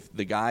like, if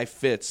the guy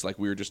fits, like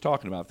we were just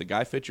talking about, if the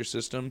guy fits your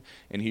system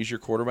and he's your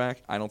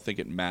quarterback, I don't think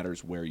it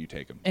matters where you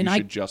take him. And you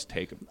should just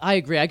take him. I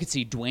agree. I could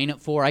see Dwayne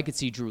at 4. I could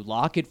see Drew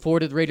Lock at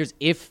 4 to the Raiders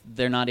if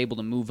they're not able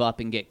to move up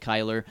and get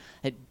Kyler.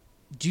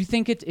 Do you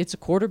think it's a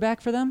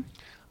quarterback for them?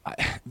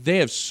 They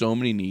have so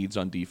many needs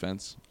on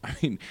defense. I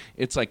mean,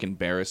 it's like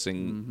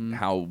embarrassing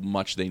how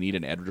much they need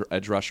an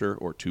edge rusher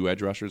or 2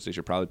 edge rushers. They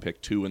should probably pick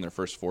 2 in their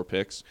first 4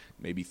 picks,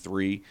 maybe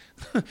 3.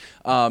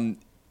 You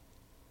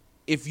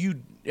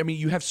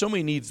have so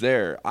many needs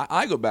there.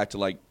 I go back to,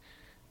 like,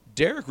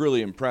 Derek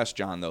really impressed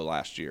John, though,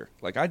 last year.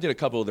 Like, I did a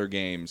couple of their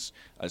games,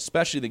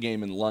 especially the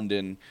game in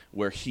London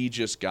where he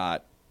just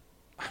got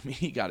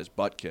he got his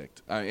butt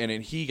kicked, and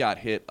he got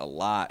hit a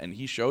lot, and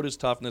he showed his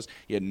toughness.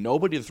 He had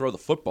nobody to throw the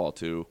football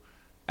to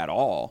at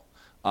all.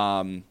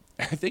 I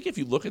think if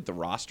you look at the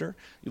roster,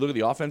 you look at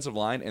the offensive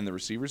line and the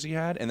receivers he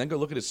had, and then go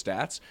look at his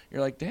stats,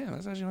 you're like, damn,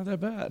 that's actually not that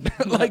bad.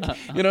 Like,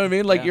 you know what I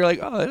mean? Like, You're like,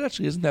 oh, that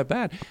actually isn't that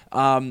bad.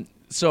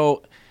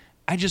 So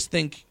I just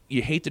think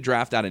you hate to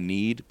draft out of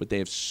need, but they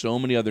have so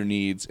many other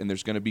needs, and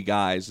there's going to be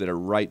guys that are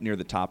right near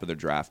the top of their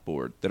draft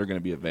board that are going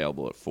to be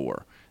available at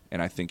 4.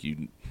 And I think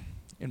in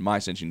my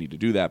sense, you need to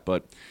do that.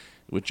 But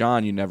with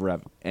John, you never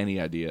have any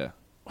idea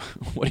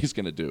what he's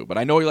going to do. But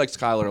I know he likes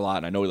Kyler a lot,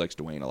 and I know he likes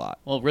Dwayne a lot.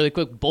 Well, really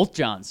quick, both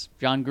Johns,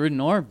 John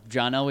Gruden or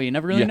John Elway, you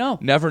never really know.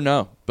 Never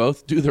know.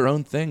 Both do their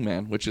own thing,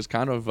 man, which is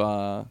kind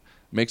of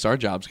makes our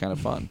jobs kind of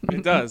fun.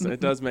 It does.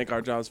 It does make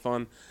our jobs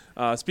fun.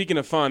 Speaking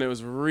of fun, it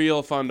was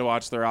real fun to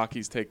watch the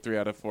Rockies take 3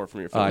 out of 4 from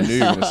your Phillies. I knew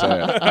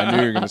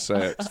you were going to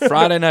say it.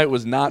 Friday night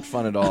was not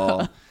fun at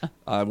all.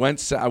 I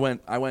went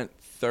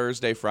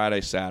Thursday,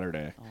 Friday,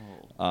 Saturday.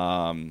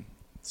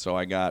 So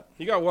I got...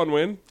 You got 1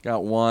 win?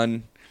 Got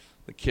 1.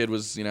 The kid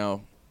was,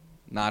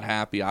 not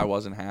happy. I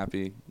wasn't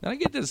happy. And I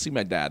get to see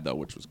my dad, though,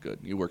 which was good.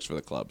 He works for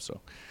the club, so...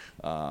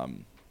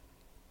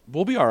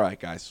 we'll be all right,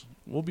 guys.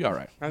 We'll be all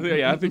right.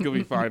 I think you'll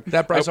be fine.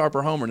 That Bryce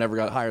Harper homer never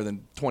got higher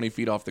than 20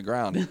 feet off the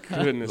ground.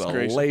 Goodness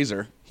gracious.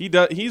 Laser.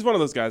 He's one of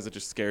those guys that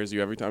just scares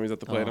you every time he's at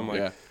the plate. I'm like...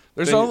 Yeah.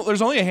 There's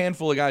only a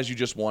handful of guys you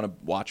just want to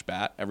watch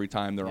bat every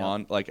time they're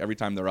on. Like, every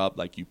time they're up,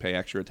 like, you pay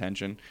extra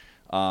attention.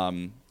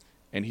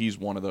 And he's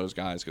one of those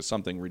guys because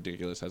something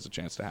ridiculous has a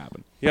chance to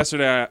happen.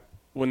 Yesterday,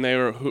 when they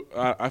were,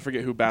 I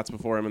forget who bats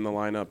before him in the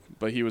lineup,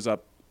 but he was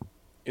up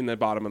in the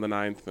bottom of the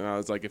 9th, and I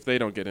was like, if they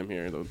don't get him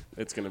here,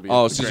 it's going to be.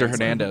 Oh, Cesar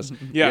Hernandez.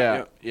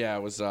 Yeah.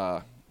 It was.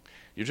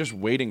 You're just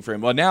waiting for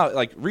him. Well, now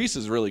like Reese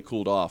has really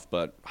cooled off,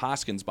 but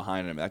Hoskins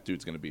behind him, that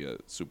dude's going to be a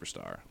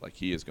superstar. Like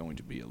he is going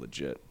to be a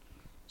legit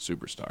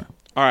superstar.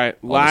 All right,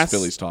 All this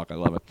Phillies talk, I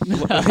love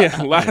it.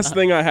 Last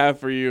thing I have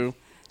for you.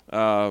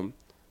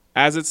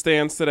 As it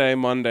stands today,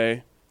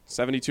 Monday,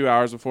 72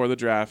 hours before the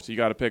draft, you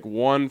got to pick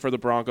 1 for the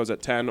Broncos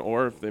at 10,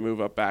 or if they move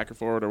up back or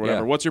forward or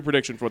whatever. Yeah. What's your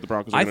prediction for what the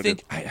Broncos are going to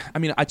do? I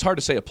mean, it's hard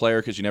to say a player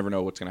because you never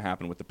know what's going to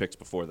happen with the picks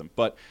before them.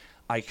 But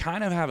I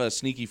kind of have a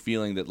sneaky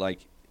feeling that,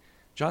 like,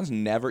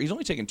 he's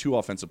only taken 2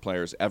 offensive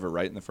players ever,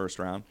 right, in the first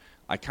round.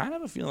 I kind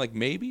of have a feeling like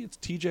maybe it's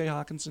TJ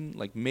Hawkinson.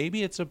 Like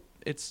maybe it's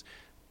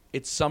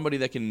somebody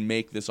that can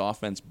make this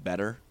offense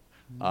better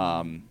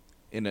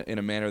in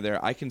a manner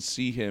there. I can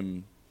see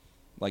him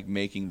like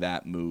making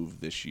that move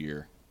this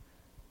year.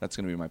 That's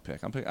going to be my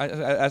pick.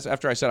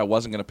 After I said I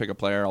wasn't going to pick a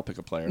player, I'll pick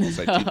a player. I'll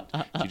say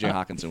T.J.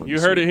 Hawkinson. You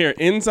heard it here.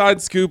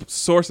 Inside scoop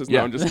sources.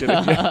 No, I'm just kidding.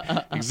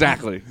 Yeah,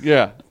 exactly.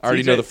 Yeah. I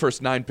already know the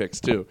first 9 picks,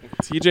 too.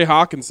 T.J.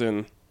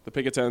 Hawkinson, the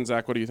pick at 10.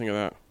 Zach, what do you think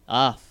of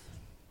that?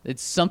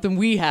 It's something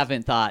we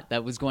haven't thought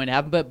that was going to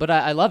happen, but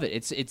I love it.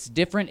 It's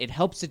different. It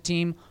helps the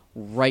team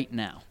right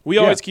now. We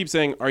always keep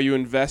saying, are you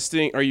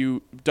investing? Are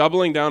you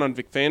doubling down on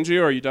Vic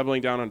Fangio or are you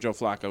doubling down on Joe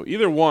Flacco?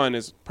 Either one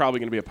is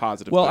probably going to be a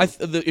positive. Well,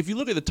 thing. if you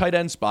look at the tight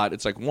end spot,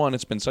 it's like, one,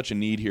 it's been such a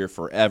need here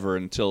forever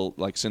until,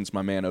 like, since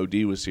my man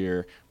OD was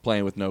here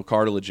playing with no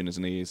cartilage in his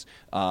knees,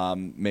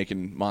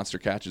 making monster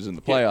catches in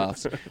the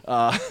playoffs.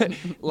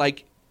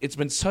 Like, it's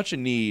been such a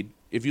need.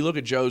 If you look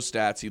at Joe's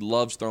stats, he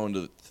loves throwing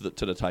to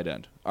the tight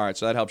end. All right,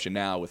 so that helps you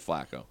now with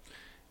Flacco.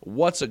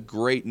 What's a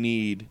great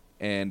need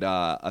and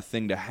a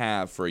thing to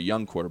have for a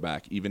young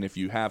quarterback, even if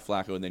you have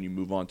Flacco and then you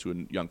move on to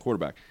a young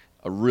quarterback?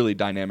 A really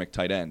dynamic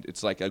tight end.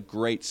 It's like a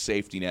great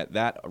safety net.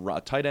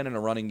 A tight end in a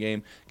running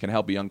game can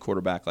help a young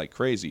quarterback like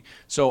crazy.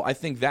 So I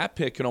think that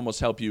pick can almost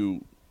help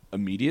you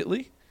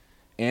immediately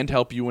and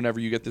help you whenever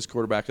you get this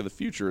quarterback of the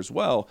future as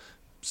well.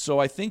 So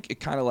I think it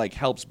kind of like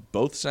helps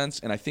both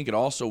sense, and I think it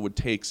also would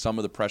take some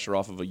of the pressure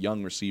off of a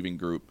young receiving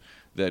group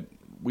that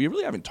we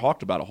really haven't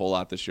talked about a whole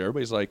lot this year.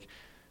 Everybody's like,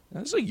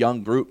 this is a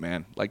young group,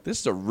 man. Like, this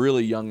is a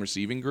really young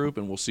receiving group,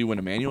 and we'll see when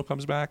Emmanuel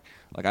comes back.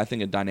 Like, I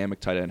think a dynamic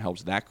tight end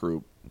helps that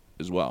group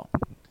as well.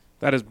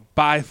 That is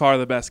by far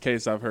the best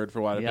case I've heard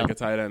for why to pick a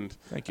tight end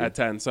at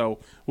 10. So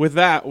with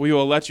that, we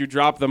will let you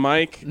drop the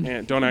mic.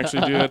 And don't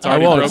actually do that. It's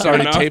already broken. It's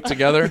already taped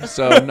together,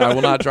 so I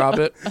will not drop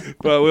it.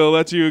 But we'll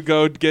let you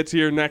go get to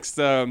your next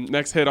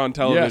hit on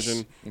television.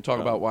 Yes. And talk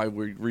about why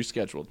we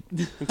rescheduled.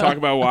 And talk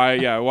about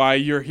why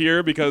you're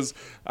here, because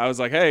I was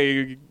like,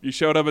 hey, you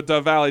showed up at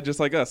Dove Valley just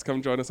like us.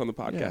 Come join us on the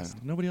podcast.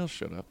 Yeah, nobody else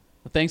showed up.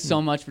 Well, thanks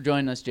so much for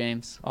joining us,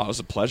 James. Oh, it was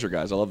a pleasure,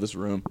 guys. I love this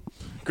room.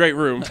 Great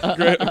room.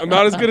 Great.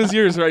 Not as good as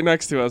yours right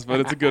next to us, but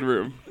it's a good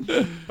room.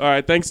 All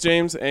right. Thanks,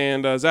 James.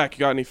 And Zach,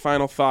 you got any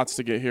final thoughts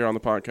to get here on the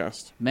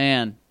podcast?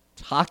 Man,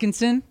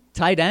 Hawkinson,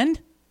 tight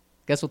end?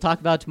 Guess we'll talk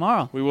about it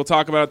tomorrow. We will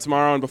talk about it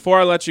tomorrow. And before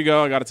I let you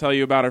go, I got to tell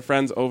you about our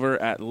friends over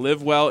at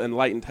Live Well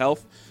Enlightened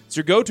Health. It's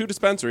your go-to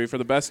dispensary for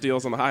the best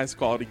deals on the highest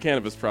quality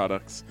cannabis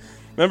products.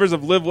 Members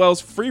of Live Well's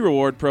free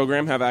reward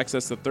program have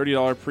access to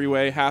 $30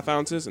 pre-weigh half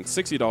ounces and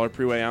 $60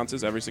 pre-weigh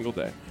ounces every single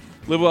day.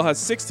 Live Well has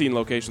 16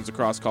 locations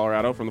across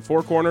Colorado, from the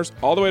Four Corners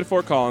all the way to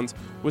Fort Collins,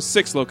 with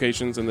 6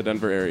 locations in the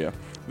Denver area.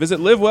 Visit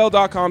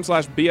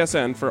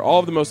livewell.com/BSN for all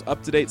of the most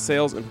up-to-date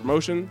sales and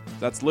promotion.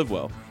 That's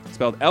LiveWell,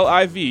 spelled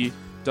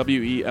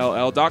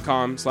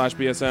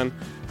LIVWELL.com/BSN.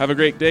 Have a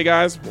great day,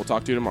 guys. We'll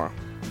talk to you tomorrow.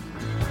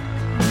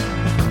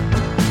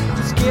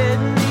 Just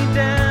getting